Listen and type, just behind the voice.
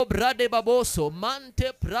brade baboso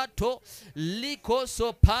mante prato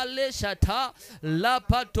likoso pale shata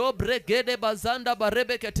lapato bregede bazanda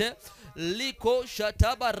barebekete liko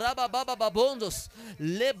shata baraba baba babondos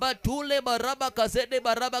lebatule baraba kazede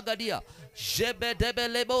baraba gadia jebedebe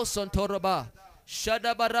lebo sontoroba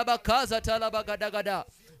shada baraba kaza talaba gadagada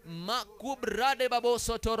makubrade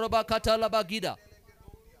baboso toroba katalaba gida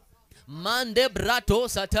mande brato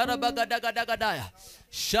satara bagadagadaya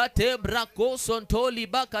shate brako sontoli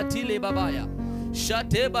bakatile babaya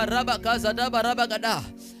shate baraba kazada baraba gada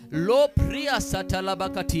lo priya satala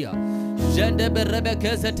bakatia jende berebe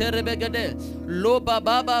kezete rebegede lo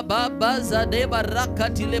baba baba zade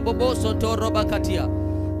barakatile bobo sontoro bakatia.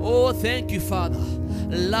 Oh, thank you, Father.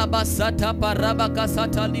 Labasata barabaka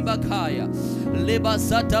sata libakaya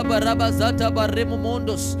lebasata barabazata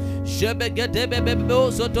baremondos jebegedebe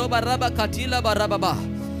beboso to barabakatila barababa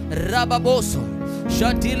rababoso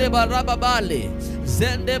shatile barababale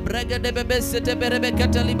zende bregede bebesete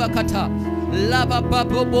berebekata libakata lava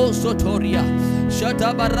baboso toria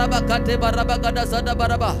shata barabakate barabagada zada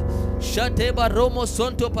baraba shate baromo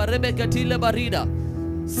sonto parebekatile barida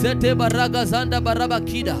sete baraga zanda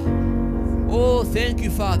barabakida. Oh, thank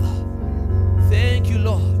you, Father. Thank you,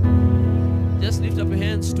 Lord. Just lift up your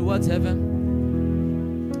hands towards heaven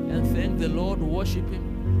and thank the Lord. Worship Him.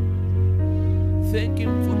 Thank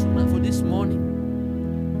Him for tonight, for this morning.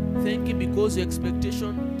 Thank Him because your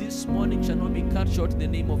expectation this morning shall not be cut short in the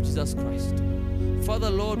name of Jesus Christ. Father,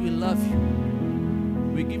 Lord, we love you.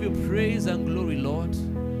 We give you praise and glory, Lord.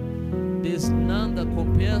 There's none that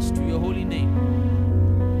compares to your holy name.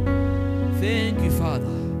 Thank you,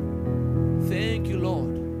 Father. Thank you,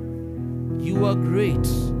 Lord. You are great,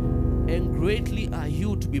 and greatly are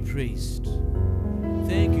you to be praised.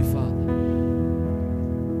 Thank you, Father.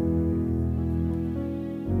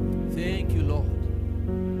 Thank you, Lord.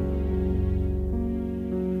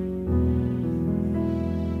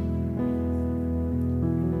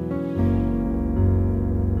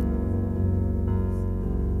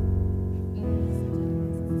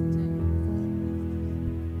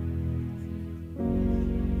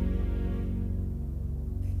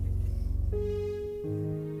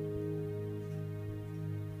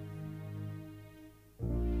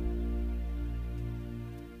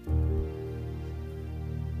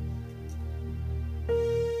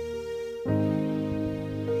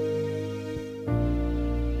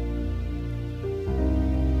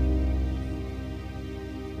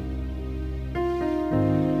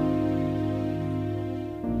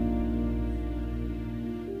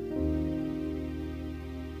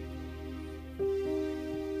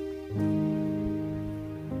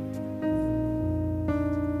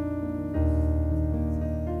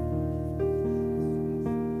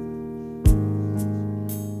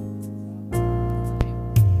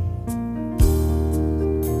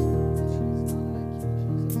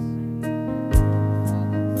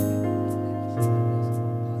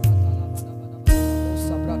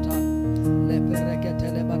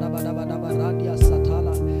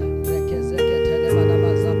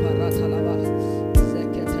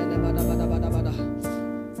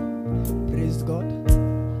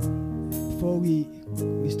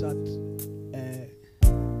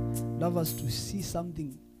 Us to see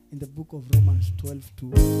something in the book of Romans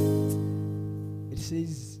 12:2. It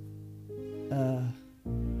says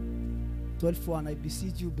 12:1, I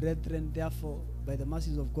beseech you, brethren, therefore, by the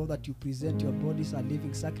mercies of God, that you present your bodies a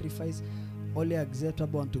living sacrifice, only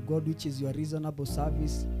acceptable unto God, which is your reasonable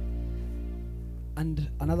service. And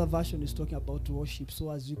another version is talking about worship.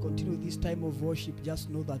 So as you continue this time of worship, just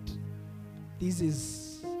know that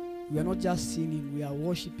we are not just singing, we are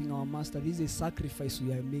worshiping our Master. This is a sacrifice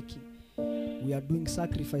we are making. We are doing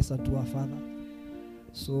sacrifice unto our Father.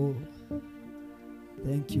 So,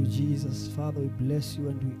 thank you, Jesus. Father, we bless you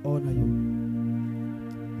and we honor you.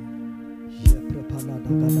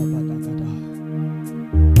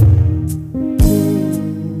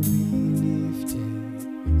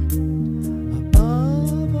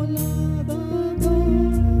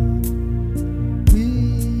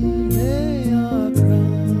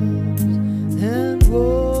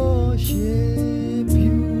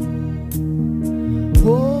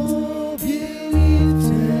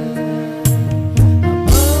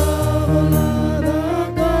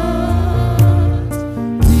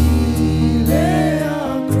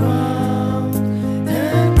 Crown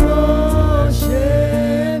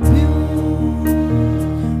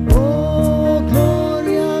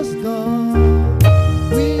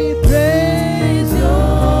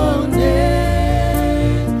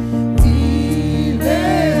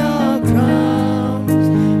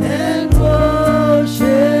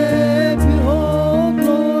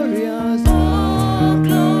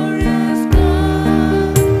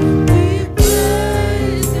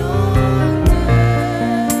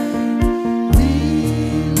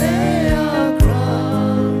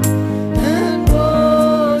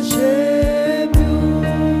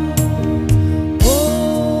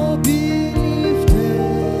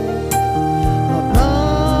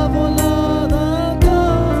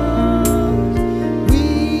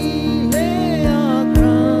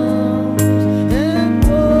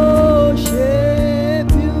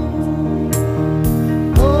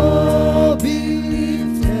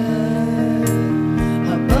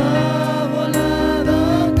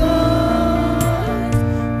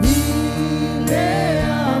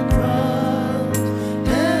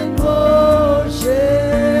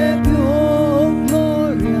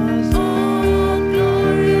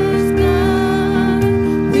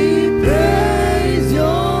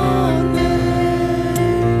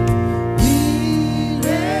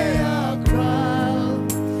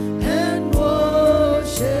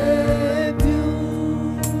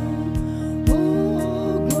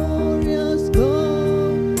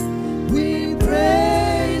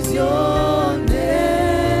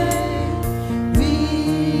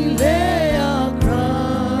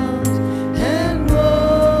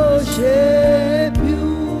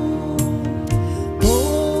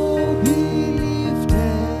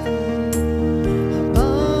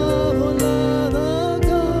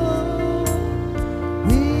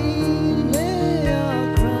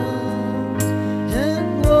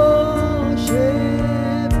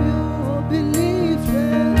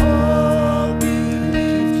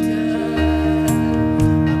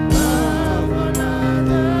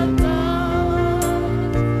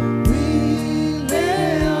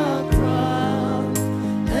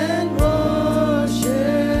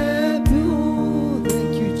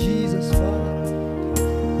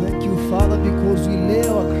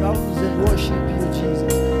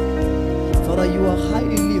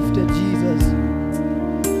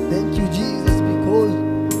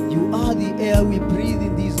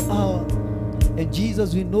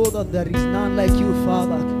Jesus, we know that there is none like you,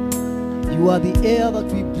 Father. You are the air that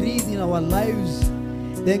we breathe in our lives.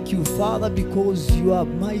 Thank you, Father, because you are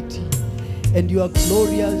mighty and you are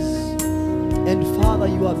glorious. And Father,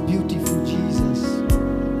 you are beautiful, Jesus.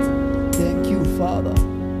 Thank you, Father.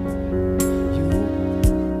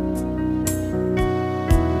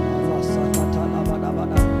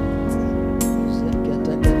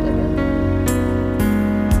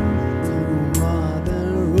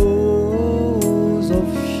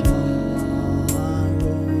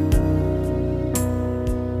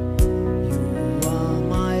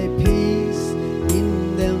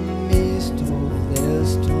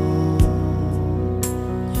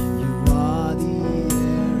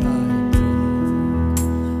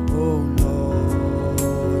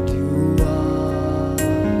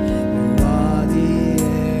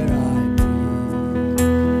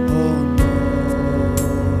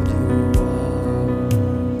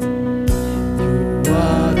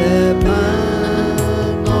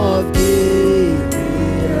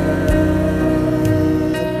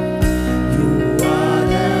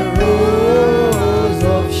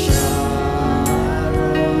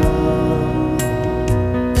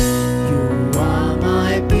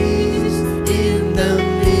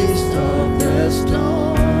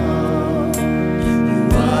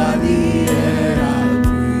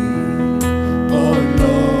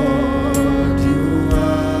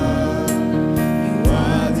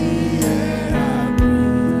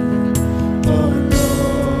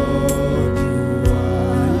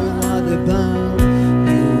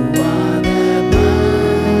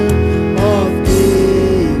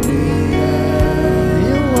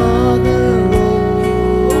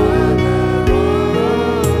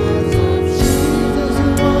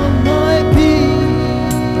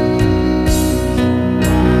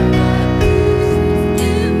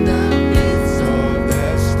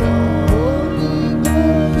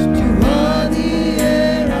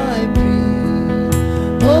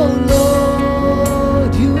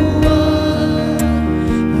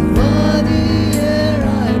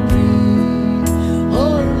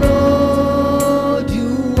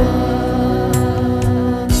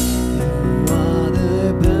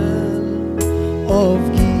 Of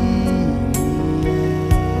Sharon.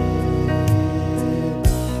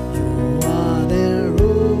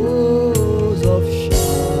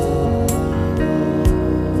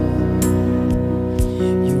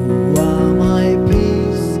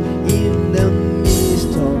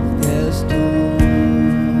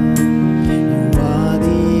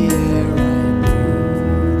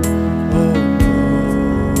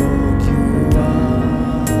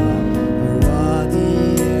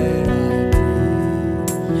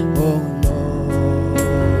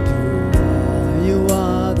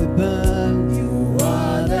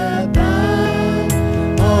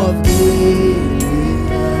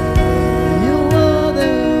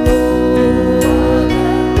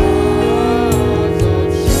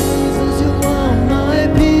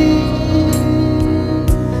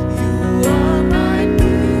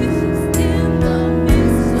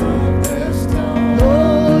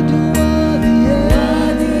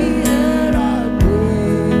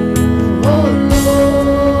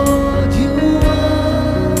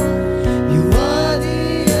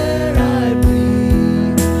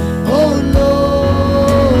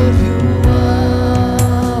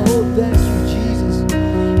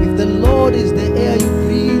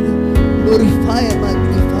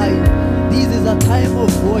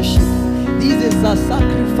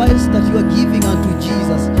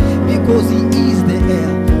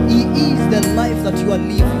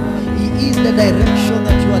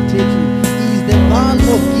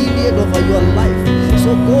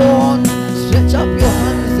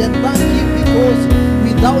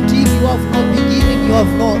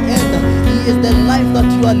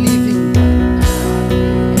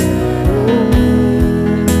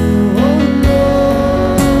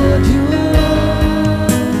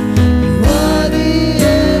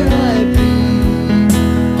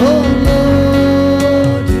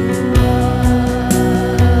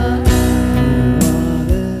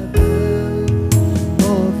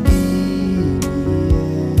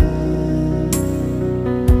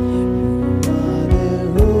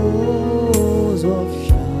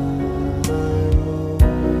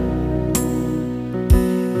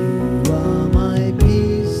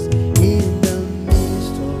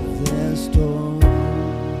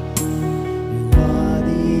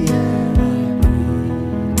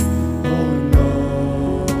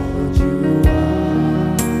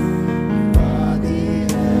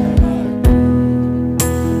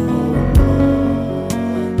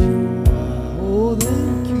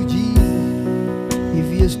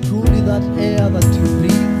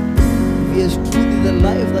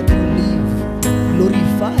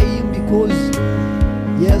 because,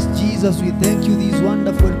 yes, Jesus, we thank you this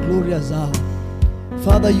wonderful and glorious hour.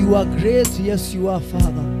 Father, you are great. Yes, you are,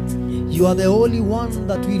 Father. You are the only one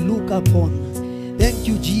that we look upon. Thank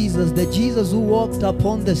you, Jesus, the Jesus who walked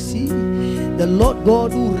upon the sea, the Lord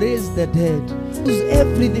God who raised the dead.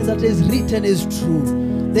 Everything that is written is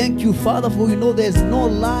true. Thank you, Father, for we know there is no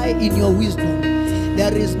lie in your wisdom.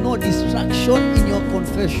 There is no distraction in your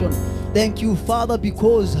confession. Thank you, Father,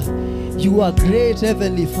 because you are great,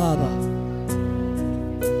 Heavenly Father.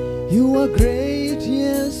 You are great,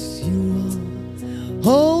 yes, you are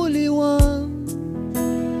Holy One.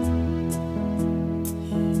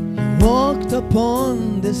 You walked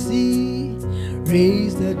upon the sea,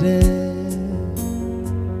 raised the dead.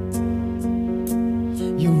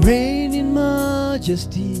 You reign in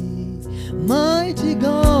majesty, mighty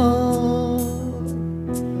God.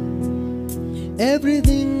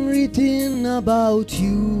 Everything written about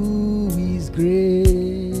you is great.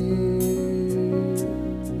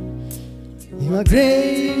 You are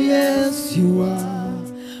great, yes, you are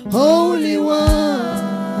Holy One.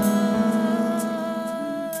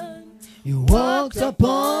 You walked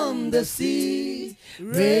upon the sea,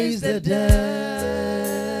 raised the dead.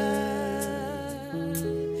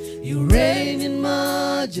 You reign in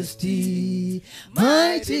majesty,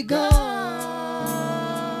 mighty God.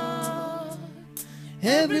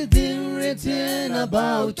 Everything written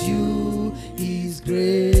about you is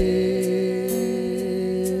great.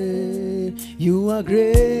 You are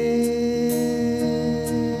great.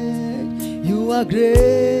 You are great.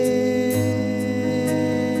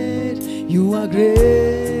 You are great.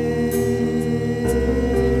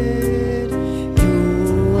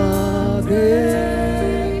 You are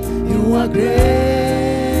great. You are great.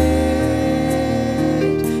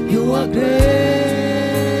 You are great.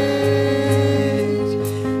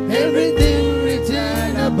 Everything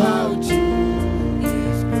written about you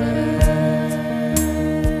is great.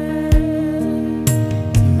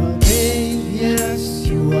 You are great, yes,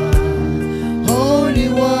 you are Holy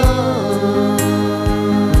One.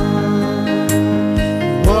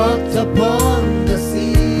 You walked upon the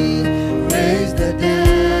sea, raised the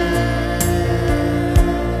dead.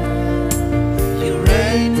 You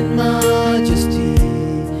reign in majesty,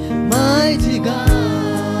 mighty God.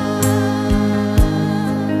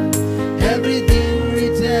 Everything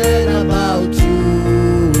written about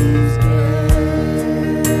you is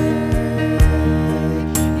great.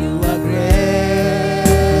 You are great. You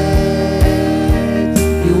are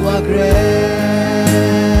great.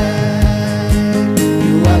 You are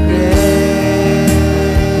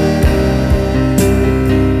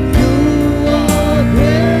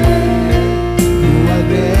great. You are great. You are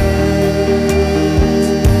great.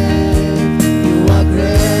 You are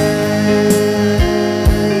great.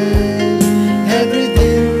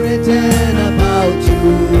 Everything written about you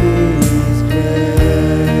is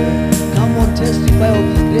great. Come on, testify of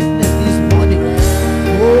His greatness this morning.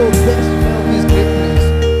 Oh, testify of His greatness.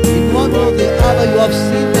 In one or the other, you have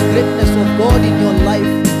seen the greatness of God in your life.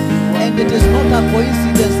 And it is not a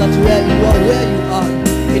coincidence that where you are where you are.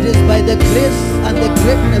 It is by the grace and the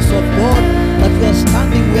greatness of God that you are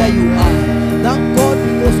standing where you are. Thank God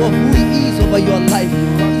because of who He is over your life.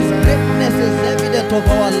 His greatness is evident of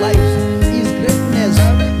our lives. His greatness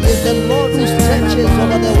is the Lord who stretches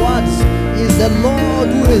over the words. He is the Lord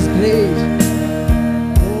who is great.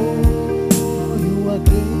 Oh, you are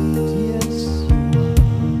great, yes, you are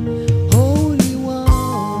Holy One.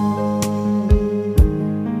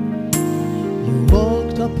 You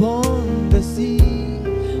walked upon the sea,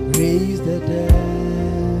 raised the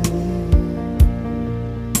dead.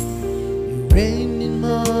 You reign in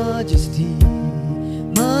majesty,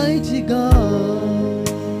 mighty God.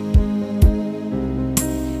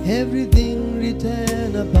 Everything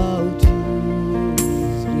written about you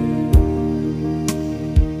is great.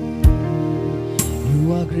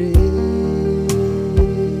 You are great.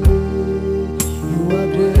 You are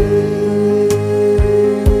great.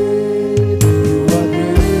 You are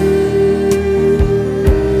great.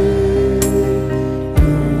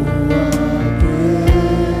 You are great.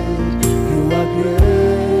 You are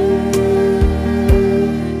great.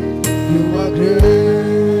 You are great.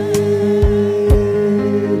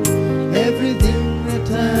 Everything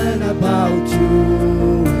written about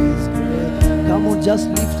you is great. Come on, just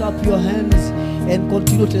lift up your hands and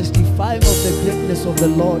continue testifying of the greatness of the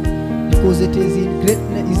Lord, because it is in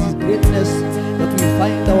greatness, is His greatness that we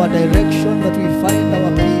find our direction, that we find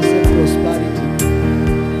our peace and prosperity.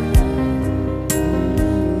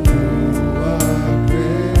 You are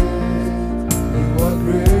great. You are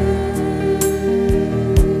great.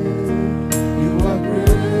 You are great.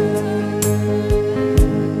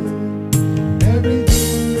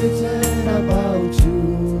 Everything written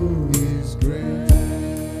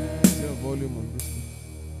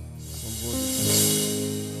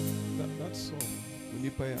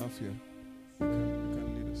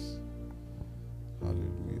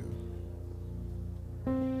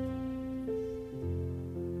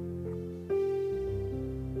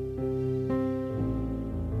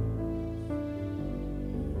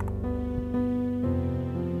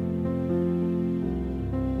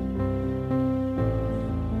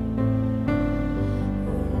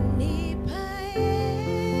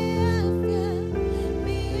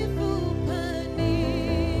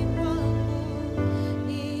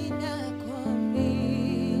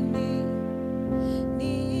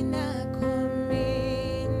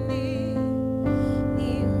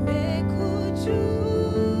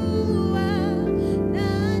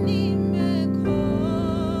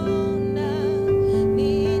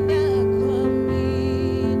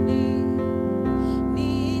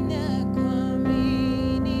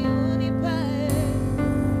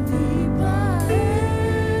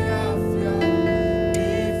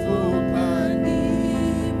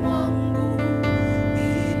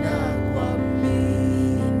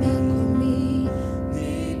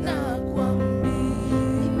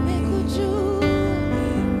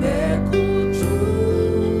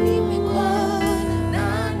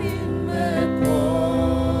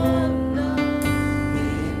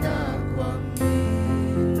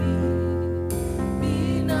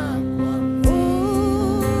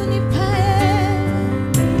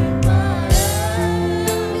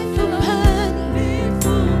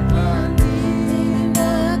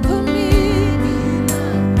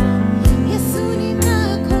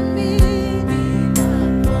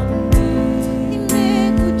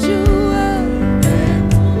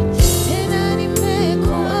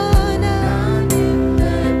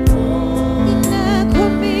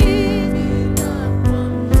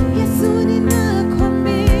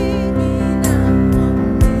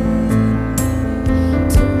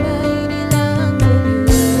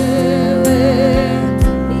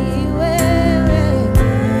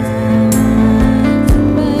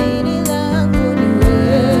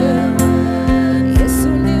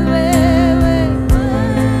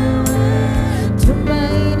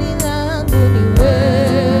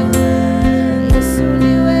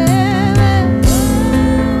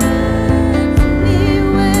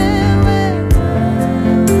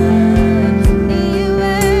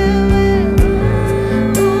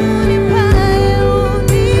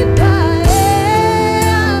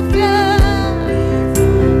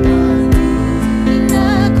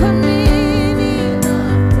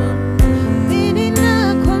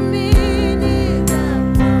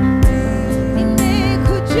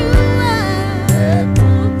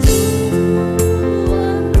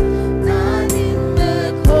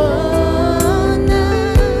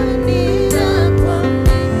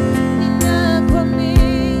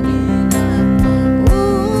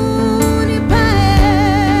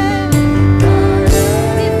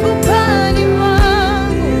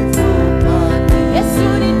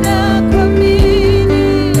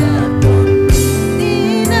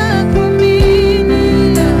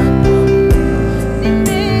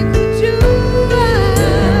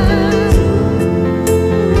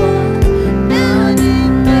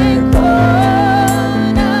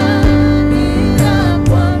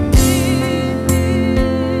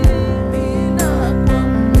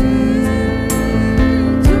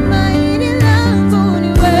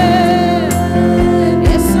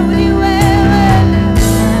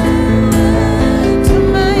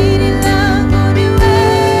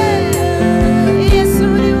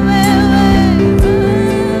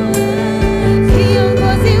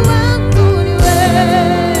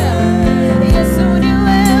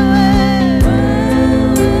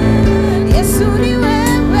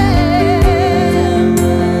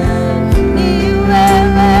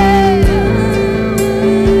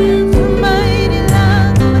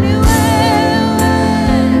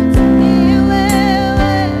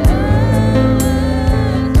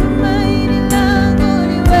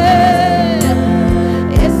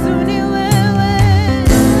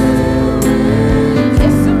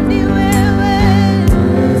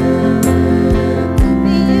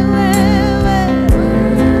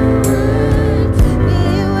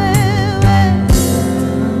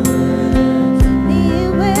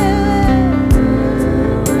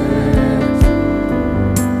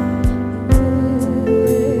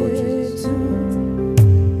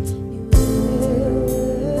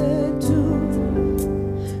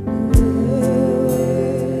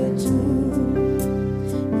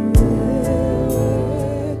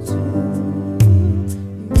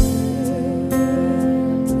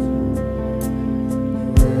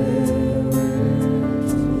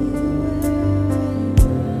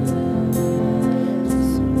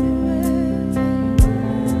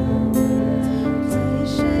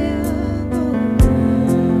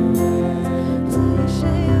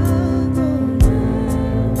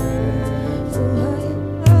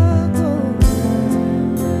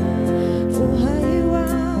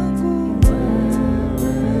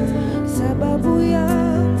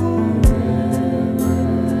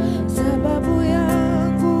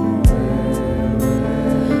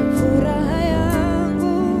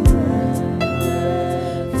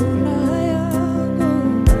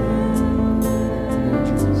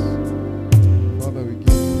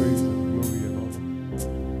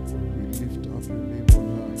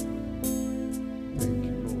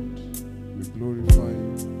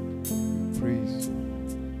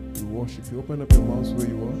If you open up your mouth where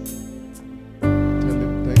you are, tell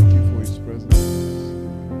him thank you for his presence,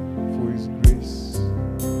 for his grace,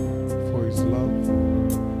 for his love,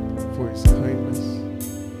 for his kindness,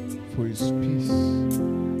 for his peace,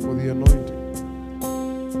 for the anointing.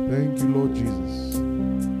 Thank you, Lord Jesus,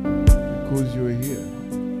 because you are here.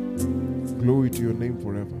 Glory to your name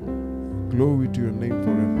forever. Glory to your name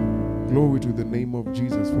forever. Glory to the name of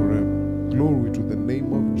Jesus forever. Glory to the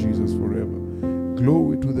name of Jesus forever.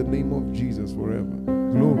 Glory to the name of Jesus forever.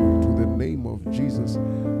 Glory to the name of Jesus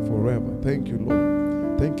forever. Thank you,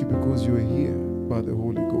 Lord. Thank you because you are here by the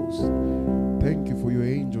Holy Ghost. Thank you for your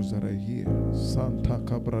angels that are here. Santa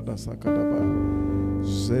Cabrada Sakadaba.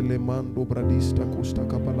 Zelemando Bradista Costa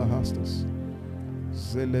Capalahastas.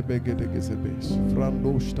 Zelebegedegezebes.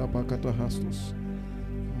 Frando Stabakata Hastos.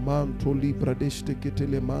 Mantoli Bradeste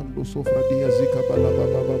Ketelemando Sofradia Zika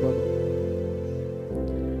Balababa.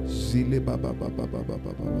 Zile Baba Baba Baba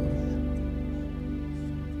Baba.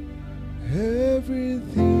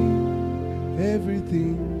 Everything,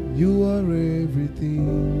 everything, you are everything.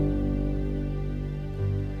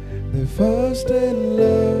 The first and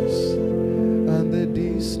last, and the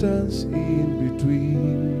distance in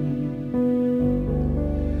between.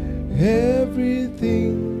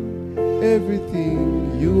 Everything,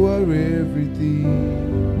 everything, you are everything.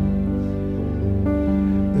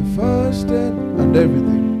 The first and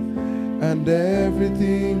everything, and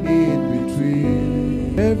everything in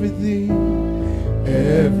between. Everything,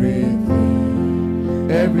 everything,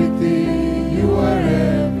 everything, you are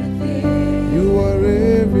everything. You are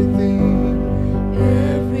everything.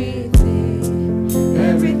 Everything,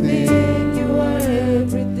 everything, you are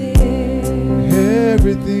everything.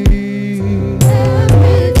 Everything,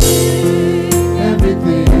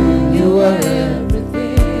 Everything, you are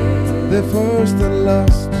everything. the first and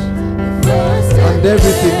last, First and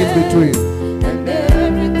everything in between. and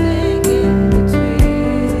everything in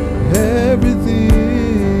between.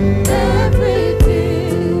 Everything,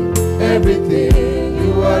 Everything, everything,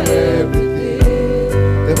 you are everything.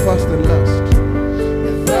 the first and last,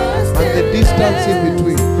 The first and the distance in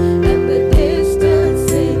between. and the distance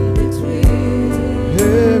in between.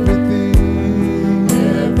 Everything,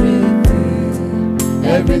 Everything,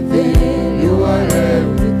 everything, you are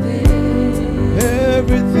everything.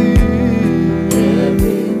 everything,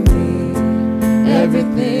 Everything,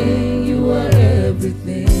 everything, you are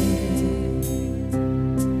everything.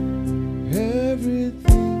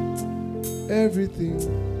 everything, everything,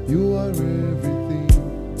 you are everything.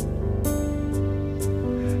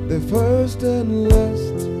 The first and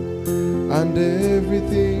last, and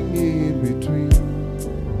everything in between.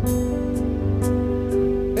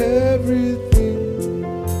 Everything,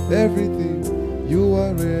 everything, you are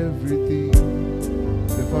everything.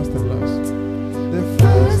 The first and last, the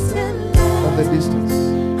first and and the distance.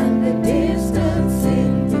 and the distance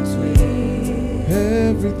in between.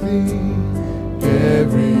 Everything,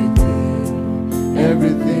 Everything,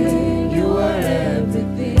 everything, you are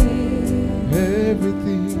everything.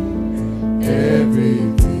 everything,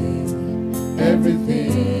 Everything,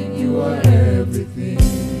 everything, you are everything.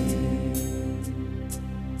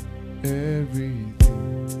 everything,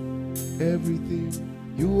 everything,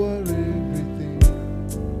 you are everything.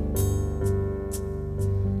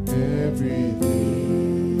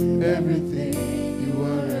 Everything, everything, you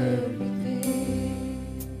are everything.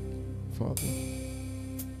 Father,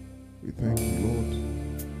 we thank you, Lord,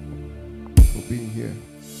 for being here.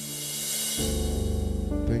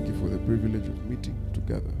 Thank you for the privilege of meeting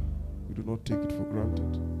together. We do not take it for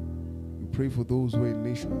granted. We pray for those who are in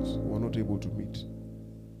nations who are not able to meet.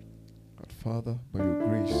 That Father, by your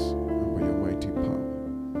grace and by your mighty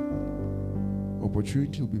power,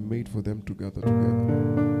 opportunity will be made for them to gather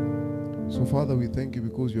together. So Father, we thank you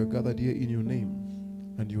because you are gathered here in your name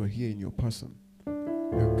and you are here in your person.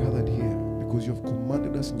 We are gathered here because you have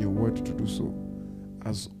commanded us in your word to do so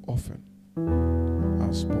as often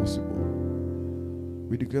as possible.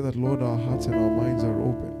 We declare that, Lord, our hearts and our minds are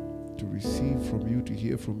open to receive from you, to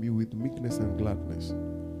hear from you with meekness and gladness.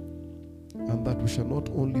 And that we shall not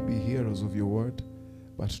only be hearers of your word,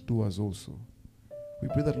 but doers also. We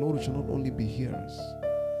pray that, Lord, we shall not only be hearers,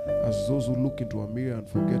 as those who look into a mirror and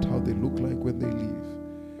forget how they look like when they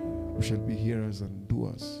leave. We shall be hearers and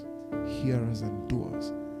doers. Hearers and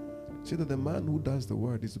doers. Say that the man who does the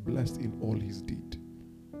word is blessed in all his deed.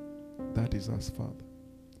 That is us, Father.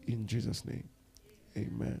 In Jesus' name.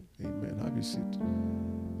 Amen. Amen. Have your seat.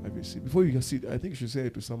 Have your seat. Before you sit, I think you should say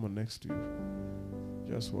it to someone next to you.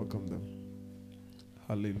 Just welcome them.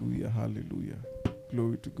 Hallelujah. Hallelujah.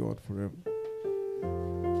 Glory to God forever.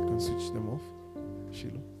 You can switch them off.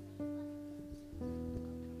 Shiloh.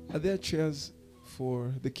 Are there chairs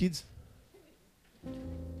for the kids?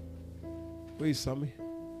 Where is Sammy?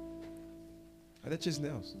 Are they chasing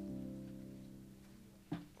the house?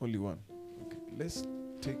 Only one. Okay. Let's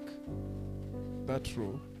take that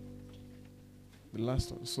row. The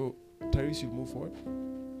last one. So Tyrese, you move forward.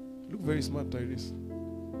 Look very smart, Tyrese.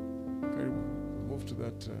 Karibu. Move to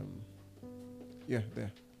that. Yeah,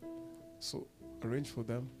 there. So arrange for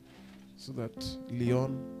them so that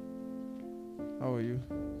Leon, how are you?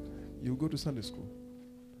 You go to Sunday school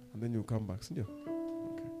and then you come back. Okay,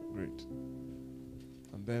 great.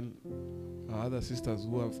 And then our other sisters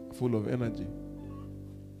who are full of energy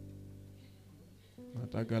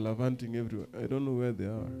that are gallivanting everywhere. I don't know where they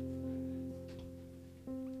are.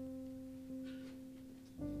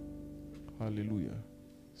 Hallelujah.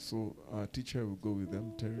 So our teacher will go with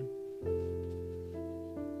them, Terry.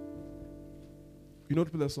 You know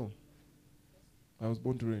to play that song? I was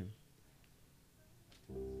born to reign.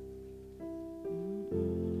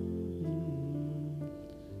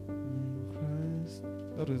 Christ.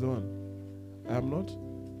 That was the one. I am not.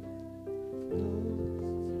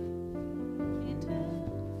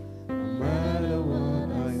 No matter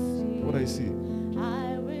what I see.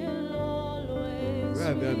 I will always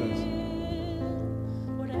Where are the others? win.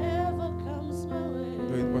 Whatever comes my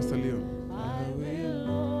way, Wait, Pastor Leon. I will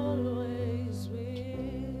always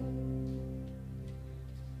win.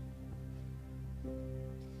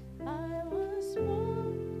 I was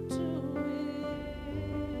born to win.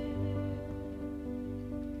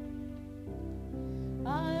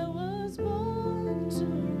 I was born to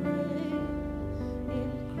reign in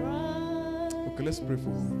Christ. Okay, let's pray for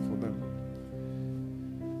them.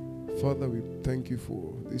 Father, we thank you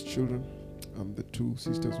for these children and the two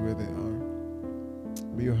sisters where they are.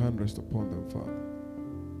 May your hand rest upon them, Father.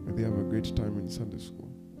 May they have a great time in Sunday school.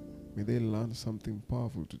 May they learn something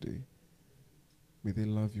powerful today. May they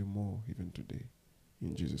love you more even today.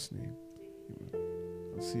 In Jesus' name. Amen.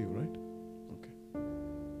 I'll see you, right? Okay.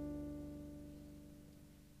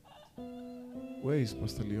 Where is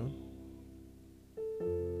Pastor Leon?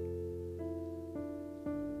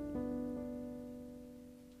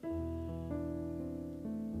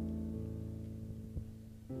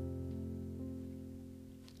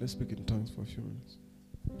 Let's speak in tongues for a few minutes.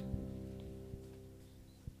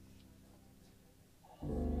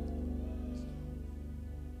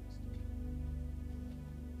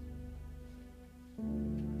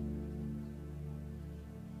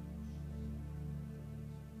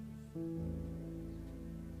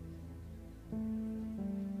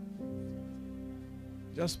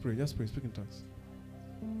 Just pray, speak in tongues.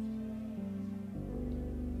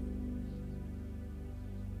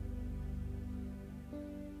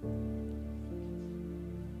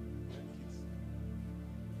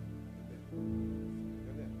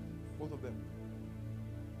 Both of them.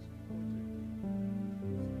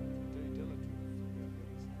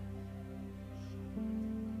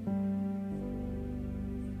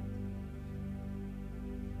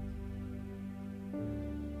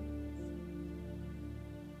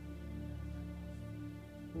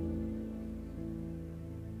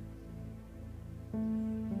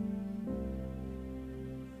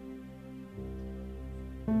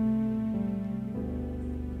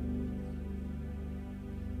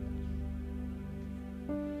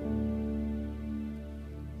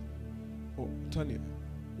 Oh, Tanya,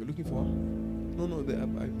 you're looking for her? No,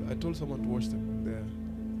 I told someone to watch them. There.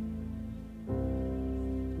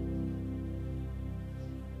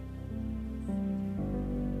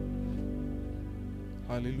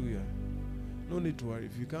 Hallelujah. No need to worry.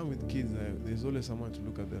 If you come with kids, there's always someone to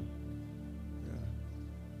look at them. Yeah.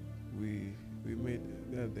 We made,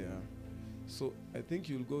 there they are. So I think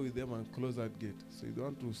you'll go with them and close that gate. So you don't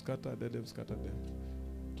want to scatter, let them scatter them.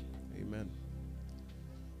 Amen.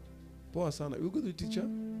 Poor son, you go to the teacher?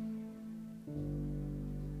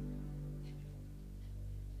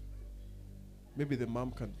 Maybe the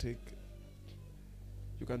mom can take,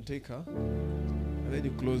 you can take her, and then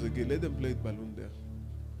you close the gate. Let them play with balloon there.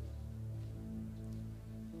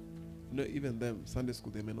 You know, even them, Sunday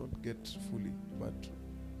school, they may not get fully, but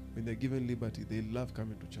when they're given liberty, they love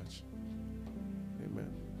coming to church.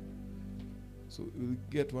 Amen. So we'll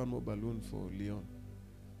get one more balloon for Leon.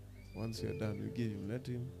 Once you're done, we'll give him, let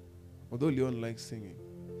him. Although Leon likes singing.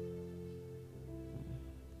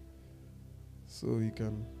 So he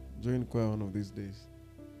can join choir one of these days.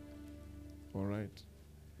 All right.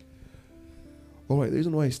 All right, the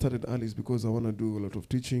reason why I started early is because I want to do a lot of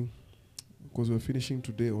teaching. Because we're finishing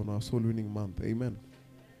today on our soul winning month. Amen.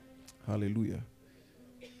 Hallelujah.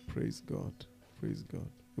 Praise God. Praise God.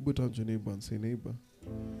 Able to turn to your neighbor and say, neighbor,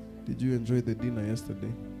 did you enjoy the dinner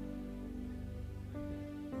yesterday?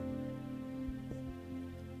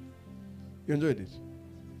 You enjoyed it?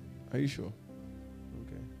 Are you sure?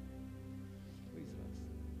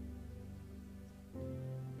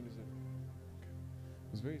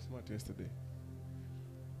 very smart yesterday.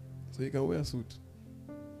 So you can wear a suit.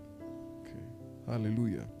 Okay.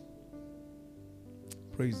 Hallelujah.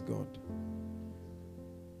 Praise God.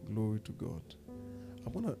 Glory to God.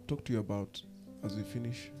 I'm going to talk to you about, as we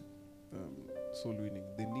finish soul winning,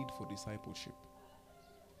 the need for discipleship.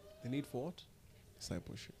 The need for what?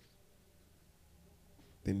 Discipleship.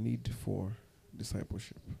 The need for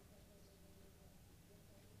discipleship.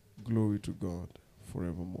 Glory to God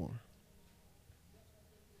forevermore.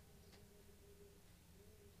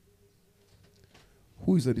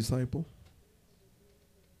 Who is a disciple?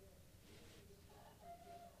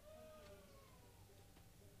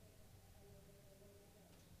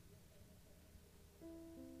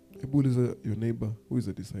 Who is your neighbor? Who is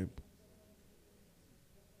a disciple?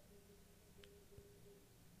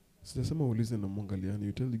 Sijasema ulize na mwangaliani.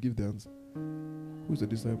 You give the answer. Who is a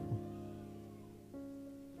disciple?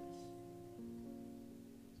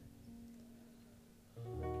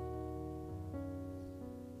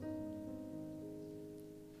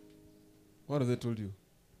 What have they told you?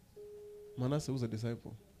 Manasseh, who's a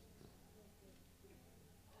disciple?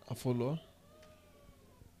 A follower?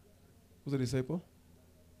 Who's a disciple?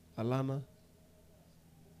 Alana?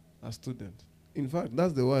 A student. In fact,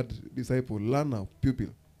 that's the word disciple. Learner, pupil.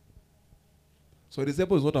 So a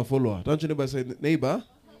disciple is not a follower. Don't you neighbor say, neighbor,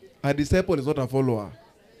 a disciple is not a follower.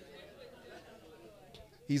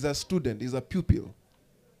 He's a student. He's a pupil.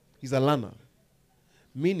 He's a learner.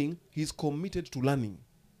 Meaning, he's committed to learning.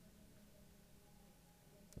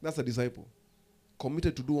 That's a disciple.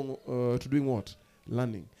 Committed to doing what?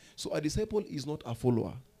 Learning. So a disciple is not a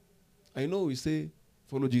follower. I know we say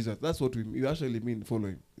follow Jesus. That's what we actually mean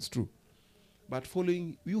following. It's true. But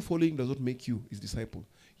following does not make you his disciple.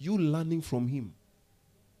 You learning from him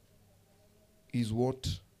is what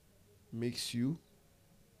makes you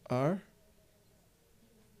our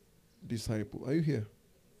disciple. Are you here?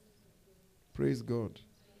 Praise God.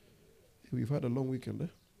 We've had a long weekend, eh?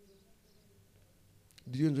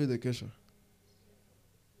 Did you enjoy the Kesha?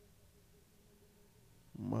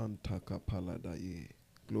 Mantaka paladaye.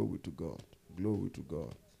 Glory to God. Glory to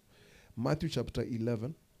God. Matthew chapter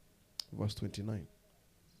 11, verse 29.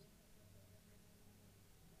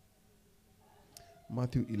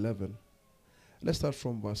 Matthew 11. Let's start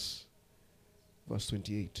from verse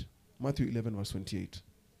 28. Matthew 11, verse 28.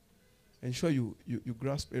 Ensure you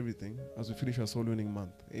grasp everything as we finish our soul winning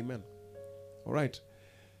month. Amen. All right.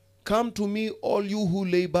 Come to me, all you who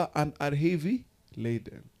labor and are heavy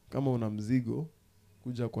laden. Kama una mzigo,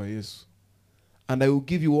 kuja kwa Yesu. And I will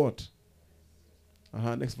give you what?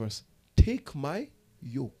 Next verse. Take my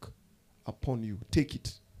yoke upon you. Take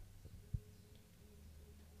it.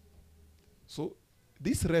 So,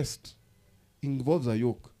 this rest involves a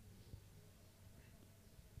yoke.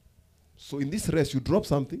 So, in this rest, you drop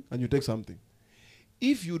something and you take something.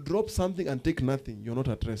 If you drop something and take nothing, you're not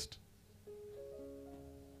at rest.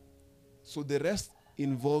 So the rest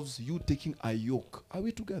involves you taking a yoke. Are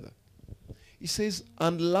we together? He says,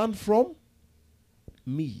 and learn from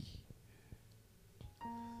me.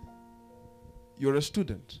 You're a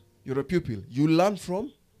student. You're a pupil. You learn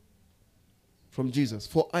from Jesus.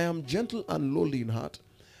 For I am gentle and lowly in heart,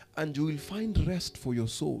 and you will find rest for your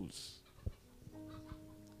souls.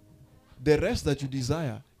 The rest that you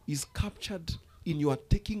desire is captured in your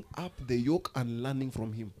taking up the yoke and learning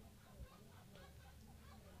from him.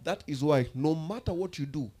 That is why no matter what you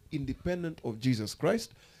do, independent of Jesus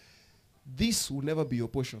Christ, this will never be your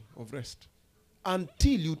portion of rest.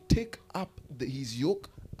 Until you take up his yoke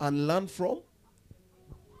and learn from.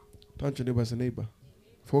 Turn to your neighbor as a neighbor.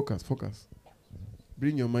 Focus.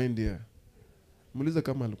 Bring your mind here. Muulize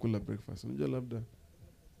kama alikula breakfast. Unajua labda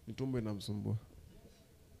ni tumbo inamsumbua.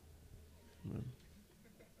 Amen.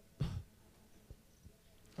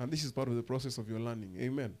 And this is part of the process of your learning.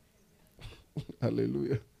 Amen.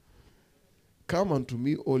 Hallelujah. Come unto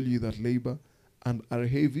me, all ye that labor and are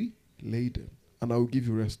heavy laden, and I will give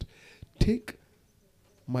you rest. Take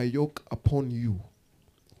my yoke upon you.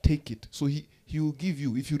 Take it. So he will give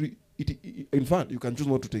you. If you in fact, you can choose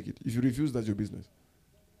not to take it. If you refuse, that's your business.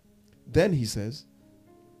 Then he says,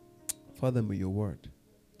 Father, may your word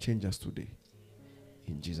change us today.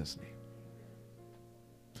 In Jesus' name.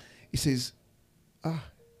 He says,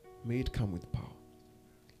 may it come with power.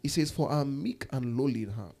 He says, for I am meek and lowly in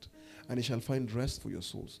heart, and he shall find rest for your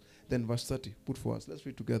souls. Then verse 30, put for us. Let's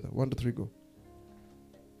read together. 1, 2, 3, go.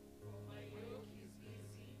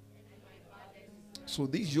 So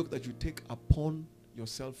this yoke that you take upon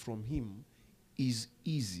yourself from him is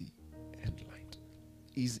easy and light.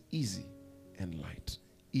 Is easy and light.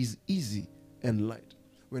 Is easy and light.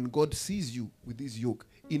 When God sees you with this yoke,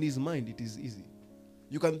 in his mind it is easy.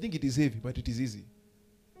 You can think it is heavy, but it is easy.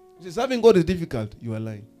 You say serving God is difficult. You are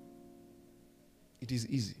lying. It is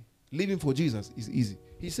easy. Living for Jesus is easy.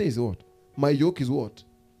 He says what? My yoke is what?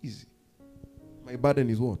 Easy. My burden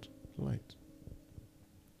is what? Light.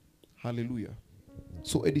 Hallelujah.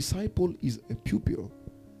 So a disciple is a pupil,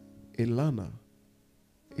 a learner,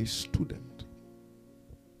 a student.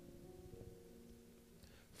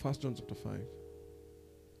 1 John chapter 5.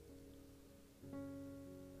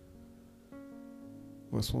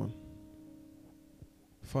 Verse 1.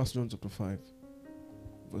 1 John chapter 5.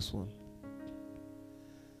 Verse 1.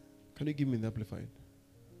 Can you give me the Amplified?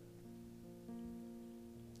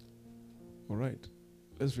 All right.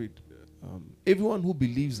 Let's read. Everyone who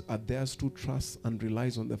believes, adheres to, trusts, and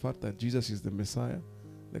relies on the fact that Jesus is the Messiah,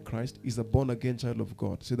 the Christ, is a born-again child of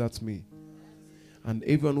God. Say, that's me. And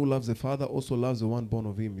everyone who loves the Father also loves the one born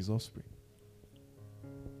of him, his offspring.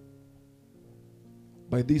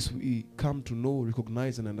 By this we come to know,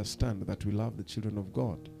 recognize, and understand that we love the children of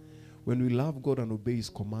God. When we love God and obey his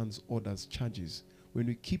commands, orders, charges, when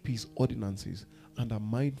we keep his ordinances and are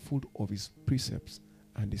mindful of his precepts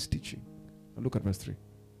and his teaching. Now look at verse 3.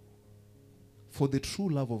 For the true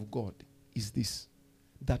love of God is this,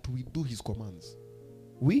 that we do his commands.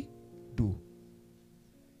 We do.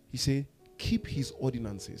 He said, keep his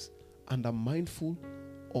ordinances and are mindful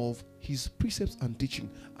of his precepts and teaching.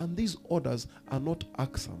 And these orders are not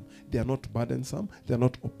irksome. They are not burdensome. They are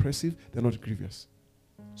not oppressive. They are not grievous.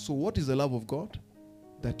 So what is the love of God?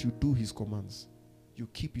 That you do his commands. You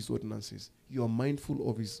keep his ordinances. You are mindful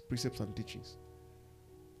of his precepts and teachings.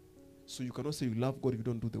 So you cannot say you love God if you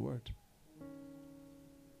don't do the word.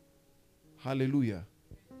 Hallelujah.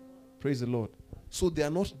 Praise the Lord. So they are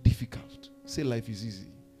not difficult. Say life is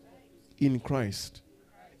easy. In Christ.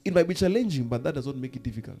 It might be challenging, but that does not make it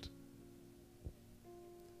difficult.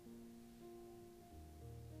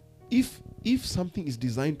 If something is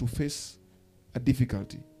designed to face a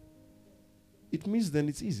difficulty, it means then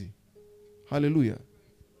it's easy. Hallelujah.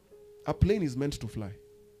 A plane is meant to fly.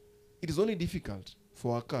 It is only difficult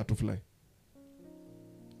for a car to fly.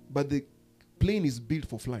 But the plane is built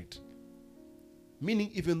for flight. Meaning,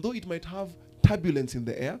 even though it might have turbulence in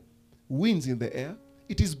the air, winds in the air,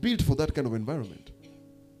 it is built for that kind of environment.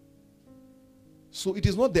 So it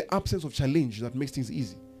is not the absence of challenge that makes things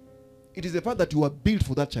easy. It is the fact that you are built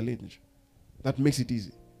for that challenge that makes it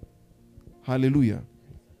easy. Hallelujah.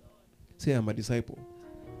 Say, I'm a disciple.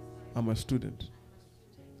 I'm a student.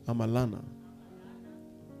 I'm a learner.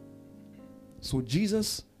 So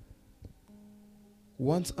Jesus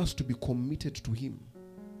wants us to be committed to him.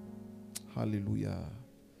 Hallelujah.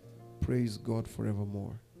 Praise God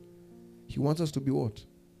forevermore. He wants us to be what?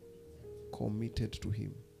 Committed to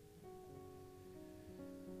him.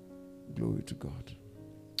 Glory to God.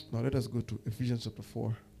 Now let us go to Ephesians chapter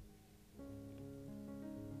 4.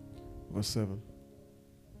 Verse 7.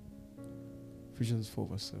 Ephesians 4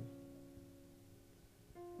 verse 7.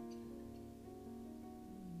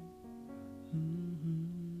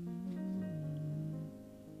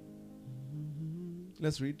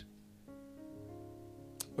 Let's read.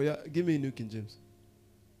 Oh yeah, give me a New King James.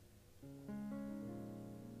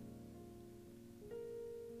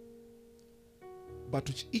 But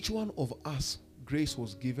to each one of us grace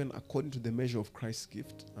was given according to the measure of Christ's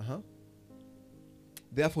gift.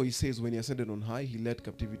 Therefore he says, when he ascended on high, he led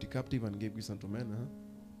captivity captive and gave gifts unto men.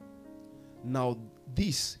 Now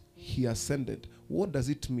this he ascended. What does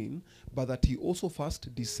it mean? But that he also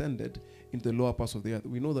first descended into the lower parts of the earth.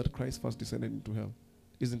 We know that Christ first descended into hell,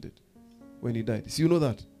 isn't it? When he died. So you know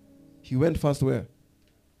that. He went first where?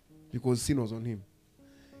 Because sin was on him.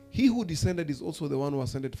 He who descended is also the one who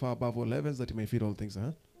ascended far above all heavens, that he may feed all things.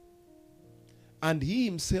 And he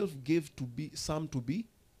himself gave to be some to be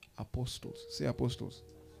apostles. Say apostles.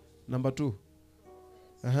 Number 2.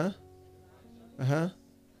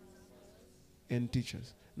 And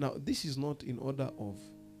teachers. Now this is not in order of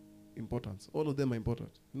importance. All of them are important.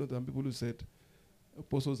 You know, there are people who said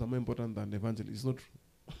apostles are more important than evangelists. It's not true.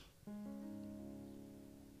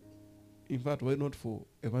 In fact, why not for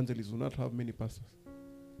evangelists? We will not have many pastors.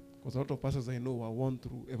 Because a lot of pastors I know are won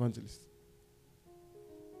through evangelists.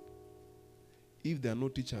 If there are no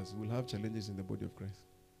teachers, we'll have challenges in the body of Christ.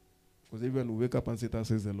 Because everyone will wake up and say, "Thus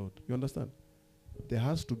says the Lord." You understand? There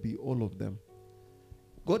has to be all of them.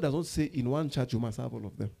 God does not say in one church you must have all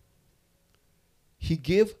of them. He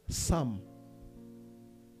gave some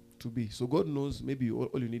to be. So God knows maybe all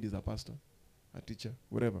you need is a pastor, a teacher,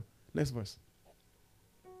 whatever. Next verse.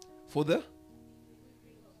 For the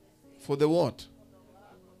what?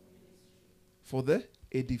 For the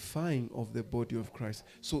edifying of the body of Christ.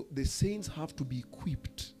 So the saints have to be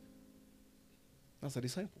equipped. That's a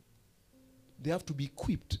disciple. They have to be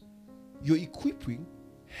equipped. Your equipping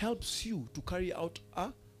helps you to carry out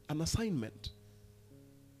an assignment.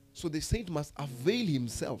 So the saint must avail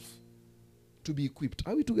himself to be equipped.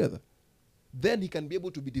 Are we together? Then he can be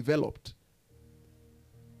able to be developed.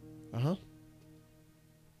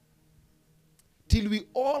 Till we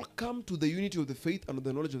all come to the unity of the faith and of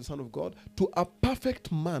the knowledge of the Son of God, to a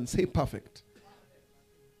perfect man. Say perfect.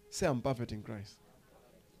 Say, I'm perfect in Christ.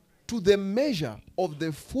 To the measure of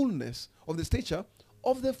the fullness, of the stature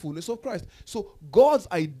of the fullness of Christ. So God's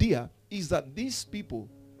idea is that these people,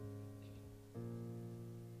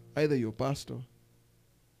 either your pastor,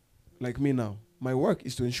 like me now, my work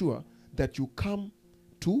is to ensure that you come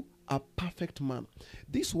to a perfect man.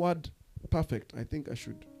 This word perfect, I think I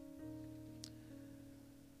should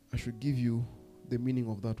give you the meaning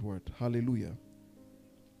of that word. Hallelujah.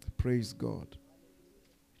 Praise God.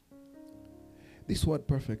 This word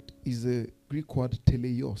perfect is a Greek word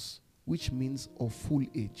teleios, which means of full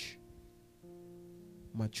age,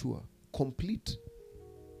 mature, complete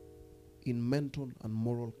in mental and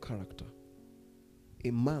moral character.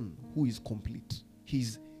 A man who is complete.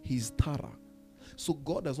 He's thorough. So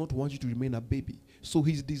God does not want you to remain a baby. So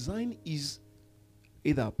his design is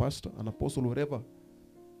either a pastor, an apostle, whatever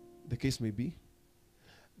the case may be,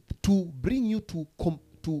 to bring you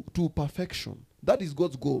to perfection. That is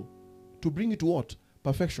God's goal. To bring you to what?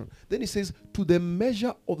 Perfection. Then he says, to the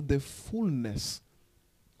measure of the fullness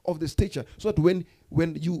of the stature. So that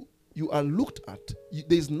when you are looked at,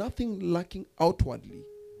 there is nothing lacking outwardly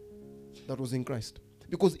that was in Christ.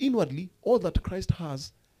 Because inwardly, all that Christ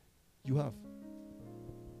has, you have.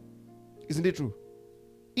 Isn't it true?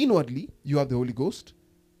 Inwardly, you have the Holy Ghost.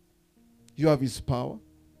 You have his power.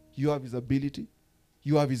 You have his ability.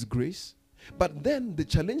 You have his grace. But then the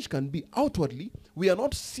challenge can be outwardly, we are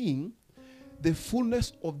not seeing the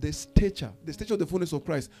fullness of the stature of the fullness of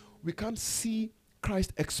Christ. We can't see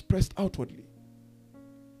Christ expressed outwardly.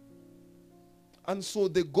 And so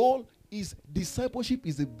the goal is discipleship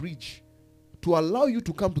is a bridge to allow you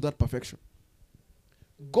to come to that perfection.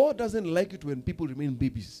 God doesn't like it when people remain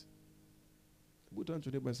babies.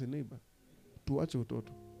 Neighbor,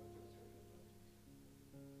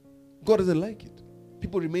 God doesn't like it.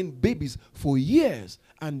 People remain babies for years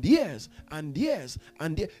and years and years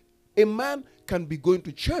and years. A man can be going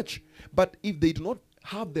to church, but if they do not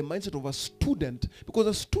have the mindset of a student, because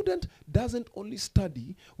a student doesn't only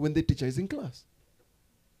study when the teacher is in class.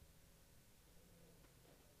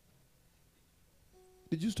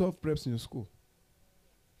 Did you used to have preps in your school?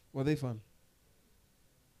 Were they fun?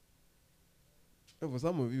 For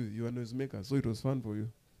some of you, you are noisemakers, so it was fun for you.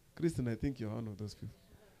 Kristen, I think you're one of those people.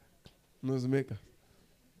 Noisemaker.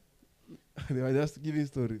 They were just giving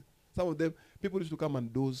stories. Some of them, people used to come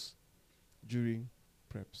and doze during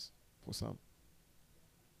preps for some.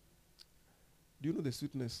 Do you know the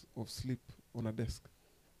sweetness of sleep on a desk?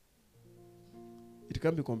 It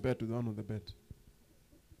can't be compared to the one on the bed.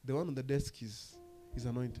 The one on the desk is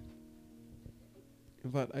anointed.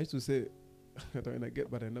 In fact, I used to say that when I get,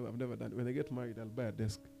 but I've never done it. When I get married, I'll buy a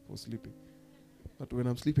desk for sleeping. But when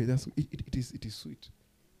I'm sleeping, it is sweet.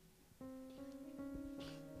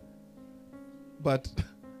 But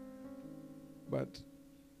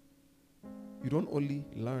you don't only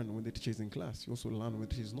learn when the teacher is in class, you also learn when the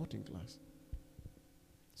teacher is not in class.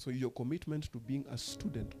 So your commitment to being a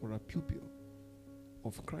student or a pupil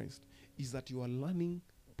of Christ is that your learning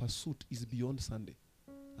pursuit is beyond Sunday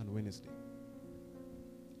and Wednesday.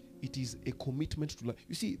 It is a commitment to learn.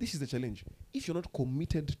 You see, this is the challenge. If you're not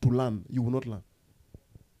committed to learn, you will not learn.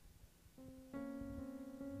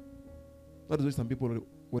 That is why some people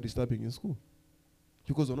were disturbing in school.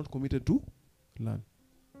 Because they're not committed to learn.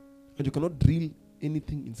 And you cannot drill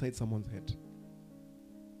anything inside someone's head.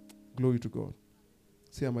 Glory to God.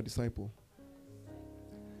 Say, I'm a disciple.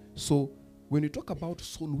 So, when you talk about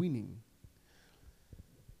soul winning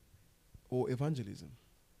or evangelism,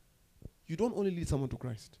 you don't only lead someone to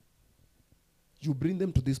Christ. You bring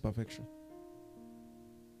them to this perfection.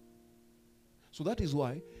 So that is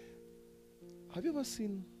why, have you ever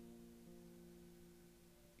seen,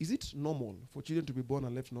 is it normal for children to be born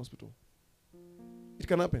and left in hospital? It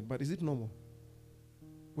can happen, but is it normal?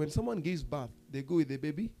 When someone gives birth, they go with the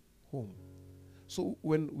baby home. So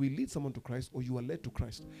when we lead someone to Christ, or you are led to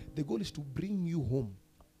Christ, the goal is to bring you home.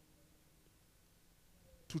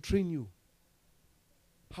 To train you.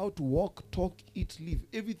 How to walk, talk, eat, live.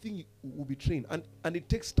 Everything will be trained. And it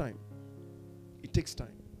takes time. It takes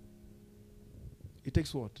time. It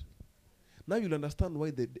takes what? Now you'll understand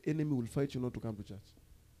why the enemy will fight you not to come to church.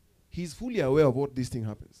 He's fully aware of what this thing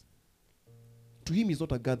happens. To him, it's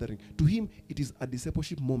not a gathering. To him, it is a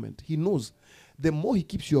discipleship moment. He knows the more he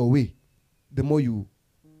keeps you away, the more you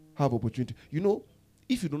have opportunity. You know,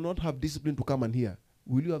 if you do not have discipline to come and hear,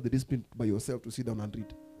 will you have the discipline by yourself to sit down and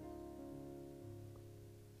read?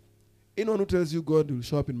 Anyone who tells you God will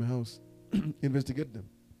show up in my house, investigate them.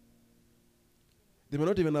 They may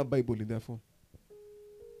not even have Bible in their phone.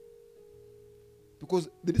 Because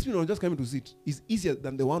the discipline of just coming to sit is easier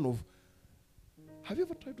than the one of, have you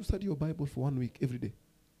ever tried to study your Bible for 1 week every day?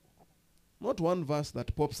 Not one verse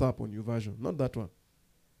that pops up on your version. Not that one.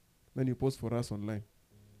 Then you post for us online.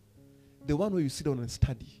 The one where you sit down and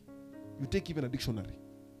study. You take even a dictionary.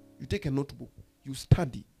 You take a notebook. You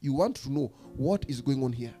study. You want to know what is going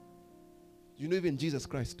on here. You know, even Jesus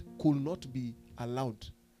Christ could not be allowed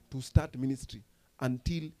to start ministry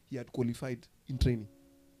until he had qualified in training.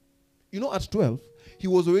 You know, at 12, he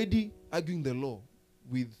was already arguing the law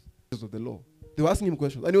with of the law. They were asking him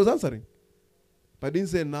questions, and he was answering. But didn't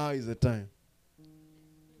say, now is the time.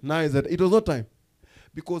 Now is that. It was not time.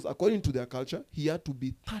 Because according to their culture, he had to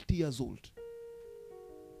be 30 years old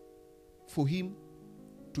for him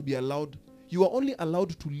to be allowed. You are only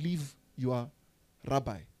allowed to leave your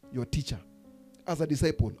rabbi, your teacher, as a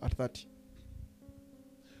disciple at 30.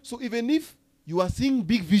 So even if you are seeing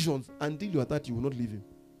big visions until you are 30, you will not leave him.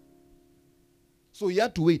 So he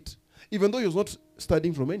had to wait. Even though he was not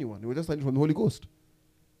studying from anyone, he was just studying from the Holy Ghost.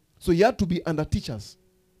 So he had to be under teachers.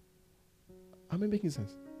 Am I making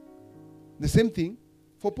sense? The same thing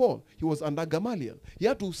for Paul. He was under Gamaliel. He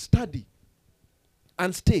had to study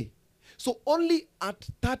and stay. So only at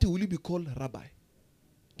 30 will you be called rabbi,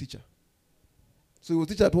 teacher. So he was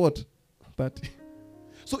teacher at what? 30.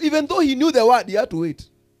 So even though he knew the word, he had to wait.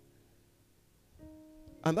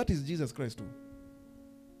 And that is Jesus Christ too.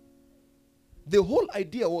 The whole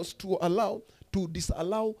idea was to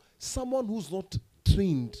disallow someone who's not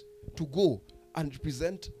trained to go and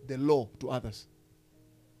present the law to others.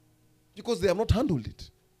 Because they have not handled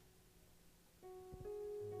it.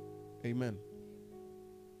 Amen.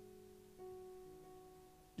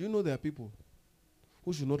 Do you know there are people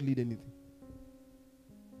who should not lead anything?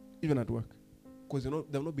 Even at work. Because they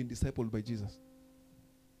have not been discipled by Jesus.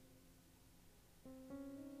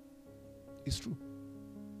 It's true.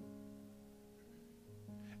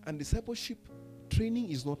 And discipleship training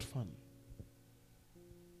is not fun.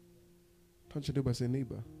 Punch your neighbor, say,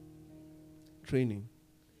 neighbor, training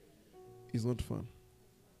is not fun.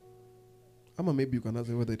 Ama maybe you can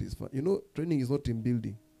answer whether it is fun. You know, training is not in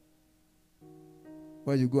building,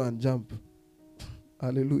 where you go and jump.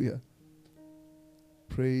 Hallelujah.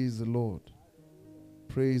 Praise the Lord.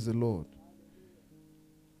 Praise the Lord.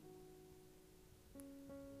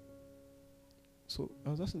 So I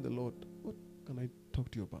was asking the Lord, what can I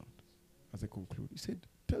talk to you about as I conclude? He said,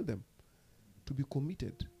 tell them to be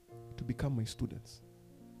committed to become my students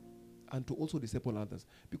and to also disciple others.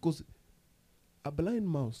 Because a blind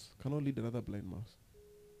mouse cannot lead another blind mouse.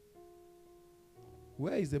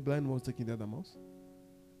 Where is the blind mouse taking the other mouse?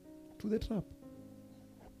 To the trap.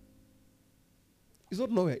 It's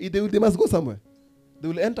not nowhere. They must go somewhere. They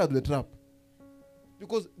will enter the trap.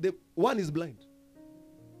 Because the one is blind.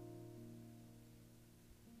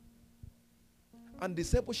 And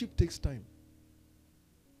discipleship takes time.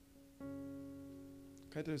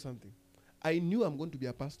 Can I tell you something? I knew I'm going to be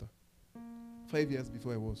a pastor 5 years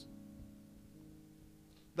before I was.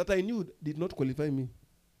 That I knew did not qualify me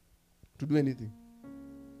to do anything.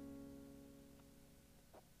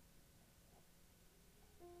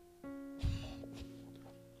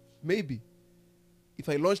 Maybe if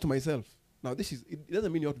I launched myself, now it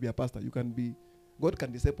doesn't mean you have to be a pastor. You can be, God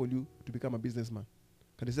can disciple you to become a businessman,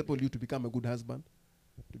 can disciple you to become a good husband,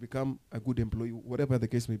 to become a good employee, whatever the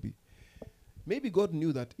case may be. Maybe God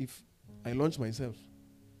knew that if I launch myself,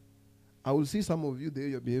 I will see some of you the way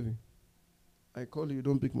you're behaving. I call you,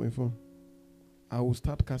 don't pick my phone. I will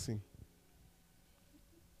start cussing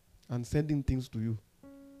and sending things to you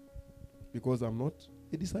because I'm not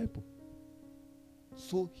a disciple.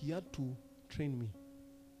 So he had to train me.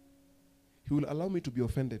 He will allow me to be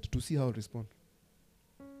offended to see how I respond.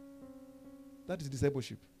 That is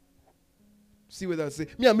discipleship. See whether I say,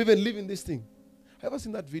 me, I'm even living this thing. Have you ever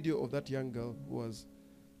seen that video of that young girl who has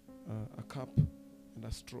a cup and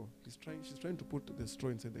a straw? She's trying to put the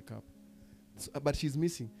straw inside the cup. But she's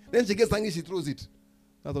missing. Then she gets angry, she throws it.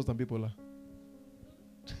 That's how some people are.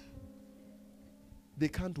 They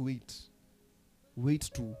can't wait. Wait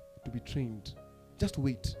to be trained. Just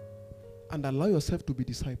wait. And allow yourself to be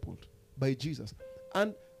discipled by Jesus.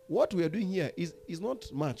 And what we are doing here is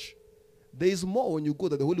not much. There is more when you go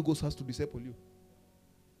that the Holy Ghost has to disciple you.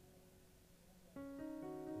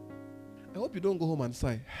 I hope you don't go home and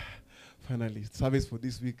sigh, finally, service for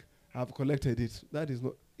this week, I've collected it. That is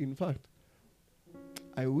not, in fact,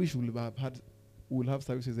 I wish we'll have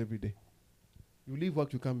services every day. You leave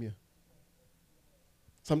work, you come here.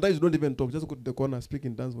 Sometimes you don't even talk. Just go to the corner, speak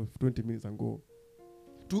in tongues for 20 minutes and go.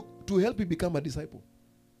 To help you become a disciple.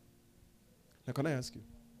 Now, can I ask you?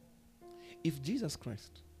 If Jesus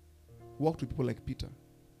Christ walked with people like Peter,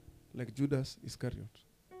 like Judas Iscariot,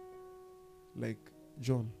 like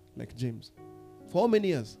John, like James, for how many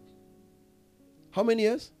years? How many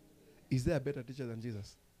years? Is there a better teacher than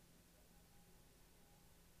Jesus?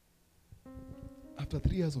 After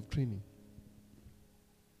 3 years of training,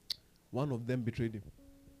 one of them betrayed him.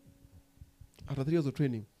 After 3 years of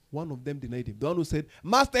training, one of them denied him. The one who said,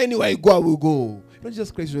 Master, anywhere you go, I will go. You know,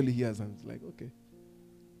 Jesus Christ usually hears and it's like, okay.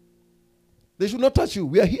 They should not touch you.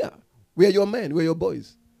 We are here. We are your men. We are your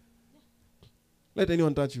boys. Let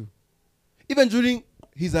anyone touch you. Even during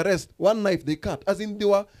his arrest, one knife they cut. As in they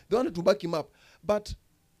wanted to back him up. But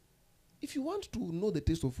if you want to know the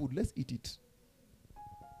taste of food, let's eat it.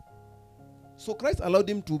 So Christ allowed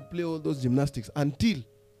him to play all those gymnastics until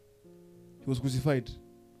he was crucified.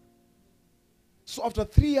 So after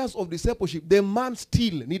 3 years of discipleship, the man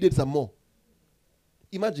still needed some more.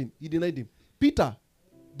 Imagine, he denied him. Peter,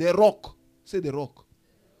 the rock, say the rock,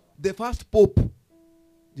 the first pope,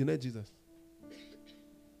 denied Jesus.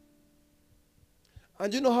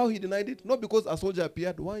 And you know how he denied it? Not because a soldier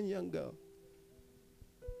appeared, one young girl.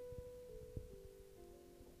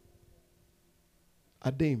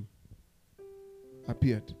 A dame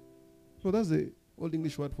appeared. So that's the old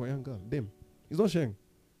English word for a young girl, dame. It's not Sheng.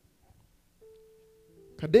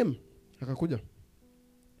 Kadem akakuja.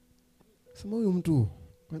 Sema huyu mtu.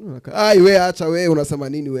 Wewe acha wewe unasema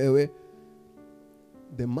nini wewe?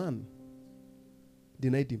 The man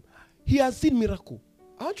denied him. He has seen miracle.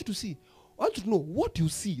 I want you to see. I want you to know what you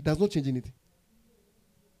see does not change anything.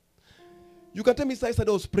 You can tell me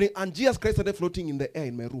I was praying and Jesus Christ started floating in the air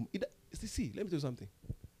in my room. See, let me tell you something.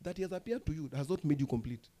 That he has appeared to you has not made you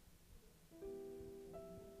complete.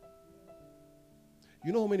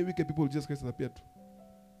 You know how many wicked people Jesus Christ has appeared to?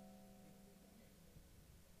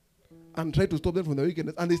 And tried to stop them from the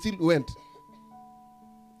wickedness, and they still went.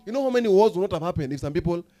 You know how many wars would not have happened if some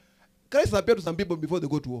people, Christ appeared to some people before they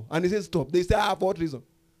go to war, and he says stop. They say, for what reason?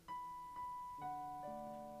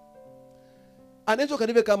 An angel can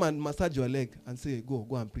even come and massage your leg and say, go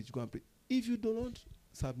and preach, go and preach. If you do not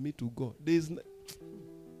submit to God,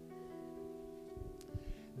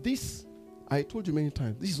 this, I told you many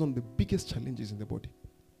times, this is one of the biggest challenges in the body.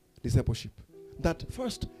 Discipleship. That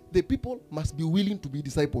first, the people must be willing to be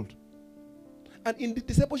discipled. And in the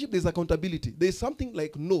discipleship, there's accountability. There's something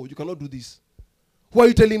like, no, you cannot do this. Who are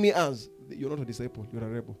you telling me as? You're not a disciple, you're a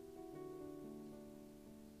rebel.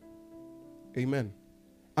 Amen.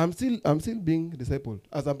 I'm still being discipled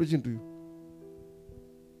as I'm preaching to you.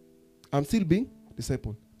 I'm still being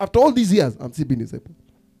discipled. After all these years, I'm still being discipled.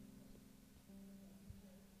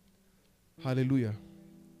 Hallelujah.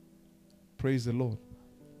 Praise the Lord.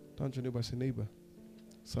 Turn to your neighbor, say, neighbor,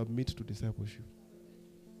 submit to discipleship.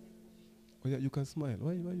 Oh yeah, you can smile.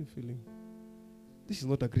 Why are you feeling? This is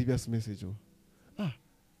not a grievous message. Oh.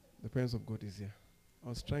 The presence of God is here. I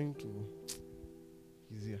was trying to.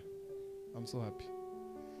 He's here. I'm so happy.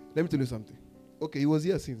 Let me tell you something. Okay, he was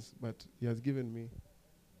here since, but he has given me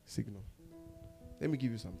signal. Let me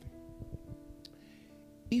give you something.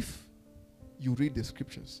 If you read the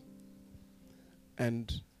scriptures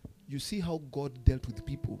and you see how God dealt with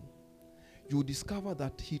people, you will discover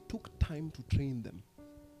that he took time to train them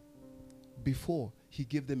before he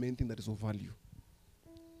gave them anything that is of value.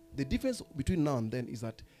 The difference between now and then is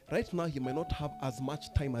that right now he might not have as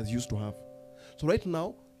much time as he used to have. So right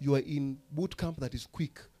now you are in boot camp that is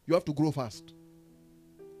quick. You have to grow fast.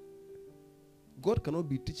 God cannot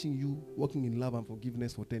be teaching you walking in love and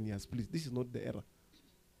forgiveness for 10 years. Please, this is not the era.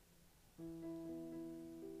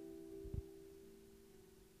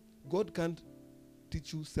 God can't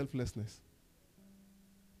teach you selflessness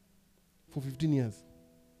for 15 years.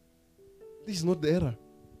 This is not the era.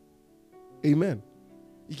 Amen.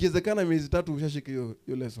 Ikiwezekana miezi tatu ushashika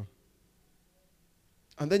your lesson.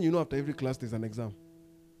 And then you know after every class there's an exam.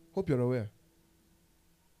 Hope you're aware.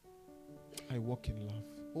 I walk in love.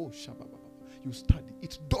 Oh, shabba. You study.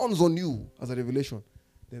 It dawns on you as a revelation.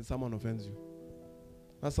 Then someone offends you.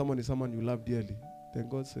 That someone is someone you love dearly. Then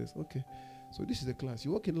God says, okay, so this is the class.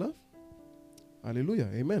 You walk in love? Hallelujah.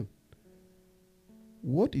 Amen.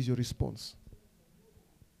 What is your response?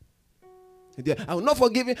 I will not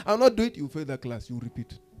forgive it. I will not do it. You fail that class. You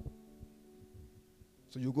repeat.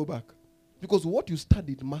 So you go back. Because what you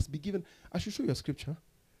studied must be given. I should show you a scripture.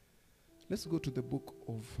 Let's go to the book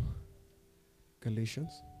of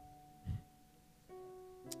Galatians.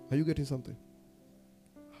 Are you getting something?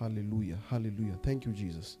 Hallelujah. Hallelujah. Thank you,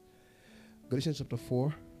 Jesus. Galatians chapter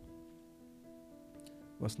 4.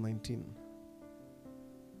 verse 19.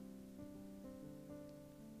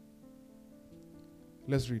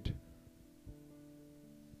 Let's read.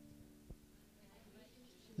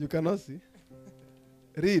 You cannot see?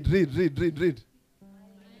 Read.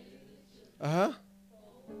 Uh-huh.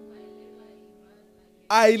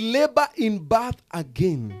 I labor in birth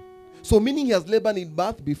again. So meaning he has labored in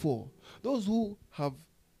birth before. Those who have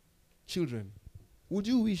children, would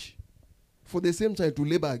you wish for the same child to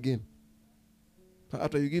labor again?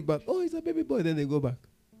 After you give birth, oh, it's a baby boy, then they go back.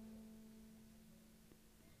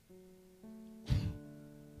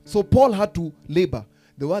 So Paul had to labor.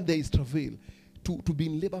 The word there is travail. To be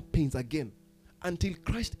in labor pains again. Until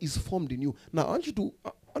Christ is formed in you. Now, I want to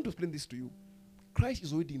explain this to you. Christ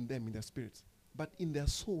is already in them, in their spirits. But in their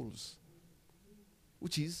souls,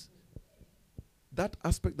 which is that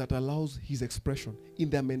aspect that allows his expression, in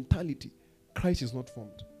their mentality, Christ is not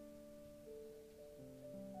formed.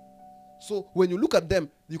 So when you look at them,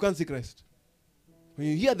 you can't see Christ. When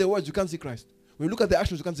you hear the words, you can't see Christ. When you look at the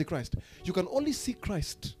actions, you can't see Christ. You can only see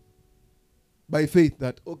Christ by faith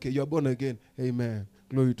that, okay, you are born again. Amen.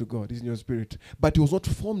 Glory to God. It's in your spirit. But he was not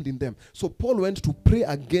formed in them. So Paul went to pray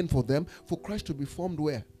again for them, for Christ to be formed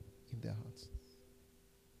where? In their hearts.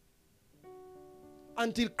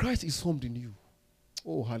 Until Christ is formed in you.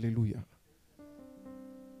 Oh, hallelujah.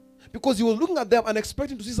 Because he was looking at them and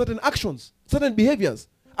expecting to see certain actions, certain behaviors,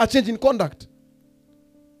 a change in conduct.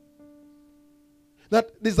 That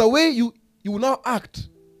there's a way you will now act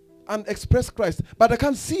and express Christ, but I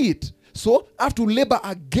can't see it. So I have to labor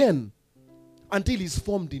again until he's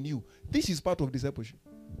formed in you. This is part of discipleship.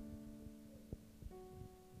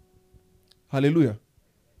 Hallelujah.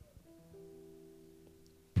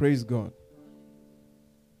 Praise God.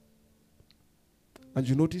 And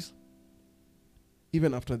you notice,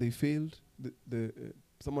 even after they failed,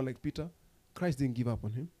 someone like Peter, Christ didn't give up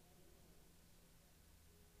on him.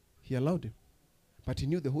 He allowed him. But he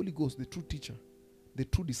knew the Holy Ghost, the true teacher, the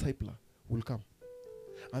true discipler, will come.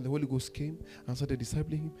 And the Holy Ghost came and started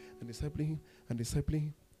discipling him and discipling him and discipling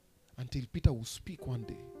him until Peter will speak one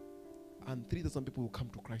day. And 3,000 people will come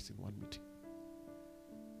to Christ in one meeting.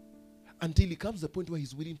 Until he comes to the point where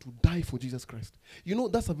he's willing to die for Jesus Christ. You know,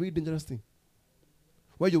 that's a very dangerous thing.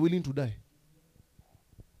 Where you're willing to die.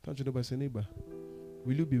 Touch your neighbor, say, neighbor,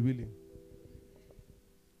 will you be willing?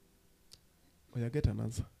 Or you get an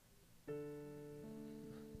answer.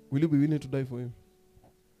 Will you be willing to die for him?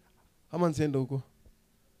 Ama nsienda huko.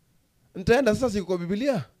 Nitaenda sasa siko kwa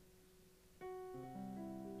Biblia.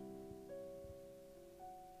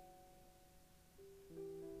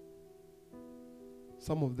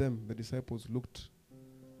 Some of them, the disciples, looked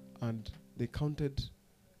and they counted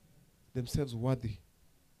themselves worthy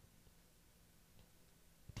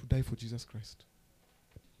to die for Jesus Christ.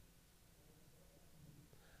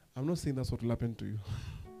 I'm not saying that's what will happen to you.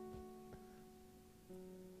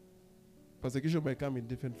 Persecution might come in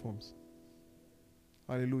different forms.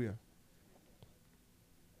 Hallelujah.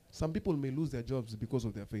 Some people may lose their jobs because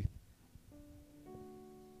of their faith.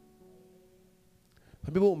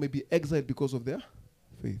 Some people may be exiled because of their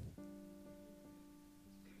faith.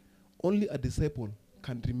 Only a disciple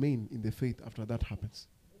can remain in the faith after that happens.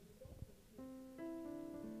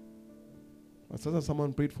 As soon as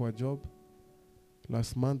someone prayed for a job,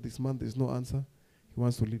 last month, this month, there's no answer, he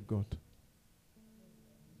wants to leave God.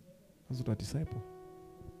 That's what a disciple.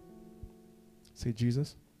 Say,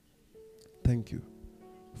 Jesus, thank you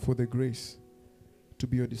for the grace to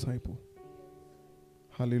be your disciple.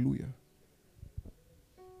 Hallelujah.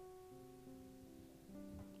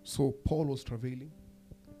 So Paul was travailing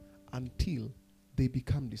until they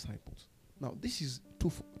become disciples. Now, this is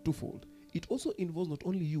twofold. It also involves not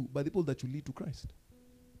only you, but the people that you lead to Christ.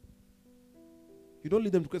 You don't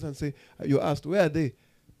lead them to Christ and say, you asked, where are they?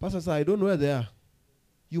 Pastor said, I don't know where they are.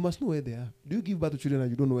 You must know where they are. Do you give birth to children and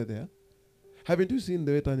you don't know where they are? Haven't you seen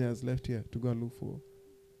the way Tanya has left here to go and look for?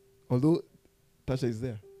 Although Tasha is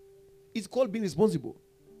there. It's called being responsible.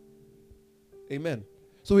 Amen.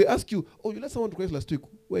 So we ask you, oh, you let someone to Christ last week.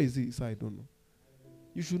 Where is he? He said, I don't know.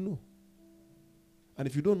 You should know. And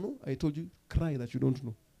if you don't know, I told you, cry that you don't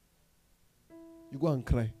know. You go and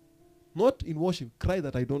cry. Not in worship. Cry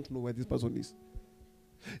that I don't know where this person is.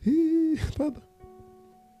 Hey, Father.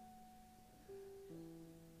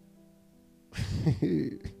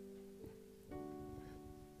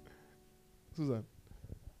 Susan,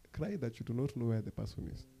 cry that you do not know where the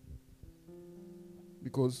person is.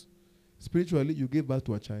 Because spiritually, you gave birth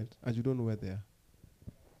to a child and you don't know where they are.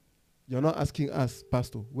 You're not asking us,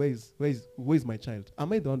 Pastor, where is my child?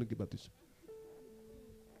 Am I the one to give birth to?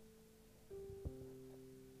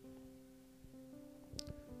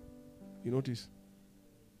 You notice,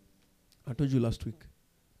 I told you last week,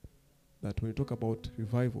 that when you talk about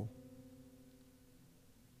revival,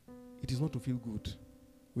 it is not to feel good.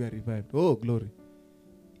 We are revived. Oh, glory.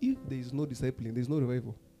 If there is no discipline, there is no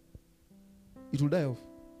revival. It will die off.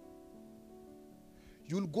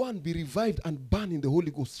 You will go and be revived and burn in the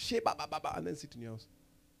Holy Ghost. And then sit in your house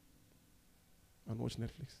and watch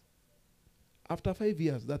Netflix. After 5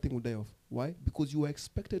 years, that thing will die off. Why? Because you are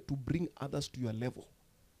expected to bring others to your level.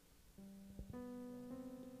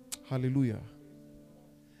 Hallelujah.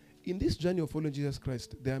 In this journey of following Jesus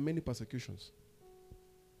Christ, there are many persecutions.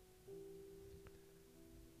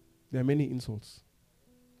 There are many insults.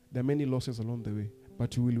 There are many losses along the way.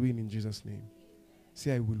 But you will win in Jesus' name.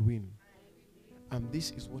 Say, I will win. And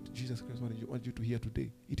this is what Jesus Christ wants you to hear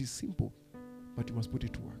today. It is simple, but you must put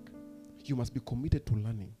it to work. You must be committed to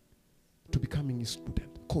learning, to becoming a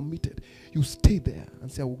student. Committed. You stay there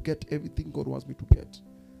and say, I will get everything God wants me to get.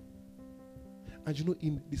 And you know,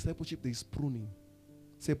 in discipleship, there is pruning.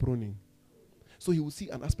 Say pruning. So he will see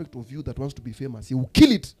an aspect of you that wants to be famous. He will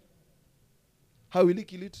kill it. How will he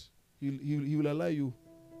kill it? He will allow you.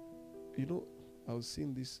 You know, I was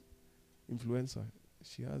seeing this influencer.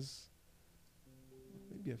 She has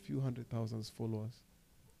maybe a few 100,000 followers.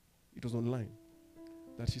 It was online.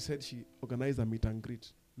 That she said she organized a meet and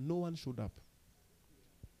greet. No one showed up.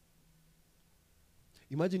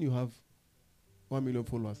 Imagine you have 1 million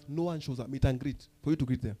followers. No one shows up. Meet and greet. For you to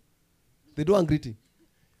greet them. They don't greeting.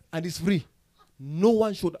 And it's free. No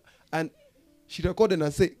one showed up. And she recorded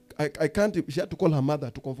and said, I can't. She had to call her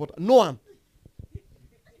mother to comfort her. No one.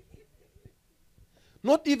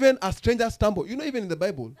 Not even a stranger stumbled. You know, even in the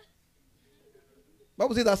Bible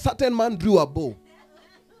says that a certain man drew a bow.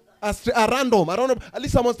 A random. I don't know. At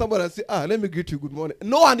least someone stumbled and said, let me greet you. Good morning.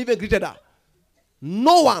 No one even greeted her.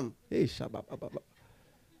 No one. Hey, shabba.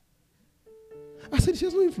 I said, she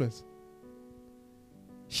has no influence.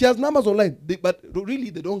 She has numbers online, but really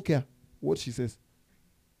they don't care what she says.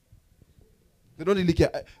 They don't really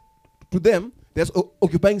care. To them, there's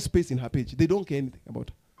occupying space in her page. They don't care anything about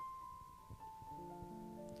her.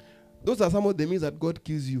 Those are some of the means that God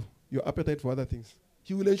kills you, your appetite for other things.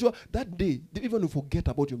 He will ensure that day, they even forget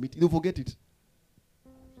about your meeting. They'll forget it.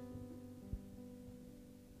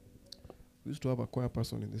 We used to have a choir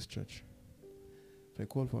person in this church. If I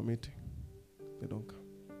call for a meeting, they don't come.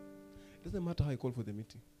 It doesn't matter how I call for the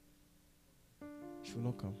meeting. She will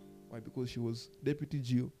not come. Why? Because she was deputy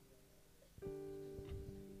GO.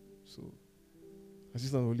 So,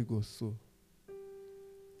 assistant Holy Ghost. So,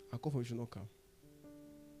 I call for her, she will not come.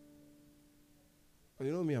 But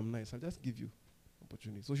you know me, I'm nice. I'll just give you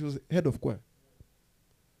opportunity. So she was head of choir.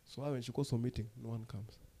 So when she calls for meeting, no one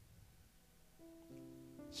comes.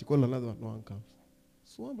 She called another one, no one comes.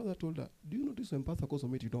 So one brother told her, do you notice when pastor calls for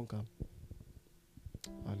meeting, you don't come?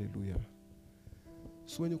 Hallelujah.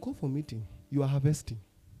 So when you call for meeting, you are harvesting.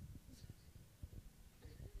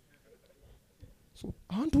 So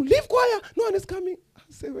I want to leave choir. No one is coming. I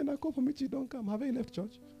say, when I call for meeting, you don't come. Have I left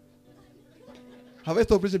church? Have I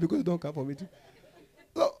stopped preaching because you don't come for meeting?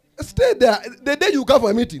 So stay there. The day you come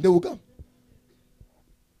for a meeting, they will come.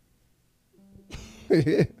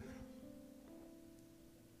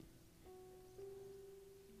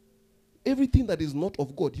 Everything that is not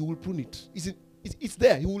of God, he will prune it. It's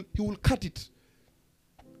there. He will cut it.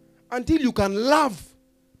 Until you can love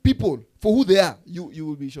people for who they are, you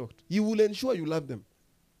will be shocked. He will ensure you love them.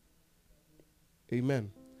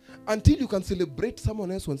 Amen. Until you can celebrate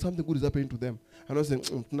someone else when something good is happening to them. And not saying,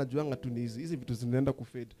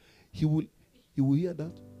 he will hear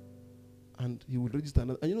that and he will register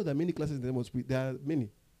another. And you know there are many classes in the name of Spirit. There are many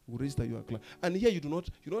who register your class. And here you do not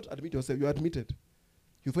admit yourself, you are admitted.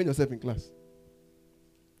 You find yourself in class.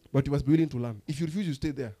 But you must be willing to learn. If you refuse, you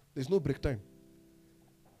stay there. There's no break time.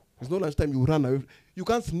 There's no lunch time, you run away. You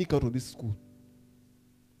can't sneak out of this school.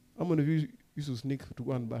 How many of you used to sneak to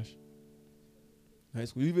go and bash? High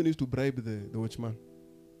school. You even used to bribe the watchman.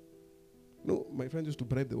 No, my friends used to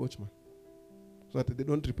bribe the watchman so that they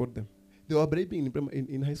don't report them. They were bribing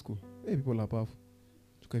in high school. Hey, people are powerful.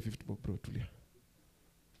 To 50 bro, Tulia.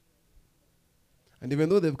 And even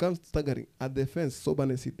though they've come staggering, at the fence,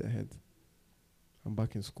 soberness hit their heads. I'm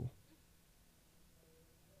back in school.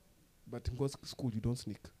 But in God's school, you don't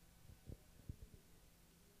sneak.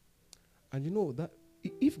 And you know that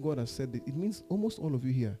if God has said it means almost all of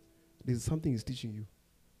you here, there's something He's teaching you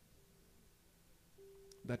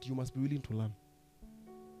that you must be willing to learn.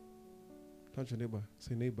 Touch your neighbor.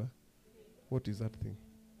 Say, neighbor, what is that thing?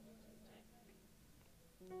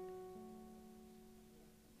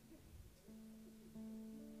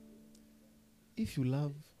 If you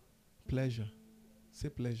love pleasure, say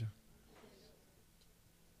pleasure.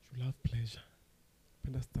 You love pleasure.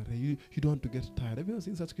 Penda starehe. You don't want to get tired. Have you ever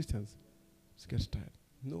seen such Christians? Just get tired.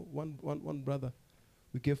 No, one brother,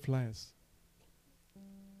 we gave flyers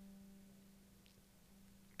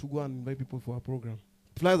to go and invite people for our program.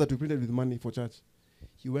 Flyers that we printed with money for church.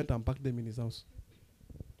 He went and packed them in his house.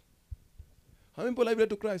 How many people have you led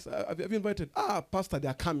to Christ? Have you invited? Pastor, they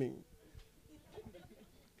are coming.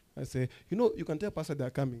 I say, you can tell Pastor they are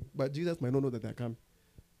coming, but Jesus might not know that they are coming.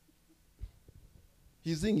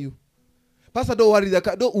 He's seeing you. Pastor, don't worry,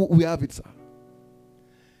 we have it, sir.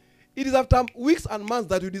 It is after weeks and months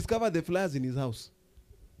that we discover the flyers in his house.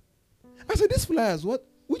 I said, these flyers,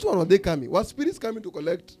 which one are they coming? What spirits coming to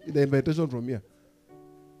collect the invitation from here?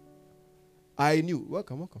 I knew.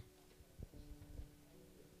 Welcome.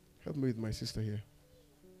 Help me with my sister here.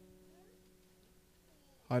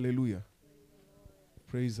 Hallelujah.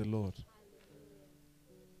 Praise the Lord.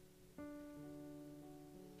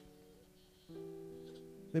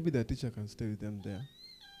 Maybe the teacher can stay with them there.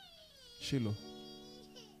 Shiloh.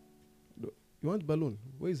 You want balloon?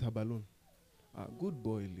 Where is her balloon? Good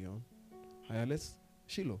boy, Leon. Let's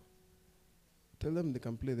Shiloh. Tell them they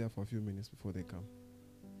can play there for a few minutes before they come.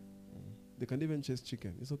 They can even chase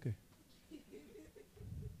chicken. It's okay.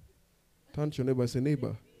 Turn to your neighbor. Say,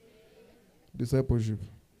 neighbor. Discipleship.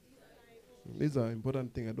 These are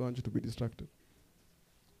important things. I don't want you to be distracted.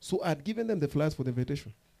 So I had given them the flyers for the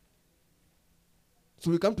invitation. So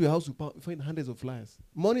we come to your house, we find hundreds of flyers.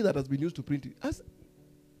 Money that has been used to print it.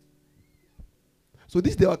 So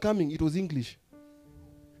this they were coming, it was English.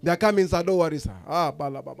 They are coming, sir, don't worry, sir.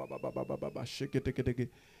 Shake it.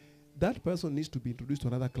 That person needs to be introduced to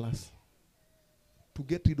another class to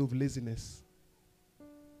get rid of laziness.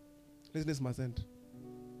 Laziness must end.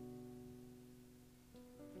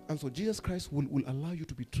 And so Jesus Christ will allow you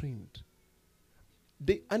to be trained.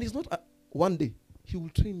 And it's not one day. He will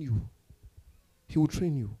train you. He will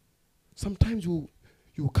train you. Sometimes you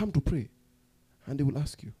will come to pray and they will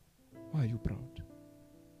ask you, why are you proud?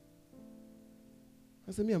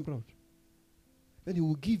 I say, me, I'm proud. Then he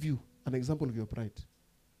will give you an example of your pride.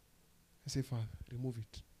 I say, Father, remove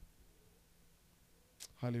it.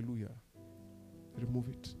 Hallelujah. Remove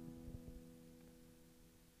it.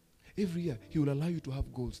 Every year, he will allow you to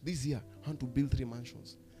have goals. This year, I want to build 3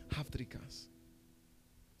 mansions, have 3 cars.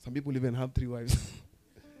 Some people even have 3 wives.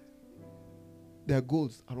 Their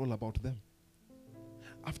goals are all about them.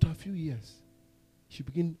 After a few years, he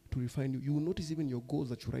begin to refine you. You will notice even your goals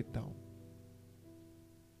that you write down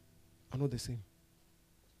are not the same.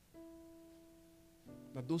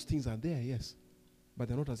 That those things are there, yes, but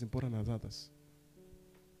they're not as important as others.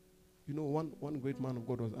 One great man of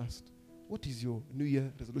God was asked, what is your New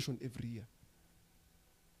Year resolution every year?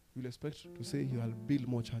 You'll expect to say you'll build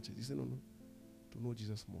more churches. He said, no. To know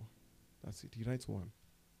Jesus more. That's it. He writes one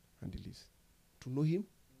and he leaves. To know him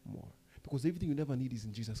more. Because everything you never need is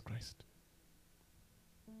in Jesus Christ.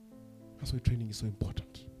 That's why training is so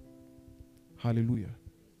important. Hallelujah.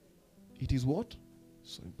 It is what?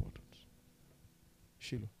 So important.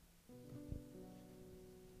 Shiloh.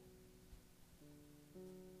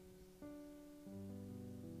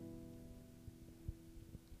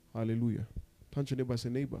 Hallelujah. Turn to your neighbor, say,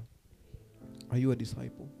 neighbor, are you a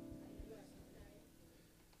disciple?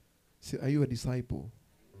 Say, are you a disciple?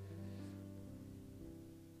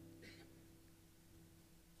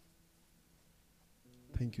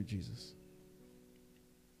 Thank you, Jesus.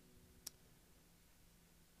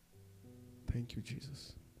 Thank you,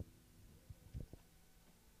 Jesus.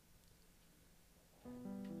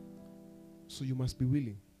 So you must be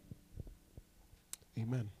willing.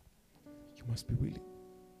 Amen. You must be willing.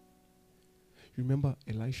 You remember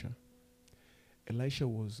Elisha? Elisha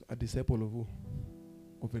was a disciple of who?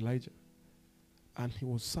 Of Elijah. And he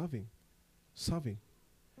was serving.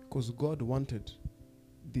 Because God wanted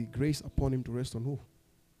the grace upon him to rest on who?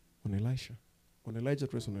 On Elisha. On Elijah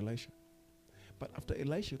to rest on Elisha. But after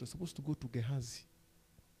Elisha, it was supposed to go to Gehazi.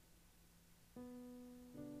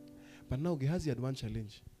 But now Gehazi had one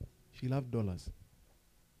challenge. He loved dollars.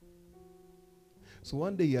 So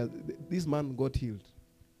one day this man got healed.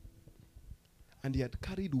 And he had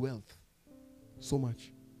carried wealth so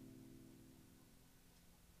much.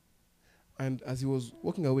 And as he was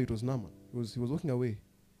walking away, it was Naaman. He was walking away.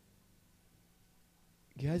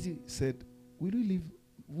 Gehazi said,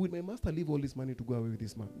 will my master leave all this money to go away with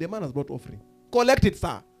this man? The man has brought offering. Collect it,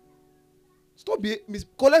 sir. Stop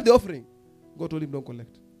collect the offering. God told him, don't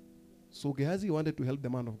collect. So Gehazi wanted to help the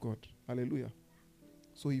man of God. Hallelujah.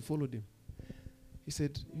 So he followed him. He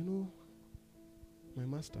said, my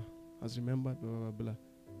master has remembered, blah, blah, blah.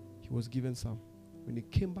 He was given some. When he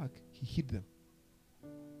came back, he hid them.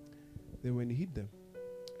 Then when he hid them,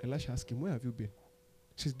 Elisha asked him, where have you been?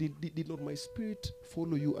 She says, did not my spirit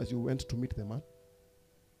follow you as you went to meet the man?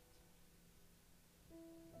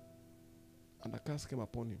 And a curse came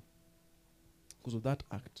upon him because of that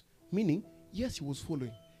act. Meaning, yes, he was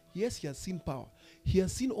following. Yes, he has seen power. He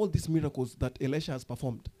has seen all these miracles that Elisha has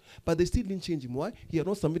performed. But they still didn't change him. Why? He had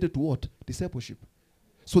not submitted to what? Discipleship.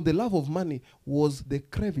 So the love of money was the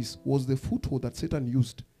crevice, was the foothold that Satan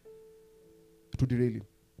used to derail him.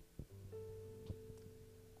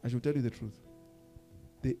 I should tell you the truth.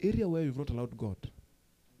 The area where you've not allowed God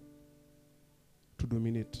to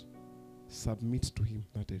dominate, submit to him,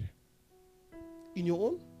 that area. In your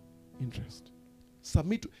own interest.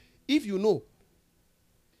 Submit to, if you know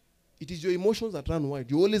it is your emotions that run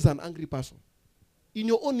wild, you're always an angry person. In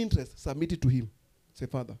your own interest, submit it to him. Say,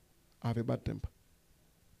 Father, I have a bad temper.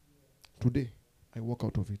 Today, I walk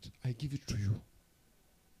out of it. I give it to you.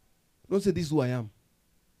 Don't say, this is who I am.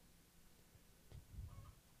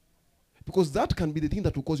 Because that can be the thing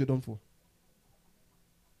that will cause your downfall.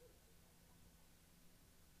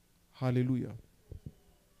 Hallelujah.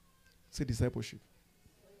 Say discipleship.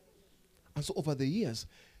 And so over the years,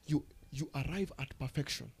 you arrive at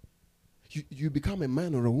perfection. You become a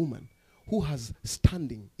man or a woman who has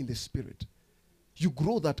standing in the spirit. You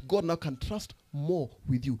grow that God now can trust more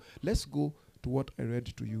with you. Let's go to what I read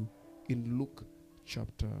to you in Luke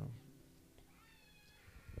chapter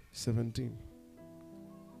 17.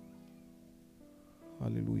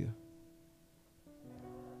 Hallelujah.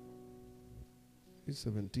 It's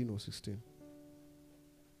 17 or 16.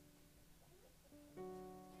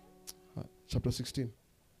 Chapter 16.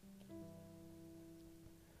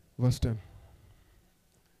 Verse 10.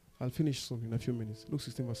 I'll finish soon in a few minutes. Luke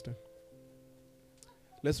 16 verse 10.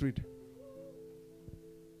 Let's read.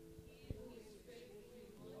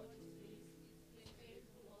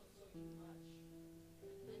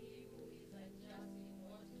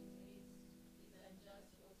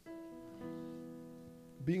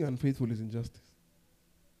 Being unfaithful is injustice.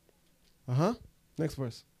 Next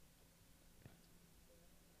verse.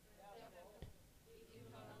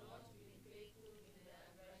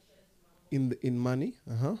 In money.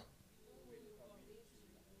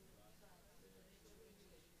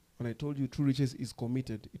 When I told you true riches is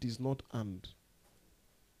committed, it is not earned.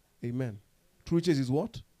 Amen. True riches is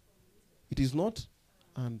what? It is not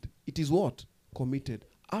earned. It is what? Committed.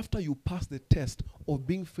 After you pass the test of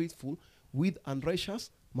being faithful with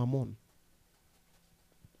unrighteous mammon.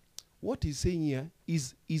 What he's saying here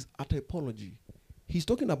is a typology. He's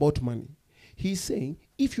talking about money. He's saying,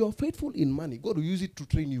 if you are faithful in money, God will use it to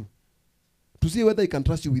train you, to see whether he can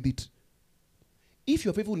trust you with it. If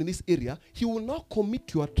you're faithful in this area, he will not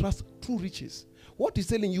commit your trust through riches. What he's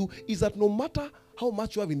telling you is that no matter how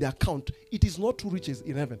much you have in the account, it is not true riches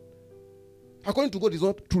in heaven. According to God, it's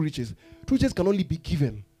not true riches. True riches can only be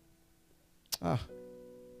given. And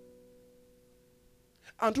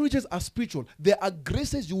true riches are spiritual. There are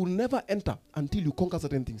graces you will never enter until you conquer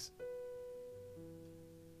certain things.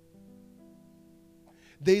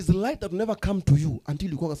 There is light that will never come to you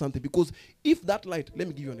until you conquer something. Because if that light, let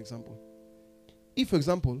me give you an example. If, for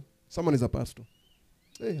example, someone is a pastor.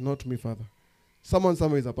 Hey, not me, Father. Someone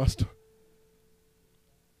is a pastor.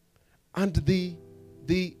 And they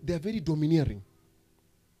are very domineering.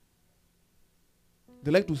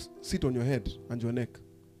 They like to sit on your head and your neck.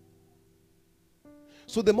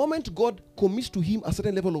 So the moment God commits to him a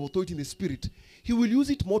certain level of authority in the spirit, he will use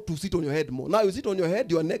it more to sit on your head more. Now you sit on your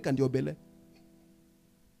head, your neck, and your belly.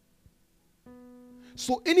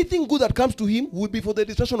 So anything good that comes to him will be for the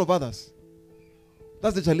destruction of others.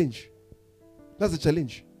 That's the challenge. That's the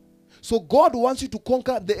challenge. So God wants you to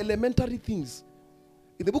conquer the elementary things.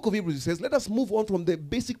 In the book of Hebrews, it says, let us move on from the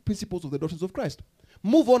basic principles of the doctrines of Christ.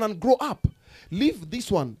 Move on and grow up. Leave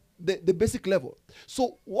this one, the basic level.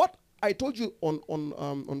 So what I told you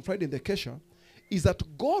on Friday in the Kesha is that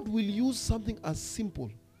God will use something as simple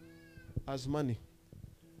as money.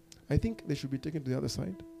 I think they should be taken to the other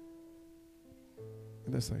side.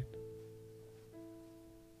 On that side.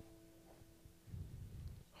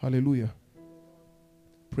 Hallelujah.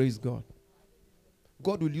 Praise God.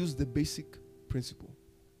 God will use the basic principle.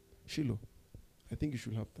 Shiloh, I think you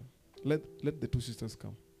should help them. Let the two sisters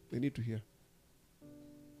come. They need to hear.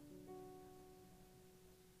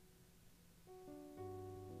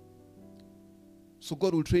 So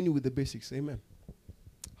God will train you with the basics. Amen.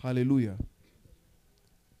 Hallelujah.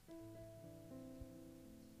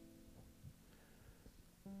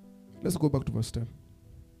 Let's go back to verse 10.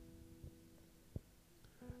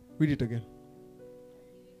 Read it again.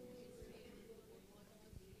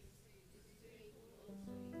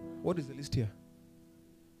 What is the list here?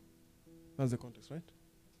 That's the context, right?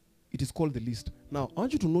 It is called the least. Now, I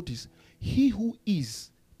want you to notice, he who is.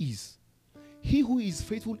 He who is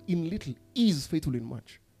faithful in little is faithful in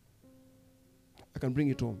much. I can bring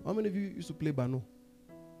it home. How many of you used to play Bano?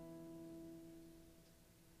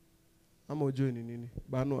 I'm a joining in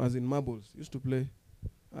Bano, as in marbles. Used to play.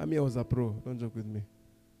 I was a pro. Don't joke with me.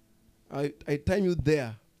 I time you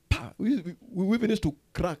there. We finished to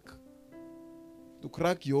crack. To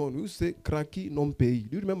crack your own. We used to say cracky non pay.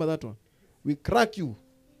 Do you remember that one? We crack you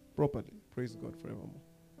properly. Praise God forevermore.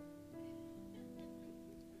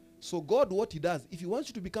 So God, what he does, if he wants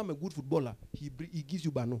you to become a good footballer, he gives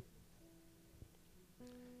you Bano.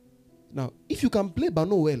 Now, if you can play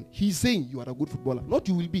Bano well, he's saying you are a good footballer. Not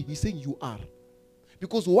you will be, he's saying you are.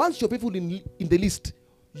 Because once you're faithful in the list,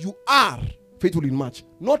 you are faithful in much.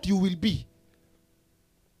 Not you will be.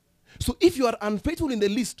 So if you are unfaithful in the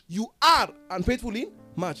list, you are unfaithful in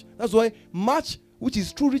much. That's why much, which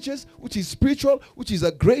is true riches, which is spiritual, which is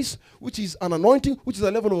a grace, which is an anointing, which is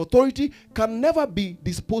a level of authority, can never be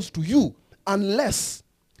disposed to you unless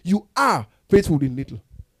you are faithful in little.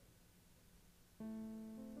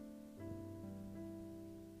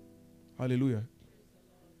 Hallelujah.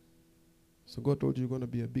 So God told you you're going to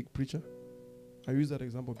be a big preacher. I use that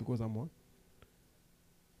example because I'm one.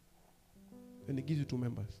 And he gives you 2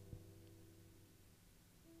 members.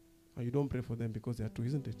 And you don't pray for them because they are 2,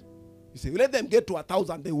 isn't it? You say, let them get to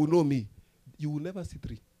 1,000, they will know me. You will never see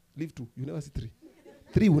 3. Leave 2. You never see 3.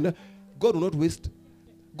 3 will never. God will not waste.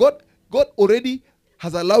 God already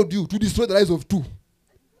has allowed you to destroy the lives of 2.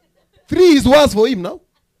 3 is worse for him now.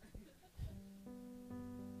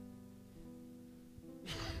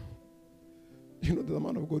 You know, the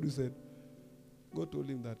man of God who said, God told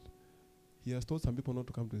him that he has told some people not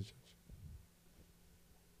to come to the church.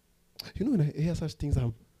 You know, when I hear such things,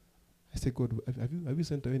 I say, God, have you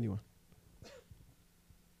sent to anyone?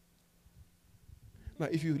 Now,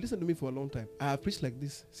 if you listen to me for a long time, I have preached like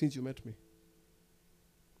this since you met me.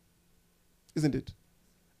 Isn't it?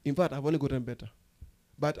 In fact, I've only gotten better.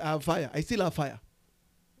 But I have fire. I still have fire.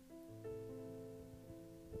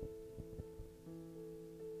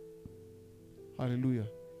 Hallelujah.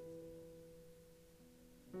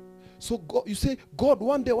 So God, you say, God,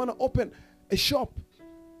 one day I want to open a shop.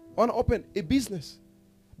 I want to open a business.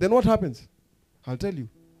 Then what happens? I'll tell you.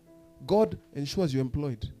 God ensures you're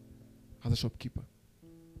employed as a shopkeeper.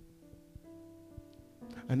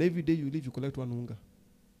 And every day you leave, you collect 1 unga.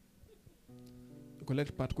 You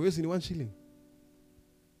collect part. Kwa hiyo si ni 1 shilling.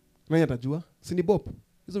 Nani atajua? Si ni bob.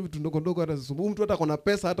 Hizo vitu ndogo ndogo hata zisumbui. Mtu hata kona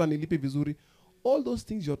pesa hata nilipe vizuri. All those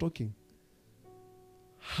things you're talking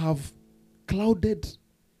have clouded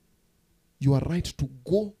your right to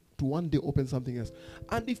go to one day open something else.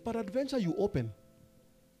 And if peradventure you open,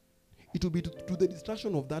 it will be to the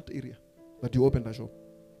destruction of that area that you opened a shop.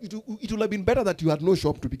 It will have been better that you had no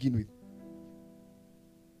shop to begin with.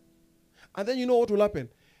 And then you know what will happen?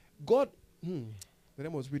 God, the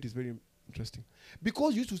name of spirit is very interesting.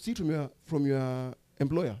 Because you used to steal from your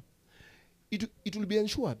employer, it will be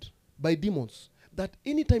ensured by demons that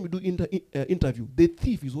anytime you do interview, the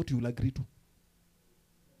thief is what you will agree to.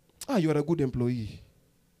 You are a good employee.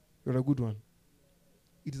 You are a good one.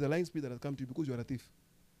 It is a lying spirit that has come to you because you are a thief.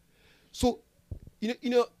 So,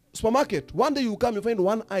 in a supermarket, one day you come, you find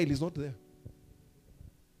one aisle is not there.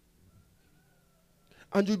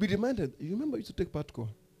 And you'll be reminded, you remember you used to take Patco.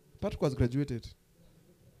 Patco has graduated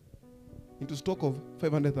into stock of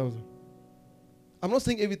 500,000. I'm not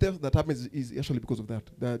saying every theft that happens is actually because of that.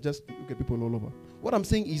 There are just people all over. What I'm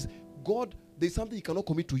saying is, God, there's something he cannot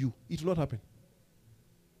commit to you. It will not happen.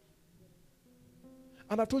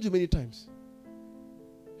 And I've told you many times,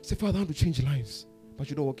 say, Father, I want to change lives, but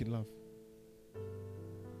you don't walk in love.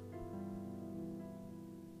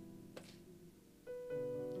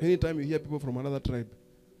 Anytime you hear people from another tribe,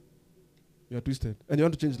 you are twisted, and you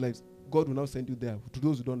want to change lives, God will now send you there to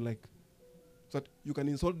those who don't like, so that you can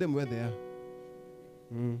insult them where they are.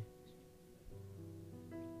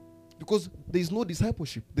 Because there is no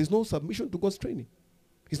discipleship, there is no submission to God's training.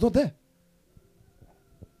 It's not there.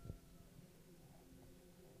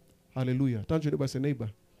 Hallelujah. Turn to your neighbor and say, neighbor,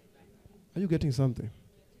 are you getting something?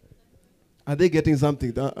 Are they getting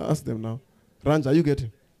something? Ask them now. Ranj, are you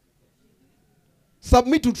getting?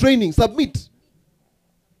 Submit to training. Submit.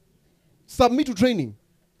 Submit to training.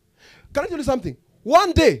 Can I tell you something?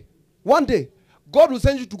 One day, God will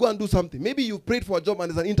send you to go and do something. Maybe you prayed for a job and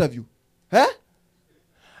there's an interview.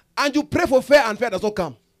 And you pray for fair and fair does not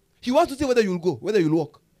come. He wants to see whether you'll go, whether you'll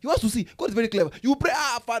walk. He wants to see. God is very clever. You pray,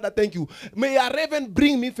 Father, thank you. May a raven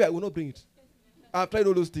bring me fair. I will not bring it. I've tried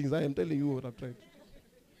all those things. I am telling you what I've tried.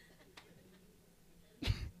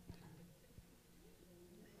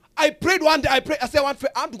 I prayed one day. I said, I want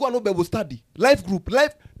to go and know Bible study. Life group.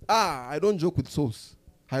 I don't joke with souls.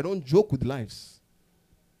 I don't joke with lives.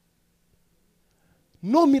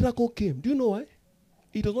 No miracle came. Do you know why?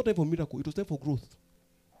 It was not time for miracle. It was time for growth.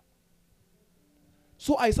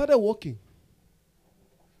 So I started walking.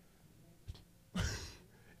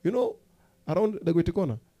 Around the Gwete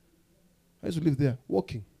corner. I used to live there,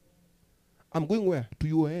 walking. I'm going where? To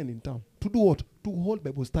UON in town. To do what? To hold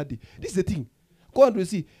Bible study. This is the thing. Go and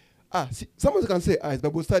see. Someone can say, it's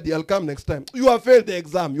Bible study, I'll come next time. You have failed the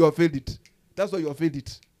exam. You have failed it. That's why you have failed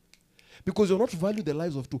it. Because you're not valuing the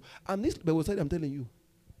lives of two. And this Bible study, I'm telling you,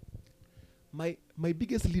 my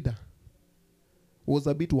biggest leader was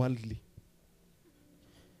a bit worldly.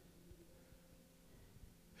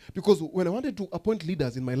 Because when I wanted to appoint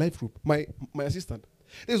leaders in my life group, my assistant,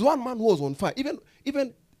 there's one man who was on fire. Even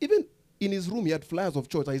in his room, he had flyers of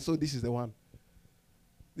church. I saw this is the one.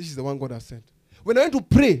 This is the one God has sent. When I went to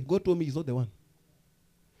pray, God told me he's not the one.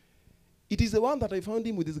 It is the one that I found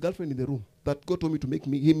him with his girlfriend in the room that God told me to make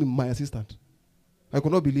him my assistant. I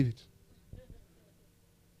could not believe it.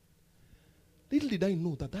 Little did I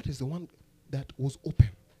know that is the one that was open.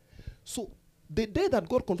 So the day that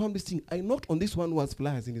God confirmed this thing, I knocked on this one who has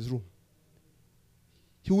flyers in his room.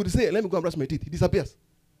 He would say, let me go and brush my teeth. He disappears.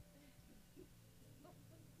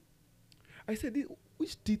 I said,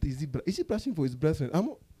 which teeth is he brushing? Is he brushing for his brethren?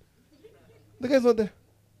 The guy's not there.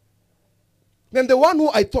 Then the one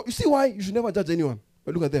who I thought, you see why you should never judge anyone.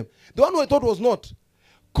 But look at them. The one who I thought was not,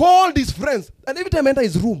 called his friends. And every time I enter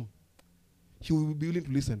his room, he will be willing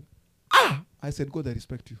to listen. I said, God, I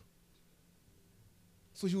respect you.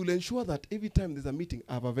 So he will ensure that every time there's a meeting,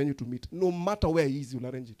 I have a venue to meet. No matter where he is, he will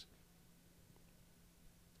arrange it.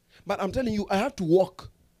 But I'm telling you, I had to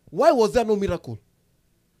walk. Why was there no miracle?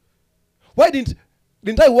 Why didn't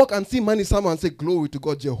I walk and see money somewhere and say, glory to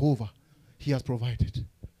God, Jehovah? He has provided.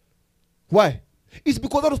 Why? It's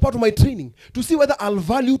because that was part of my training. To see whether I'll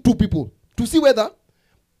value two people. To see whether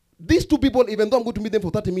these two people, even though I'm going to meet them for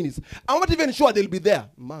 30 minutes, I'm not even sure they'll be there.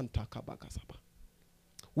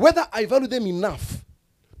 Whether I value them enough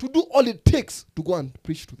to do all it takes to go and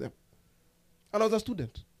preach to them. And I was a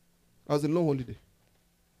student. I was in long holiday.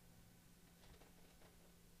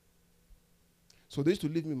 So they used to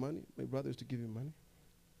leave me money. My brother used to give me money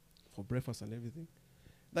for breakfast and everything.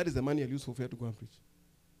 That is the money I used for fair to go and preach.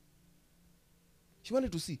 She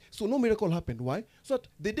wanted to see. So no miracle happened. Why? So that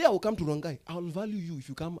the day I will come to Rongai, I will value you. If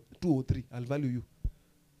you come 2 or 3, I'll value you.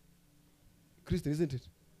 Christian, isn't it?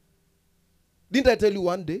 Didn't I tell you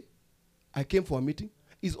one day, I came for a meeting?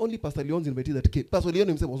 It's only Pastor Leon's invitee that came. Pastor Leon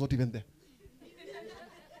himself was not even there.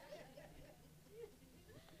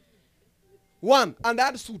 One, and I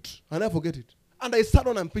had a suit. And I forget it. And I sat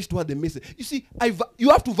on and preached what the message. You see,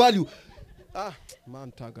 you have to value.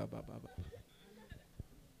 Man, taga, baba.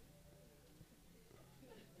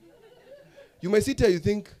 You may sit here, you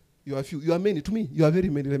think you are few. You are many. To me, you are very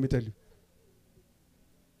many, let me tell you.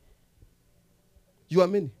 You are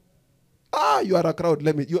many. You are a crowd.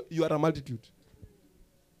 You are a multitude.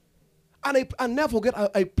 And I never forget,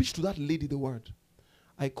 I preached to that lady the word.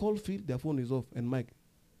 I called Phil, their phone is off, and Mike.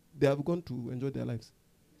 They have gone to enjoy their lives.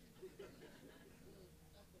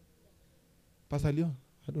 Pastor Leon,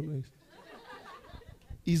 I don't know if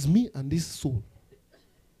it's me and this soul.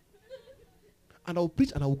 And I'll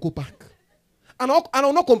preach and I'll go back. And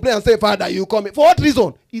I'll not complain and say, Father, you come in. For what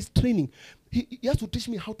reason? It's training. He has to teach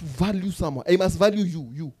me how to value someone. I must value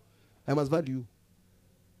you. I must value you.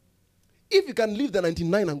 If you can leave the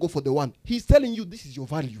 99 and go for the 1, he's telling you this is your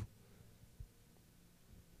value.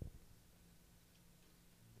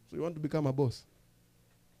 So you want to become a boss?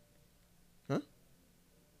 Huh?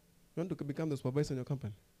 You want to become the supervisor in your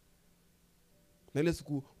company? Na ile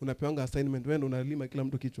siku unapeanga assignment, wewe unalima kila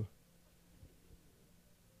mtu kichwa.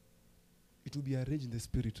 It will be arranged in the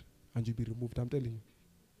spirit and you'll be removed. I'm telling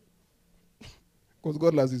you. Because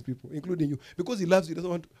God loves his people, including you. Because he loves you, he doesn't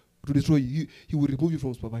want to destroy you. He will remove you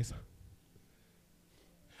from supervisor.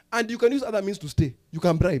 And you can use other means to stay. You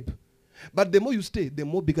can bribe. But the more you stay, the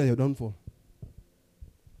more bigger your downfall.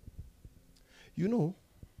 You know,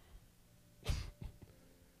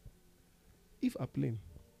 if a plane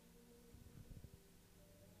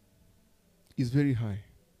is very high,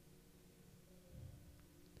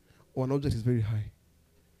 or an object is very high,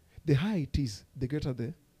 the higher it is, the greater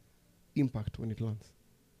the impact when it lands.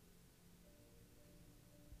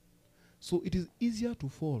 So it is easier to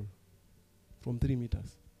fall from 3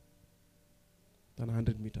 meters than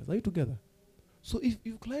 100 meters. Are you together? So if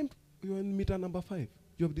you climbed, you're in meter number 5,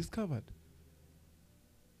 you have discovered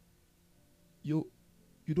you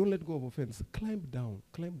don't let go of offense. Climb down,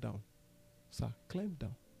 sir, climb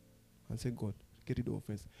down and say, God, get rid of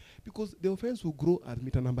offense. Because the offense will grow at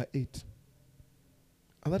meter number 8.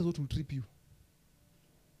 And that is what will trip you.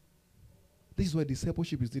 This is why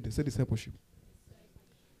discipleship is needed. Say discipleship.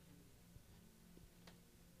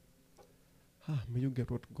 May you get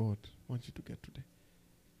what God wants you to get today.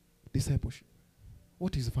 Discipleship.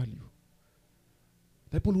 What is value?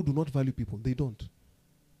 The people who do not value people, they don't.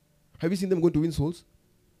 Have you seen them going to win souls?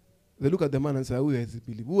 They look at the man and say, who has he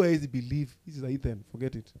believe? Who has he believe? This is Ethan.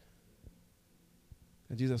 Forget it.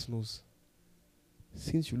 And Jesus knows.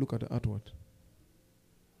 Since you look at the outward,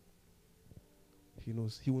 he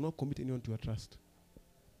knows. He will not commit anyone to your trust.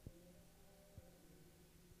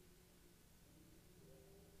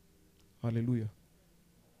 Hallelujah.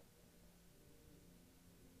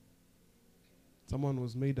 Someone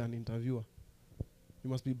was made an interviewer. You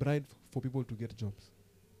must be bribed for people to get jobs.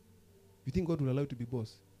 You think God will allow you to be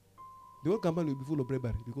boss? The whole company will be full of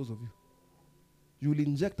bribery because of you. You will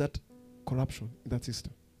inject that corruption in that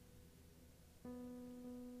system.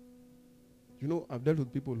 You know, I've dealt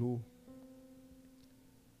with people who,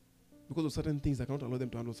 because of certain things, I cannot allow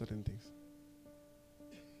them to handle certain things.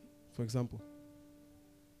 For example,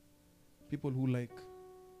 people who like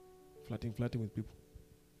flirting with people.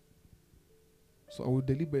 So I will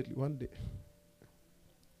deliberately, one day,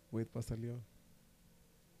 with Pastor Leon,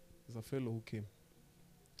 there's a fellow who came,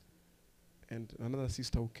 and another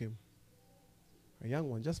sister who came. A young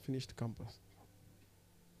one, just finished campus.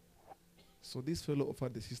 So this fellow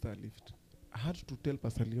offered the sister a lift. I had to tell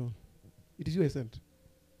Pastor Leon, it is you I sent.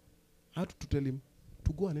 I had to tell him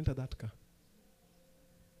to go and enter that car.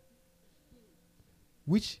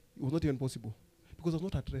 Which was not even possible. Because I was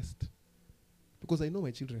not at rest. Because I know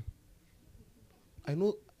my children. I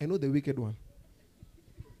know the wicked one.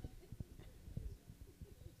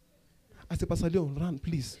 I said, Pastor Leon, run,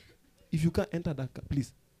 please. If you can't enter that car,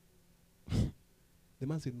 please. The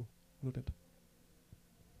man said, no, not enter.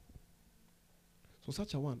 So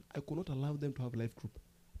such a one, I could not allow them to have life group.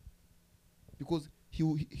 Because he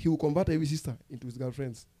will convert every sister into his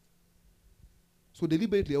girlfriends. So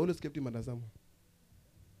deliberately, I always kept him under someone.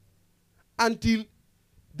 Until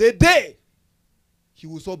the day he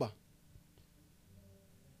was sober.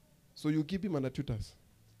 So you keep him under tutors.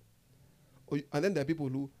 And then there are people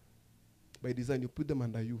who, by design, you put them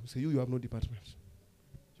under you. Say, you have no department.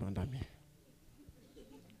 You're under me.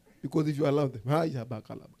 Because if you allow them,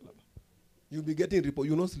 you'll be getting report.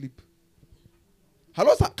 You'll not sleep.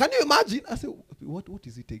 Hello, sir. Can you imagine? I say, what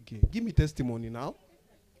is it again? Give me testimony now.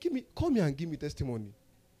 Come here and give me testimony.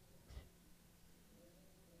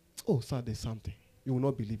 Oh, sir, there's something. You will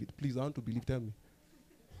not believe it. Please, I want to believe. Tell me.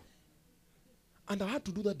 And I had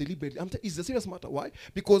to do that deliberately. It's a serious matter. Why?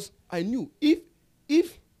 Because I knew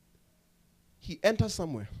if he enters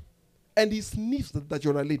somewhere and he sniffs that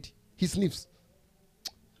you're a lady, he sniffs,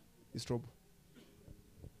 it's trouble.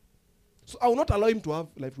 So I will not allow him to have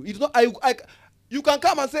life group. It's not. You can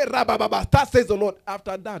come and say, Rabba, that says the Lord.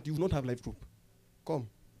 After that, you will not have life group. Come,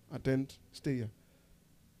 attend, stay here.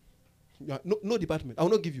 No department. I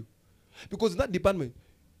will not give you. Because in that department,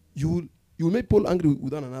 you will make people angry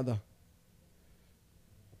with one another.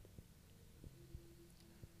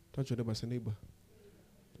 Touch your neighbor, say, neighbor,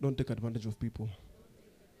 don't take advantage of people.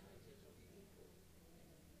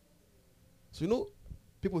 So,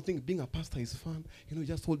 people think being a pastor is fun.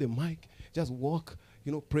 Just hold the mic, just walk,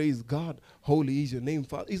 praise God. Holy is your name,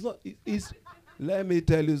 Father. It's not, let me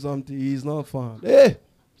tell you something, it's not fun. Hey!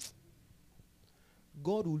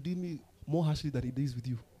 God will deal me more harshly than he deals with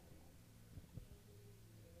you.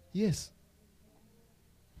 Yes.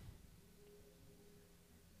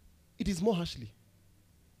 It is more harshly.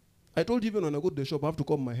 I told you even when I go to the shop, I have to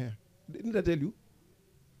comb my hair. Didn't I tell you?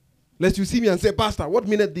 Lest you see me and say, Pastor, what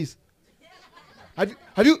minute this? Have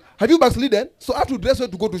you backslidden? So I have to dress well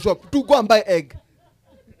to go to shop, to go and buy egg.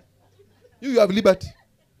 You have liberty.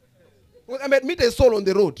 Well, I might meet a soul on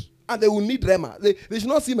the road, and they will need Rema. They should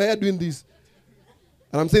not see my hair doing this.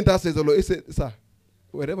 And I'm saying that says the Lord. He said, sir,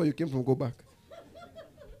 wherever you came from, go back.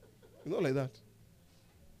 It's not like that.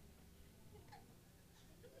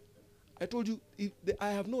 I told you,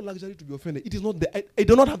 I have no luxury to be offended. It is not there. I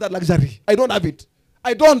do not have that luxury. I don't have it.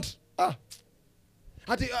 I don't.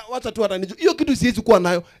 What's that? I need you. You see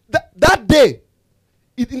that day,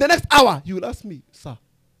 in the next hour, you will ask me, sir,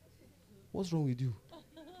 what's wrong with you?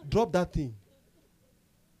 Drop that thing.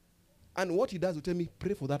 And what he does will tell me,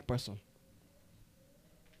 pray for that person.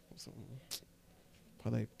 So,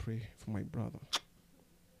 Father, I pray for my brother.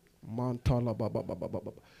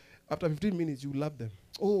 After 15 minutes, you love them.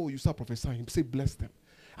 Oh, you start prophesying. Say, bless them.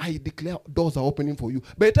 I declare doors are opening for you.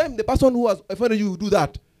 By the time the person who has offended you do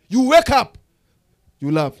that, you wake up.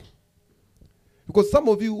 You laugh. Because some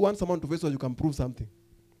of you want someone to face so you can prove something.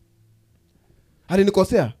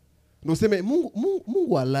 Alinikosea. Ndio useme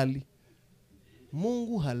Mungu halali.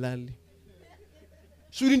 Mungu halali.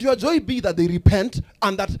 Shouldn't your joy be that they repent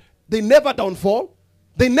and that they never downfall?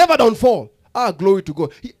 They never downfall. Ah, glory to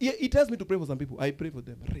God. He tells me to pray for some people. I pray for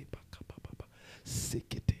them.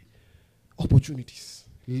 Sekete. Opportunities.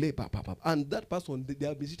 And that person, they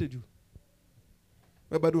have visited you.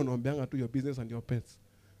 Everybody will not to your business and your pets.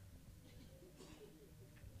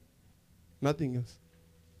 Nothing else.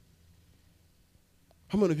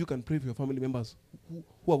 How many of you can pray for your family members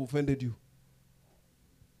who have offended you?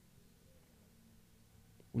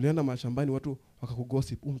 Ulienda mashambani watu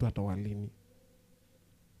wakakugossip, mtu atawalini.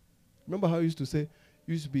 Remember how you used to say,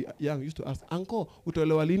 you used to be young, you used to ask, uncle,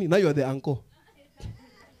 utaolewa lini? Now you are the uncle.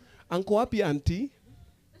 Uncle happy auntie?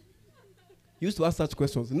 You used to ask such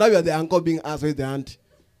questions. Now you are the uncle being asked with the auntie.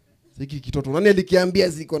 Siki kitoto, nani alikiambia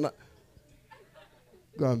ziko na...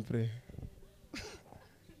 Go and pray.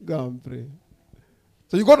 Go and pray.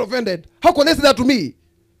 So you got offended. How can they say that to me?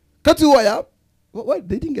 Katuwaya. Why?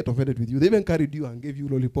 They didn't get offended with you. They even carried you and gave you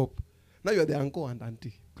lollipop. Now you are the uncle and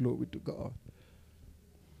auntie. Glory to God.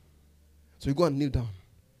 So you go and kneel down.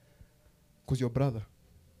 Because your brother,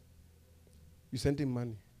 you sent him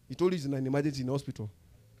money. He told you he's in an emergency in the hospital.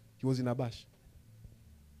 He was in a bash.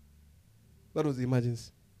 That was the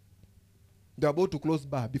emergency. They were about to close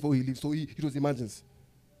bar before he leaves. So it was emergency.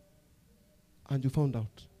 And you found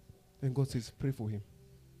out. And God says, pray for him.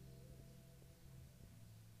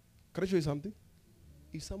 Can I show you something?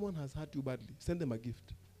 If someone has hurt you badly, send them a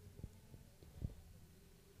gift.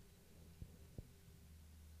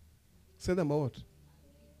 Send them a what?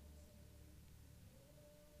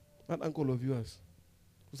 That uncle of yours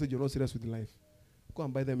who said you're not serious with life, go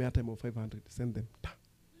and buy them airtime of 500. Send them.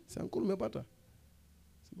 Say, uncle, umepata.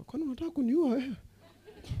 Say, kwani unataka kuniua eh?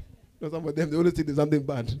 No, some of them, they always think there's something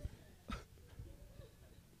bad.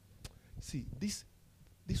 See, this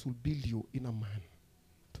will build your inner man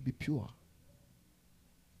to be pure.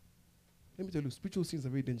 Let me tell you, spiritual sins are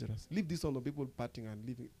very dangerous. Leave this on the people partying and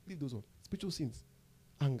living. Leave those ones. Spiritual sins.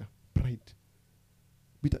 Anger, pride,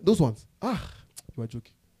 bitter. Those ones. You are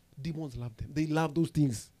joking. Demons love them. They love those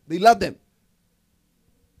things. They love them.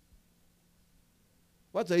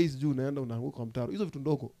 What is do naenda unaanguka mtaro. Hizo vitu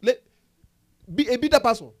ndogo. Be a bitter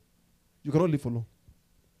person. You cannot live for long.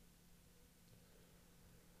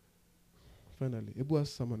 Finally, Ebu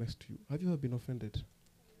ask someone next to you. Have you ever been offended?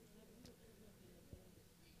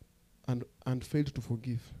 And failed to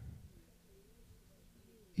forgive?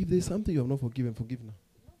 If there's something you have not forgiven, forgive now.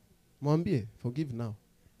 Mwambie, forgive now.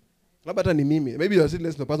 Maybe you're still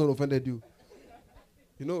listening to the person who offended you.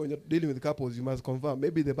 You know, when you're dealing with couples, you must confirm.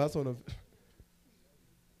 Maybe the person of...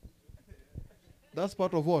 That's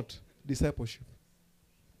part of what? Discipleship.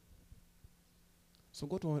 So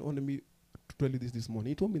God wanted me to tell you this morning.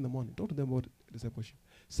 He told me in the morning, talk to them about discipleship.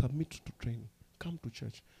 Submit to training. Come to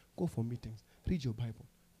church. Go for meetings. Read your Bible.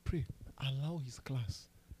 Pray. Allow his class.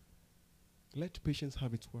 Let patience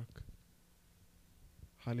have its work.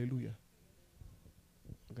 Hallelujah.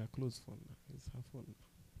 I got close phone now. It's her phone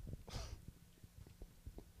now.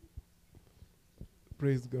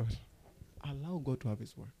 Praise God. Allow God to have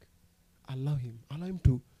his work. Allow him. Allow him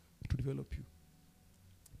to develop you.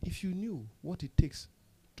 If you knew what it takes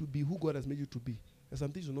to be who God has made you to be, there's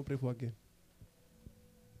some things you will not pray for again.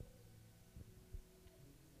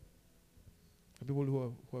 People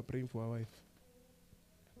who are praying for a wife.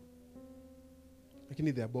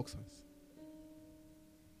 Like they are boxers.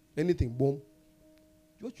 Anything, boom.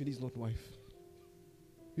 What you need is not wife.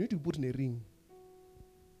 You need to put in a ring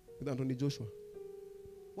with Anthony Joshua.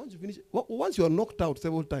 Once you finish, once you are knocked out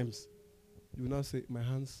several times, you will now say, my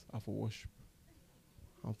hands are for worship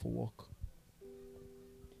and for work.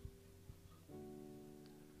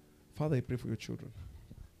 Father, I pray for your children,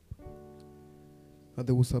 that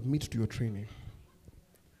they will submit to your training.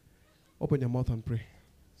 Open your mouth and pray.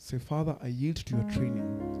 Say, Father, I yield to your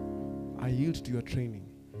training. I yield to your training.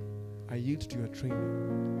 I yield to your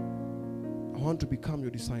training. I want to become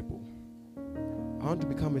your disciple. I want to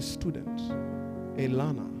become a student, a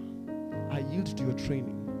learner. I yield to your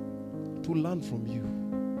training to learn from you,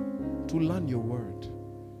 to learn your word,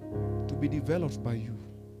 to be developed by you.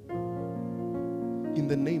 In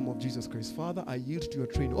the name of Jesus Christ. Father, I yield to your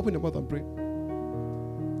training. Open your mouth and pray.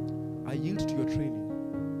 I yield to your training.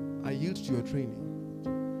 I yield to your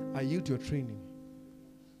training. I yield to your training.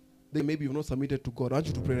 Then maybe you've not submitted to God. I want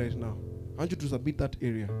you to pray right now. I want you to submit that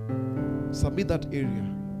area. Submit that area.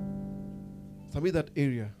 Submit that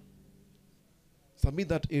area. Submit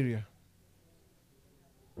that area.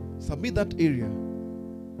 Submit that area.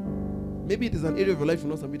 Maybe it is an area of your life you're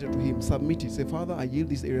not submitted to Him. Submit it. Say, Father, I yield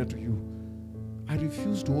this area to you. I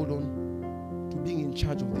refuse to hold on to being in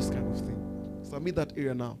charge of this kind of thing. Submit that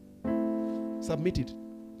area now. Submit it.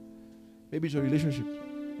 Maybe it's your relationship.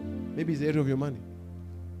 Maybe it's the area of your money.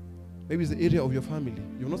 Maybe it's the area of your family.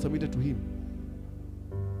 You're not submitted to Him.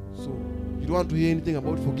 So you don't want to hear anything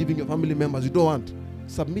about forgiving your family members. You don't want.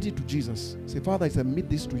 Submit it to Jesus. Say, Father, I submit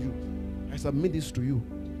this to you. I submit this to you.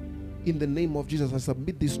 In the name of Jesus, I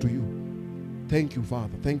submit this to you. Thank you,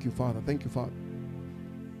 Father. Thank you, Father. Thank you, Father.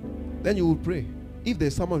 Then you will pray. If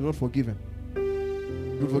there's someone you're not forgiven,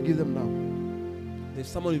 you forgive them now. There's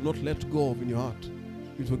someone you've not let go of in your heart,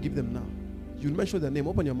 you forgive them now. You'll mention their name.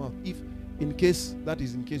 Open your mouth. If in case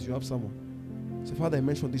you have someone. Say, Father, I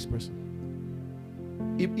mentioned this person.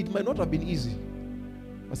 It might not have been easy.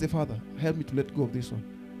 I say, Father, help me to let go of this one.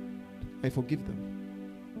 I forgive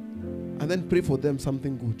them. And then pray for them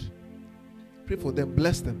something good. Pray for them.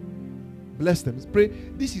 Bless them. Bless them. Pray.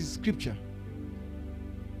 This is scripture.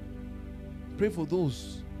 Pray for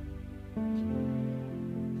those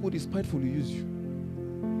who despitefully use you.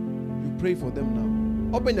 You pray for them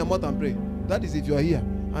now. Open your mouth and pray. That is if you are here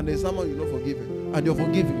and there's someone you're not forgiving and you're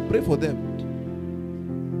forgiving. Pray for them.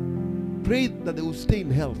 Pray that they will stay in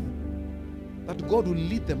health. That God will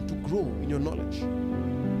lead them to grow in your knowledge.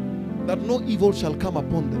 That no evil shall come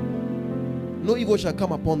upon them. No evil shall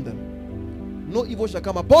come upon them. No evil shall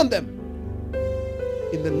come upon them.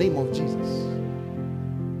 In the name of Jesus.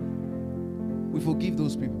 We forgive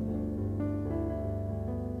those people.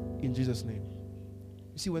 In Jesus' name.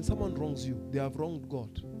 You see, when someone wrongs you, they have wronged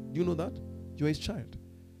God. Do you know that? You are His child.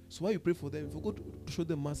 So why you pray for them? For God to show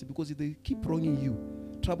them mercy, because if they keep wronging you,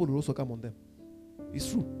 trouble will also come on them.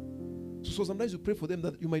 It's true. So sometimes you pray for them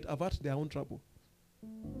that you might avert their own trouble.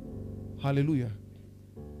 Hallelujah.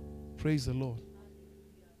 Praise the Lord.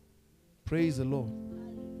 Praise the Lord.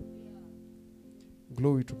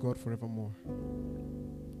 Glory to God forevermore.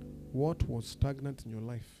 What was stagnant in your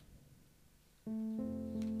life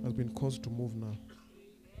has been caused to move now.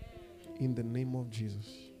 In the name of Jesus.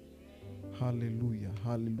 Hallelujah.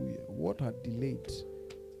 Hallelujah. What had delayed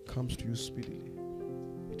comes to you speedily.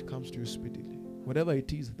 It comes to you speedily. Whatever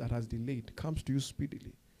it is that has delayed comes to you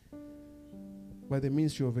speedily. By the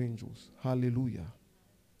ministry of angels. Hallelujah.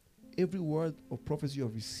 Every word of prophecy you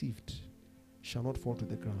have received shall not fall to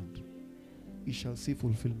the ground. It shall see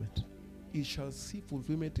fulfillment. It shall see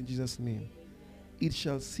fulfillment in Jesus' name. It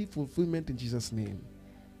shall see fulfillment in Jesus' name.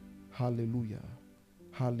 Hallelujah.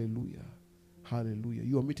 Hallelujah. Hallelujah.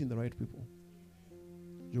 You are meeting the right people.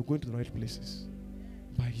 You're going to the right places.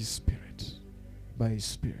 By His Spirit. By His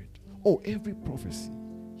Spirit. Oh, every prophecy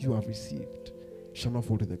you have received shall not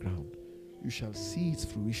fall to the ground. You shall see its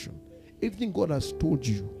fruition. Everything God has told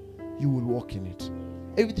you, you will walk in it.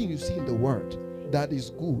 Everything you see in the Word that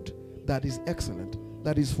is good, that is excellent,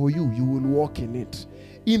 that is for you, you will walk in it.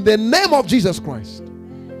 In the name of Jesus Christ.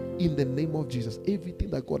 In the name of Jesus. Everything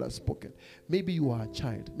that God has spoken. Maybe you are a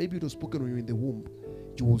child. Maybe it was spoken when you were in the womb.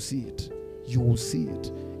 You will see it. You will see it.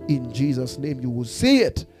 In Jesus' name, you will see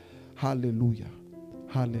it. Hallelujah.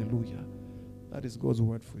 Hallelujah. That is God's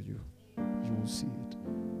word for you. You will see it.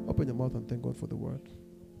 Open your mouth and thank God for the word.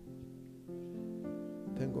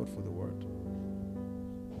 Thank God for the word.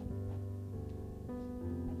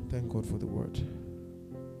 Thank God for the word.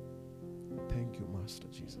 Thank you, Master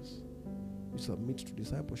Jesus. We submit to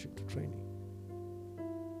discipleship, to training,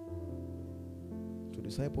 to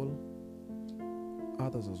disciple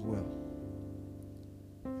others as well.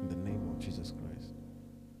 In the name of Jesus Christ.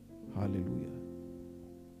 Hallelujah.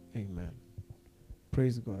 Amen.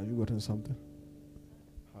 Praise God. Have you gotten something?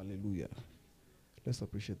 Hallelujah. Let's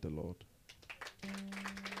appreciate the Lord.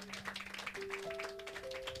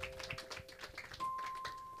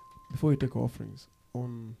 Before we take offerings,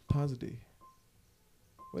 on Thursday,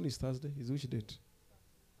 when is Thursday? Is which date?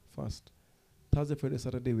 Fast. Thursday, Friday,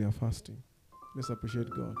 Saturday, we are fasting. Let's appreciate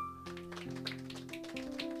God.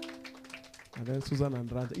 And then Susan and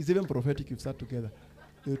Ranja. It's even prophetic if you start together.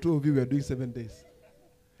 The two of you were doing 7 days.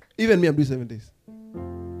 Even me, I'm doing 7 days.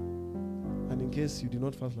 And in case you did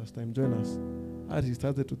not fast last time, join us. As it's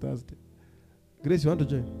Thursday to Thursday. Grace, you want to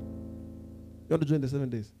join? You want to join the 7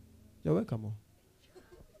 days? You're welcome.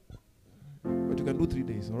 But you can do 3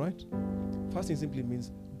 days, all right? Fasting simply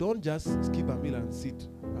means don't just skip a meal and sit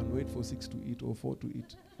and wait for 6 to eat or 4 to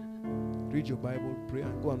eat. Read your Bible, pray,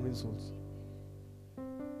 and go and win souls.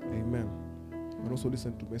 Amen. And also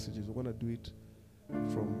listen to messages. We're going to do it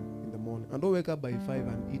from in the morning. And don't wake up by 5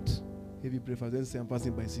 and eat heavy breakfast, then say I'm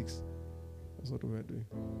fasting by 6. That's what we're doing.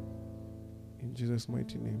 In Jesus'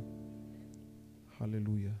 mighty name.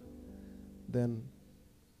 Hallelujah. Then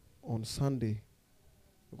on Sunday,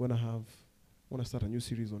 we're going to start a new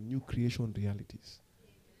series on new creation realities.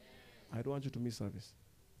 I don't want you to miss service.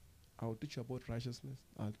 I'll teach you about righteousness.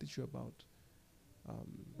 I'll teach you about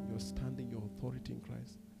your standing, your authority in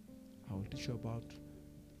Christ. I'll teach you about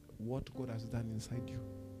what God has done inside you,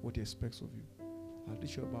 what He expects of you. I'll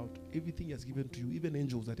teach you about everything He has given to you, even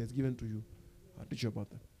angels that He has given to you. I'll teach you about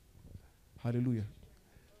them. Hallelujah.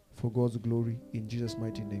 For God's glory, in Jesus'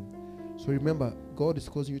 mighty name. So remember, God is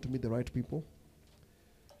causing you to meet the right people.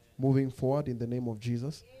 Moving forward in the name of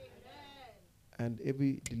Jesus. And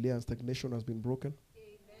every delay and stagnation has been broken.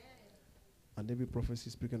 And every prophecy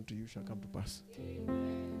spoken to you shall come to pass.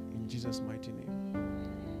 In Jesus' mighty name.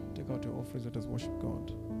 Take out your offerings. Let us worship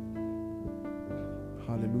God.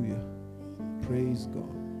 Hallelujah. Praise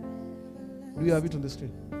God. Do you have it on the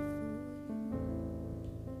screen?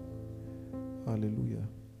 Hallelujah.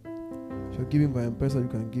 If you're giving by M-Pesa, you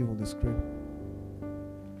can give on the screen.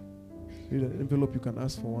 Read an envelope, you can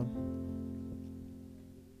ask for one.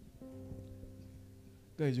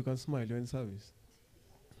 Guys, you can smile. You're in service.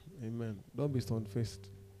 Amen. Don't be stone-faced.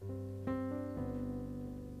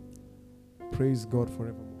 Praise God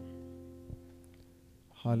forevermore.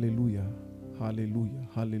 Hallelujah. Hallelujah.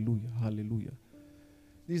 Hallelujah. Hallelujah.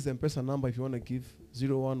 This is the M-Pesa number if you want to give.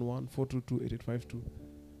 011-422-8852. You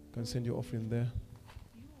can send your offering there.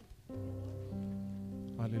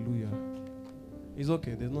 Hallelujah. It's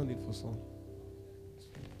okay. There's no need for song.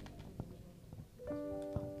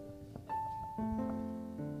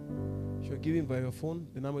 If you're giving via your phone,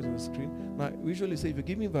 the number is on the screen. Now, we usually say if you're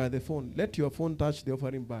giving via the phone, let your phone touch the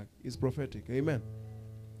offering bag. It's prophetic. Amen.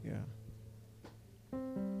 Yeah.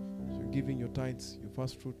 So you're giving your tithes, your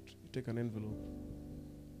first fruit, you take an envelope.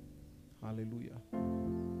 Hallelujah.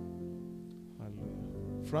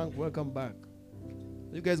 Hallelujah. Frank, welcome back.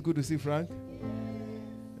 Are you guys good to see Frank?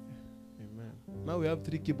 Amen. Now we have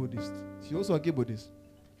 3 keyboardists. She also a keyboardist.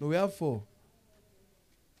 No, we have 4.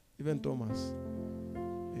 Even Thomas.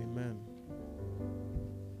 Amen.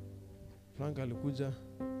 Frank alikuja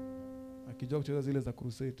akijua kucheza zile za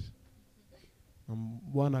crusade. Na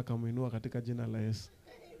Bwana akamuinua katika jina la Yesu.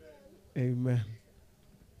 Amen.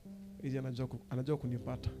 Hizi anajua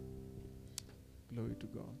kunipata. Glory to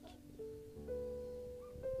God.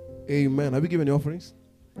 Amen. Have you given the offerings?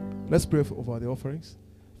 Let's pray over the offerings.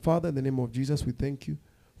 Father, in the name of Jesus, we thank you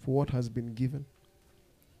for what has been given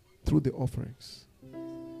through the offerings.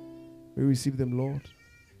 We receive them, Lord,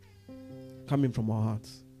 coming from our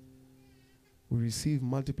hearts. We receive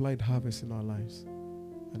multiplied harvest in our lives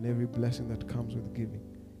and every blessing that comes with giving.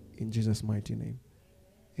 In Jesus' mighty name.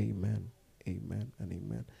 Amen. Amen and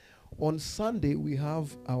amen. On Sunday, we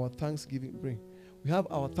have our Thanksgiving. We have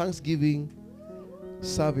our Thanksgiving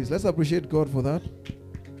service. Let's appreciate God for that.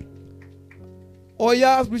 Oh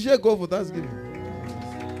yeah, appreciate God for Thanksgiving.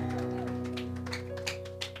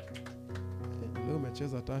 Leo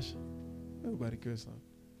umecheza Tasha. Ubarikiwe sana.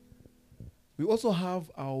 We also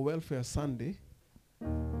have our welfare Sunday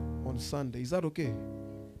on Sunday. Is that okay?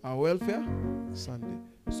 Our welfare Sunday.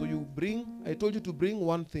 So you bring, I told you to bring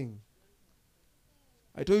one thing.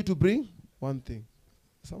 I told you to bring one thing.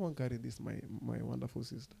 Someone carry this, my wonderful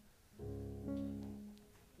sister.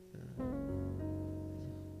 Yeah.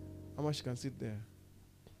 How much can sit there?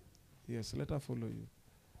 Yes, let her follow you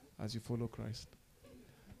as you follow Christ.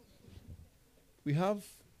 We have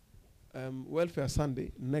welfare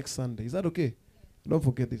Sunday next Sunday. Is that okay? Don't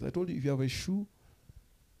forget this. I told you if you have a shoe,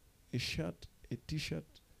 a shirt, a t-shirt,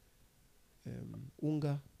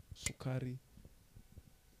 unga, sukari,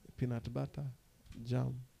 peanut butter,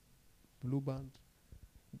 jam, blue band,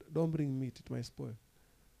 don't bring meat, it might spoil.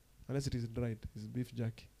 Unless it is dried, it's beef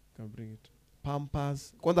jerky, you can bring it.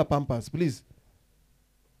 Pampers, Kwanza Pampers, please.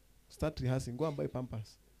 Start rehearsing, go and buy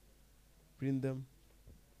Pampers. Bring them.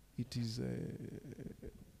 It is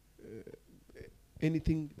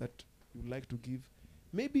anything that you like to give.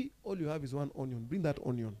 Maybe all you have is one onion. Bring that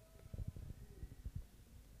onion.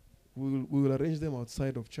 We will arrange them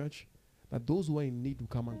outside of church, that those who are in need will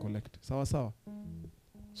come and collect. Sawa sawa.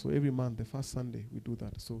 So every month, the first Sunday, we do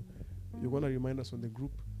that. So you're going to remind us on the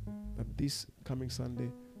group that this coming Sunday,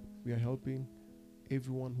 we are helping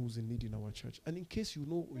everyone who's in need in our church. And in case you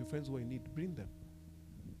know your friends who are in need, bring them.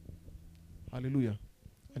 Hallelujah.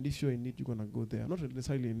 And if you're in need, you're going to go there. Not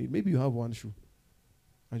necessarily in need. Maybe you have one shoe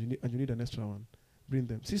and you need an extra one. Bring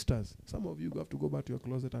them. Sisters, some of you have to go back to your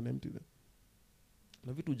closet and empty them.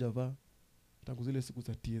 Na vitu java tangu zile siku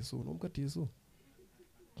za TSO. Unakumbuka TSO?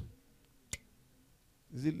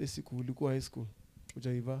 Zile siku ulikuwa high school.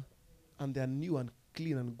 Ujaiva. And they are new and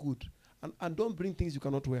clean and good. And don't bring things you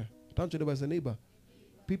cannot wear. Turn to your neighbor as a neighbor.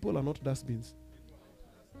 People are not dustbins.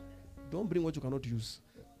 Don't bring what you cannot use.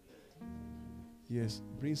 Yes,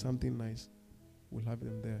 bring something nice. We'll have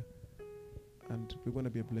them there. And we're going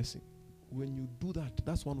to be a blessing. When you do that,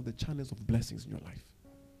 that's one of the channels of blessings in your life.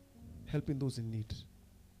 Helping those in need.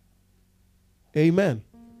 Amen.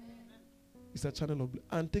 It's a channel of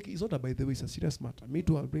and take it's not that by the way, it's a serious matter. Me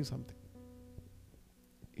too, I'll bring something.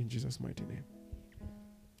 In Jesus' mighty name.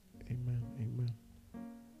 Amen. Amen.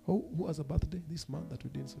 Who has a birthday this month that we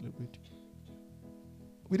didn't celebrate you?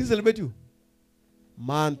 We didn't celebrate you?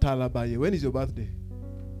 Man Talabaye. When is your birthday?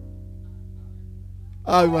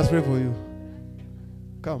 We must pray for you.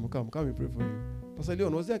 Come, we pray for you. Pastor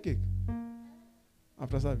Leon, was there a cake?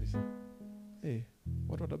 After service? Hey,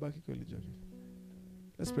 what about cake?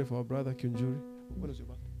 Let's pray for our brother Kunjuri. When is your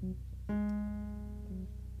birthday?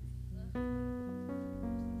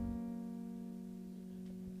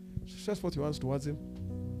 Stretch forth your hands towards him.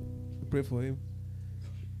 Pray for him.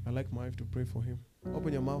 I like my wife to pray for him.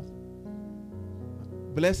 Open your mouth.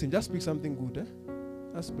 Bless him. Just speak something good.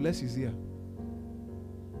 Just bless his ear.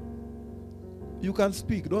 You can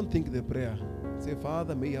speak. Don't think the prayer. Say,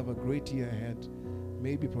 Father, may you have a great year ahead.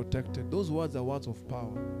 May you be protected. Those words are words of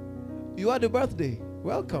power. You had a birthday.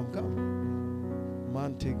 Welcome. Come.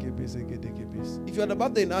 Man, take a piece. If you had a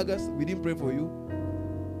birthday in August, we didn't pray for you.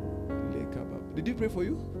 Did you pray for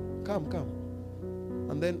you? Come.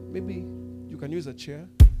 And then maybe you can use a chair.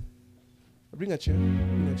 Bring a chair.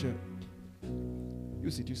 You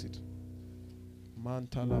sit.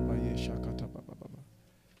 Mantalabaye shakata baba.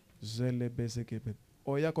 Zele bezekebe.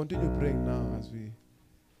 Oh yeah, continue praying now as we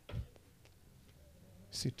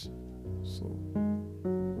sit. So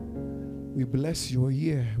we bless your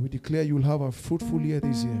year. We declare you will have a fruitful year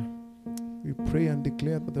this year. We pray and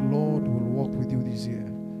declare that the Lord will walk with you this year.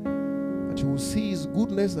 That you will see his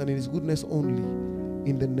goodness and his goodness only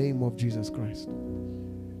in the name of Jesus Christ.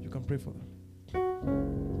 You can pray for them.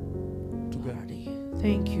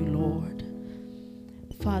 Thank you, Lord.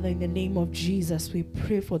 Father, in the name of Jesus, we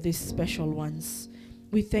pray for these special ones.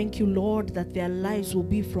 We thank you, Lord, that their lives will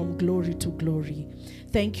be from glory to glory.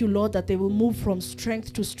 Thank you, Lord, that they will move from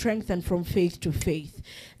strength to strength and from faith to faith.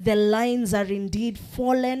 The lines are indeed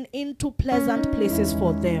fallen into pleasant places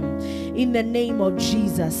for them. In the name of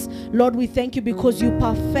Jesus, Lord, we thank you because you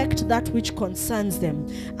perfect that which concerns them,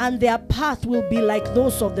 and their path will be like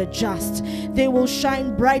those of the just. They will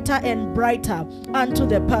shine brighter and brighter unto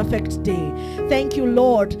the perfect day. Thank you,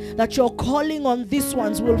 Lord, that your calling on these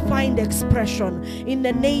ones will find expression. In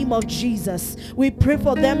the name of Jesus, we pray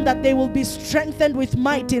for them that they will be strengthened with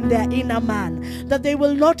might in their inner man, that they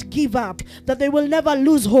will not give up, that they will never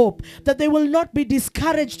lose hope, that they will not be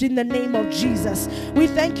discouraged in the name of Jesus. We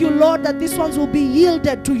thank you, Lord, that these ones will be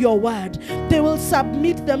yielded to your word. They will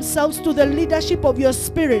submit themselves to the leadership of your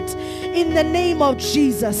spirit in the name of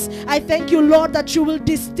Jesus. I thank you, Lord, that you will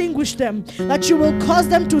distinguish them, that you will cause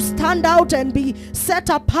them to stand out and be set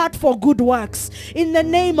apart for good works in the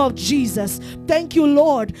name of Jesus. Thank you,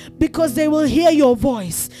 Lord, because they will hear your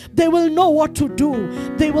voice. They will know what to do.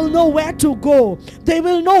 They will know where to go. They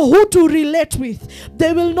will know who to relate with.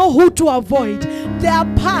 They will know who to avoid. Their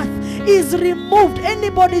path is removed.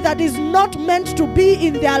 Anybody that is not meant to be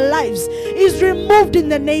in their lives is removed in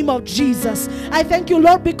the name of Jesus. I thank you,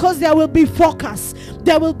 Lord, because there will be focus.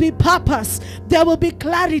 There will be purpose. There will be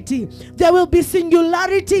clarity. There will be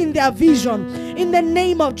singularity in their vision. In the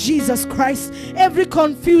name of Jesus Christ, every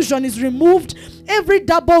confusion is removed. Every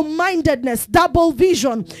double-mindedness, double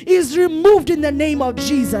vision is removed in the name of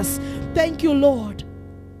Jesus. Thank you, Lord.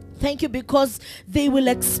 Thank you because they will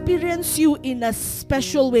experience you in a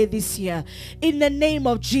special way this year. In the name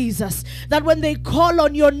of Jesus. That when they call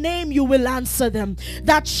on your name, you will answer them.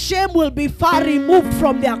 That shame will be far removed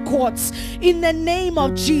from their courts. In the name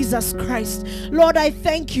of Jesus Christ. Lord, I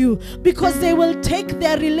thank you because they will take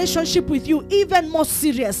their relationship with you even more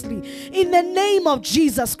seriously. In the name of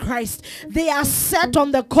Jesus Christ. They are set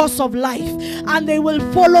on the course of life and they will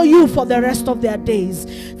follow you for the rest of their days.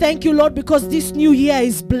 Thank you, Lord, because this new year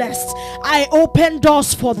is blessed. I open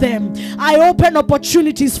doors for them. I open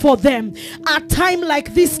opportunities for them. At a time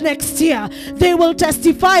like this next year, they will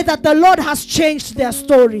testify that the Lord has changed their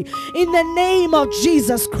story. In the name of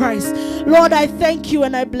Jesus Christ. Lord, I thank you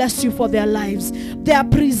and I bless you for their lives. They are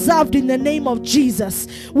preserved in the name of Jesus.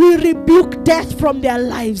 We rebuke death from their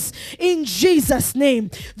lives. In Jesus'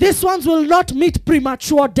 name. These ones will not meet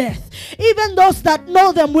premature death. Even those that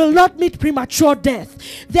know them will not meet premature death.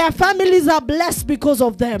 Their families are blessed because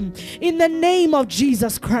of them. In the name of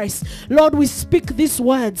Jesus Christ. Lord, we speak these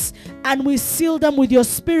words and we seal them with your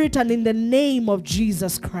spirit and in the name of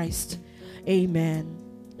Jesus Christ. Amen.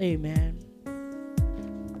 Amen.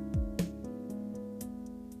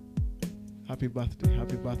 Happy birthday.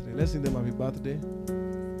 Happy birthday. Let's sing them happy birthday.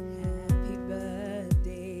 Happy birthday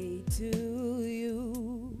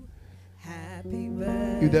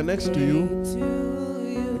If they're next to you,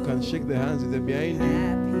 you can shake their hands. If they're behind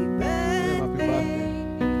you, tell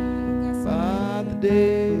them happy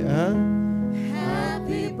birthday.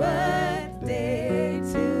 Happy birthday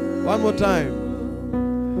to One more time.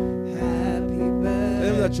 Happy birthday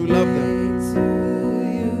Tell them that you love them. to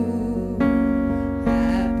you.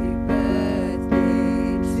 Happy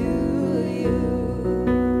birthday to you.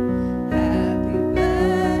 Happy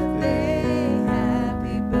birthday.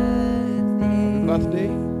 Happy birthday. Birthday.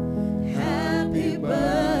 Happy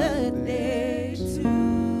birthday to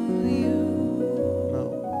you. Now,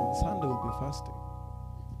 on Sunday we'll be fasting.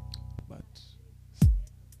 But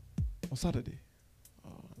on Saturday,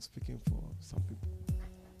 I'm speaking for some people.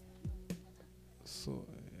 So,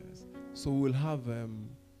 yes. So we'll have,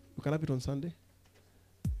 we can have it on Sunday.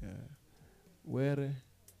 Yeah. Where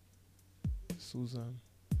Susan,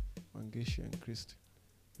 Mangeshi, and Christy.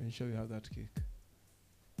 Ensure you have that cake.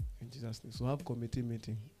 In Jesus' name. So have committee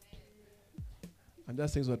meeting. I'm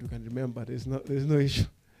just saying so that we can remember. There's no issue.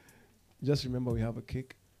 Just remember we have a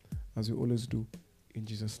cake, as we always do, in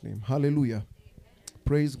Jesus' name. Hallelujah.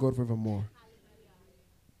 Praise God forevermore.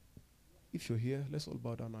 If you're here, let's all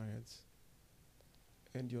bow down our heads.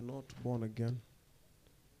 And you're not born again,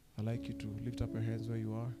 I'd like you to lift up your hands where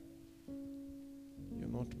you are. You're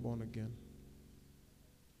not born again.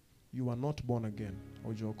 You are not born again.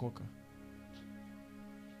 Ojokoka.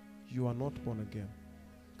 You are not born again.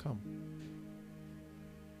 Come.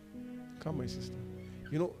 Come, my sister.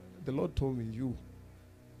 You know, the Lord told me you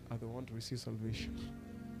are the one to receive salvation.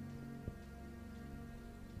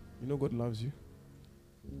 You know God loves you?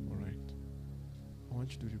 All right. I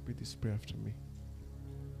want you to repeat this prayer after me.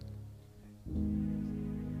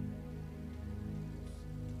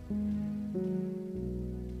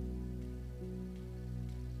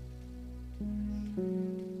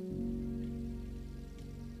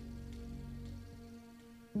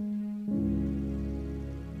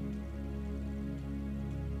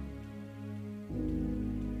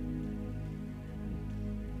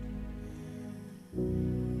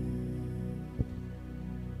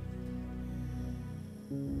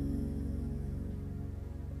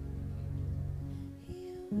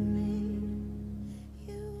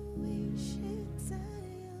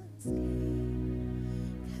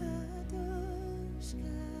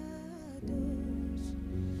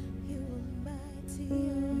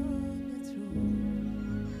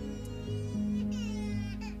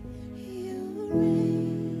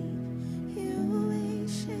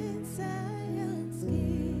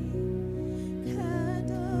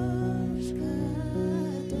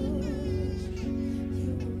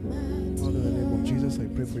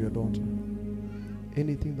 For your daughter,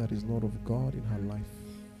 anything that is not of God in her life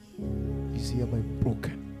is hereby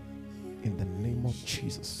broken in the name of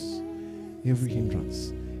Jesus. Every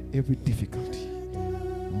hindrance, every difficulty,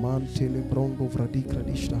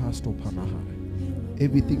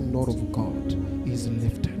 everything not of God is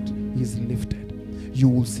lifted, is lifted. You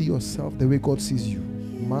will see yourself the way God sees you.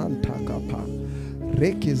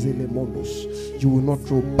 You will not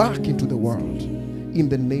go back into the world in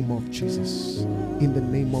the name of Jesus. In the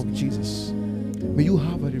name of Jesus. May you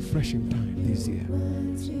have a refreshing time this year.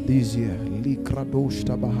 This year.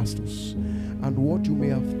 And what you may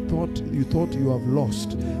have thought you have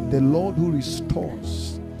lost, the Lord who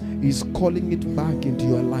restores is calling it back into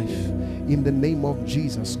your life. In the name of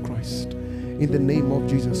Jesus Christ. In the name of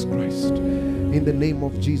Jesus Christ. In the name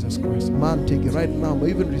of Jesus Christ. Man, take it right now. May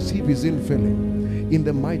you even receive his infilling. In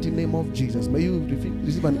the mighty name of Jesus. May you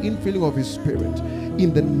receive an infilling of his spirit.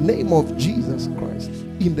 In the name of Jesus Christ.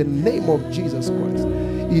 In the name of Jesus Christ.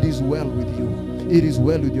 It is well with you. It is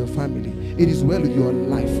well with your family. It is well with your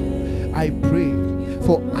life. I pray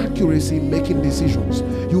for accuracy in making decisions.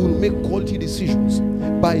 You will make quality decisions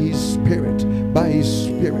by his spirit. By his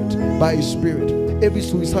spirit. By his spirit. Every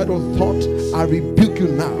suicidal thought, I rebuke you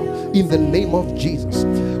now. In the name of Jesus.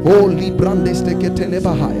 Oh, Librandes teketele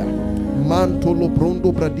bahaya. Mantolo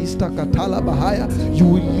brondo bradista katala bahaya. You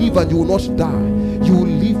will live and you will not die. You will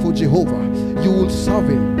live for Jehovah. You will serve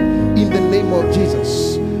him in the name of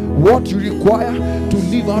Jesus. What you require to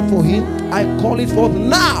live out for him, I call it forth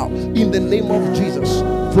now in the name of Jesus.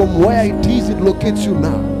 From where it is, it locates you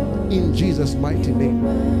now. In Jesus' mighty name.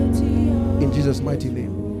 In Jesus' mighty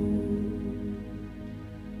name.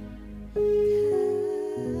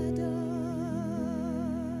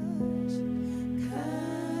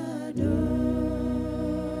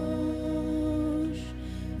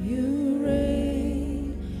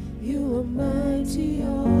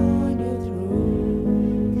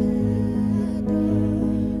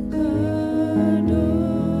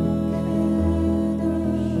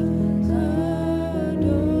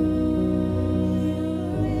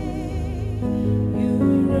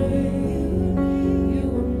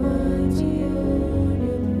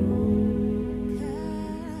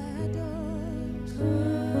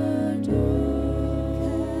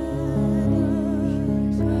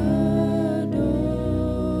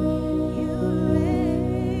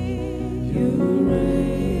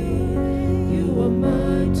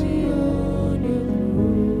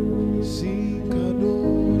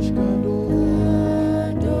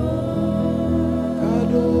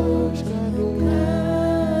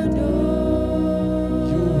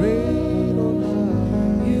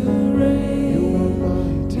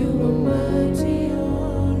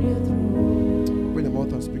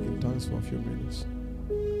 a few minutes.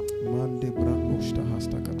 Mande brandoshta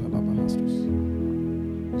hasta katalaba hastus.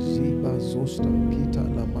 Ziba zosta kita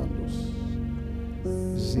lamandos.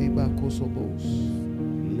 Ziba kosobos.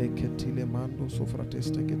 Leketile mando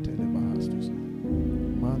sofrateste ketele bahastus.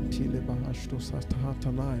 Mantile bahastus hasta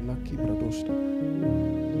hatanai laki bradosta.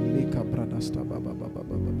 Leka bradasta baba baba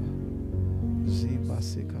baba. Ziba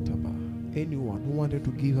sekataba. Anyone who wanted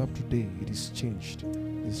to give up today, it is changed.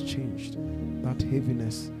 It is changed. That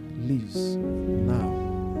heaviness leaves now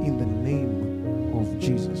in the name of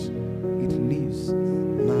Jesus. It leaves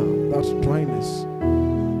now. That dryness,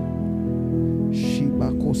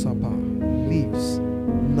 Shibakosaba, leaves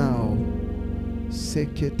now.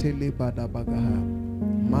 Seketele badabagaha,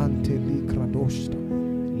 manteli kradoshta,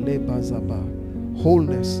 lebazaba.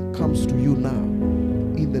 Wholeness comes to you now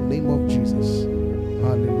in the name of Jesus.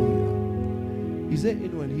 Hallelujah. Is there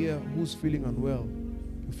anyone here who's feeling unwell?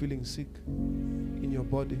 You're feeling sick in your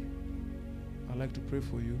body? I'd like to pray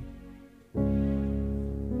for you.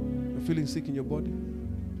 You're feeling sick in your body?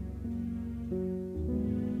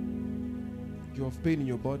 You have pain in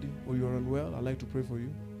your body or you're unwell? I'd like to pray for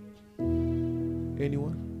you.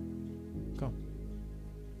 Anyone? Come.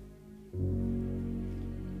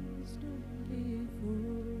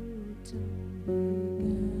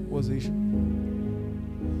 What's the issue?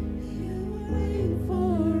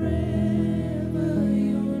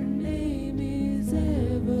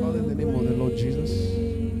 Father, in the name of the Lord Jesus,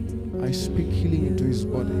 I speak healing into his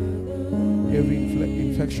body. Every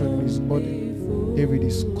infection in his body, every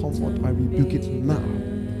discomfort, I rebuke it now.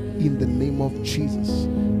 In the name of Jesus.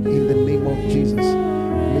 In the name of Jesus.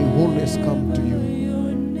 May wholeness come to you.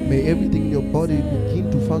 May everything in your body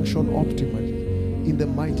begin to function optimally. In the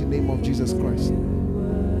mighty name of Jesus Christ.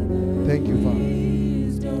 Thank you,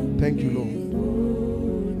 Father. Thank you,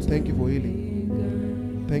 Lord. Thank you for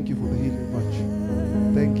healing. Thank you for the healing much.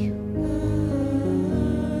 Thank you.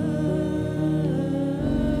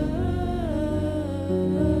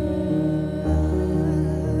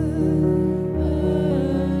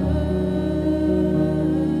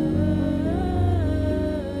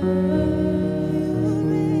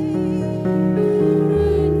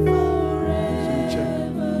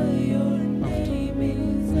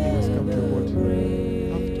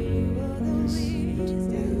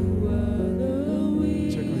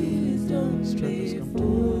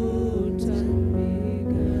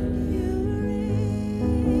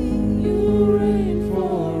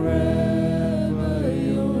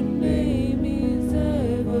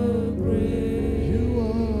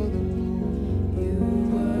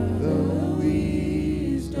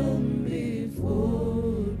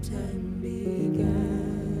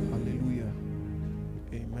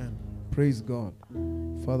 Praise God.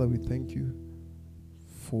 Father, we thank you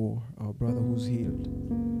for our brother who's healed.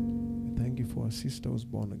 We thank you for our sister who's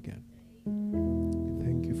born again. We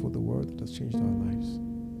thank you for the word that has changed our lives.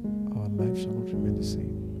 Our lives shall not remain the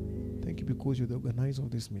same. Thank you because you're the organizer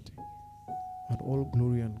of this meeting. And all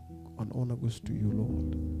glory and honor goes to you,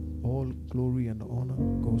 Lord. All glory and honor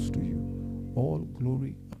goes to you. All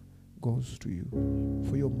glory goes to you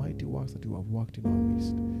for your mighty works that you have worked in our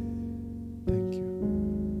midst. Thank you.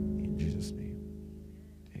 In Jesus' name.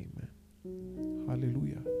 Amen.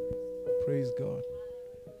 Hallelujah. Praise God.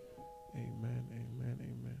 Amen, amen,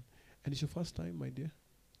 amen. And it's your first time, my dear?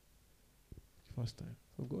 First time.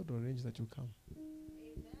 So God will arrange that you come.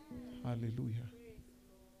 Amen. Hallelujah.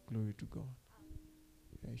 Glory to God.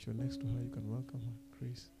 Yeah, if you're next to her, you can welcome her.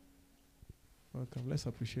 Grace. Welcome. Let's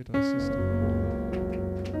appreciate our sister.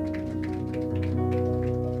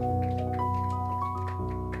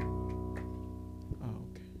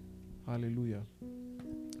 Okay. Hallelujah.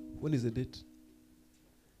 When is the date?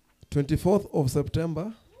 24th of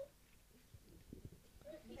September.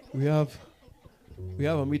 We have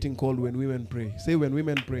a meeting called When Women Pray. Say When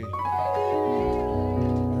Women Pray.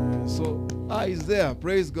 So is there.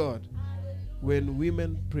 Praise God. When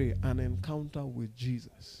Women Pray, an encounter with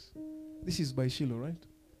Jesus. This is by Shiloh, right?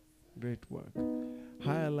 Great work.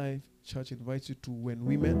 Higher Life Church invites you to When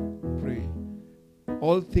Women Pray.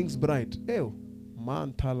 All things bright. Ew.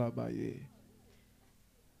 Man talabaye.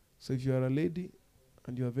 So if you are a lady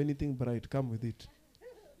and you have anything bright, come with it.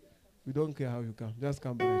 We don't care how you come. Just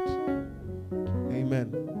come bright.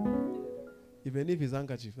 Amen. Even if it's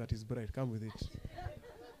handkerchief that is bright, come with it.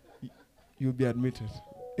 You'll be admitted.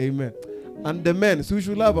 Amen. And the men, so we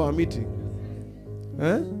should have our meeting.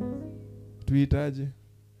 Tuitaje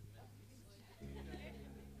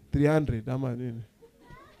 300 ama nini?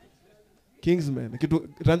 Kingsmen.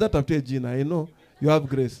 Ranja tafutie jina. I know you have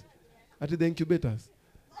grace. At the incubators.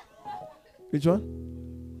 Which one?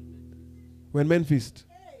 When Men Feast.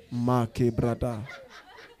 Make brother.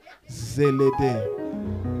 Zelede.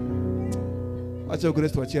 Acha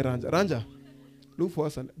grace tuachie Ranja. Ranja, look for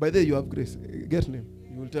us. And by the way, you have grace. Get name.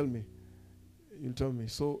 You will tell me. You'll tell me.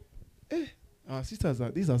 So, our sisters,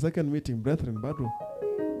 this is our second meeting, brethren, Badru.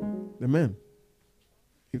 The men.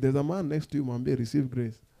 If there's a man next to you, Mambe, receive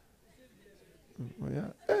grace. Oh,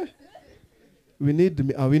 yeah. We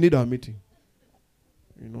need our meeting.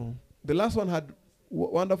 You know. The last one had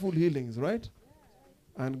wonderful healings, right?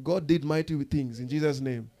 And God did mighty things in Jesus'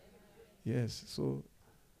 name. Yes. So,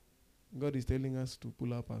 God is telling us to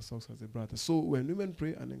pull up our socks as a brother. So when women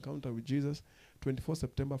pray an encounter with Jesus, 24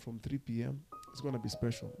 September from 3 p.m., it's going to be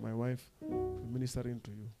special. My wife will be ministering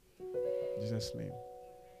to you. In Jesus' name.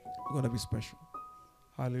 It's going to be special.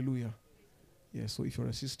 Hallelujah. Yeah, so if you're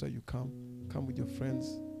a sister, you come with your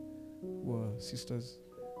friends who are sisters,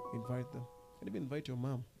 invite them. And even invite your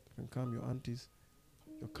mom. You can come, your aunties,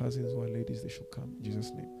 your cousins who are ladies, they should come in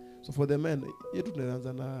Jesus' name. So for the men, yetu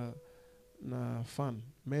tunaanza na fun,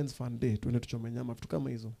 men's fun day, tuende tuchome nyama, vitu kama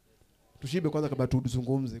hizo. Tushibe kwanza kabla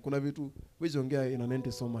tuzungumze. Kuna vitu wezi ongea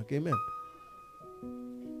inanente soma. Amen.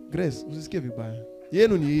 Grace, usisikie vibaya.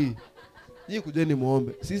 Yenu ni hii. Nyinyi kujeni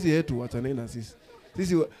muombe. Sisi yetu wachaneni na sisi.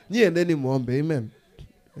 Nyinyi endeni muombe. Amen.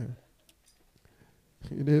 Yeah.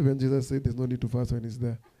 You know when Jesus said there's no need to fast when he's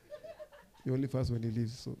there. You only fast when he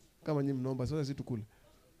leaves. So kama nyinyi mnaomba sasa sisi tukule.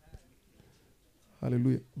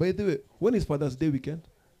 Hallelujah. By the way, when is Father's Day weekend?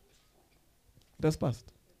 It has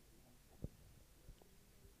passed.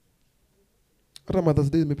 After Mother's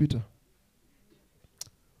Day imepita.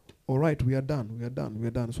 All right, we are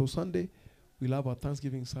done. So Sunday, we'll have our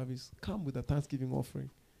Thanksgiving service. Come with a Thanksgiving offering.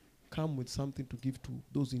 Come with something to give to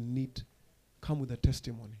those in need. Come with a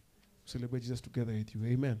testimony. Celebrate Jesus together with you.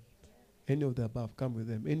 Amen. Any of the above, come with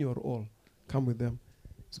them. Any or all, come with them.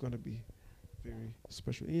 It's going to be very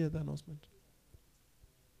special. Any other announcement?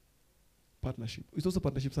 Partnership. It's also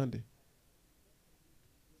Partnership Sunday.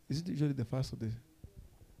 Is it usually the first of the...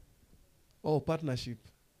 Oh, partnership.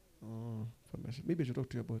 Oh, partnership. Maybe I should talk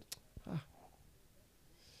to you about... I'll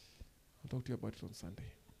talk to you about it on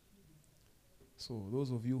Sunday. So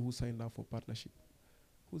those of you who signed up for partnership,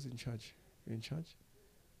 who's in charge? You're in charge?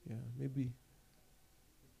 Yeah, maybe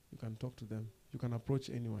you can talk to them. You can approach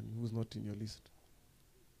anyone who's not in your list.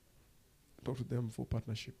 Talk to them for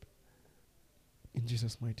partnership. In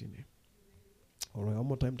Jesus' mighty name. All right, one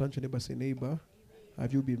more time. Touch your neighbor. Say, neighbor,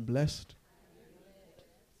 have you been blessed?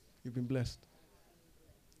 You've been blessed.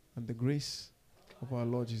 And the grace of our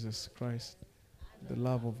Lord Jesus Christ, the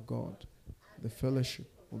love of God, the fellowship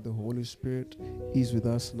of the Holy Spirit is with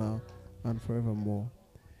us now and forevermore.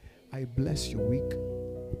 I bless your week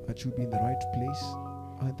that you be in the right place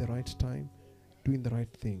at the right time, doing the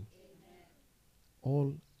right thing.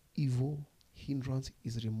 All evil hindrance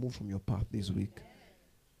is removed from your path this week.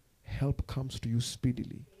 Help comes to you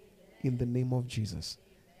speedily in the name of Jesus.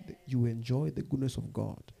 You enjoy the goodness of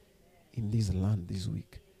God in this land this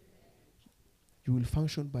week. You will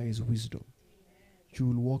function by his wisdom. You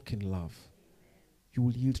will walk in love. You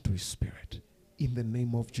will yield to his spirit in the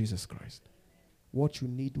name of Jesus Christ. What you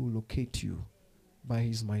need will locate you by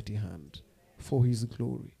his mighty hand for his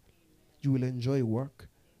glory. You will enjoy work.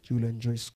 You will enjoy school.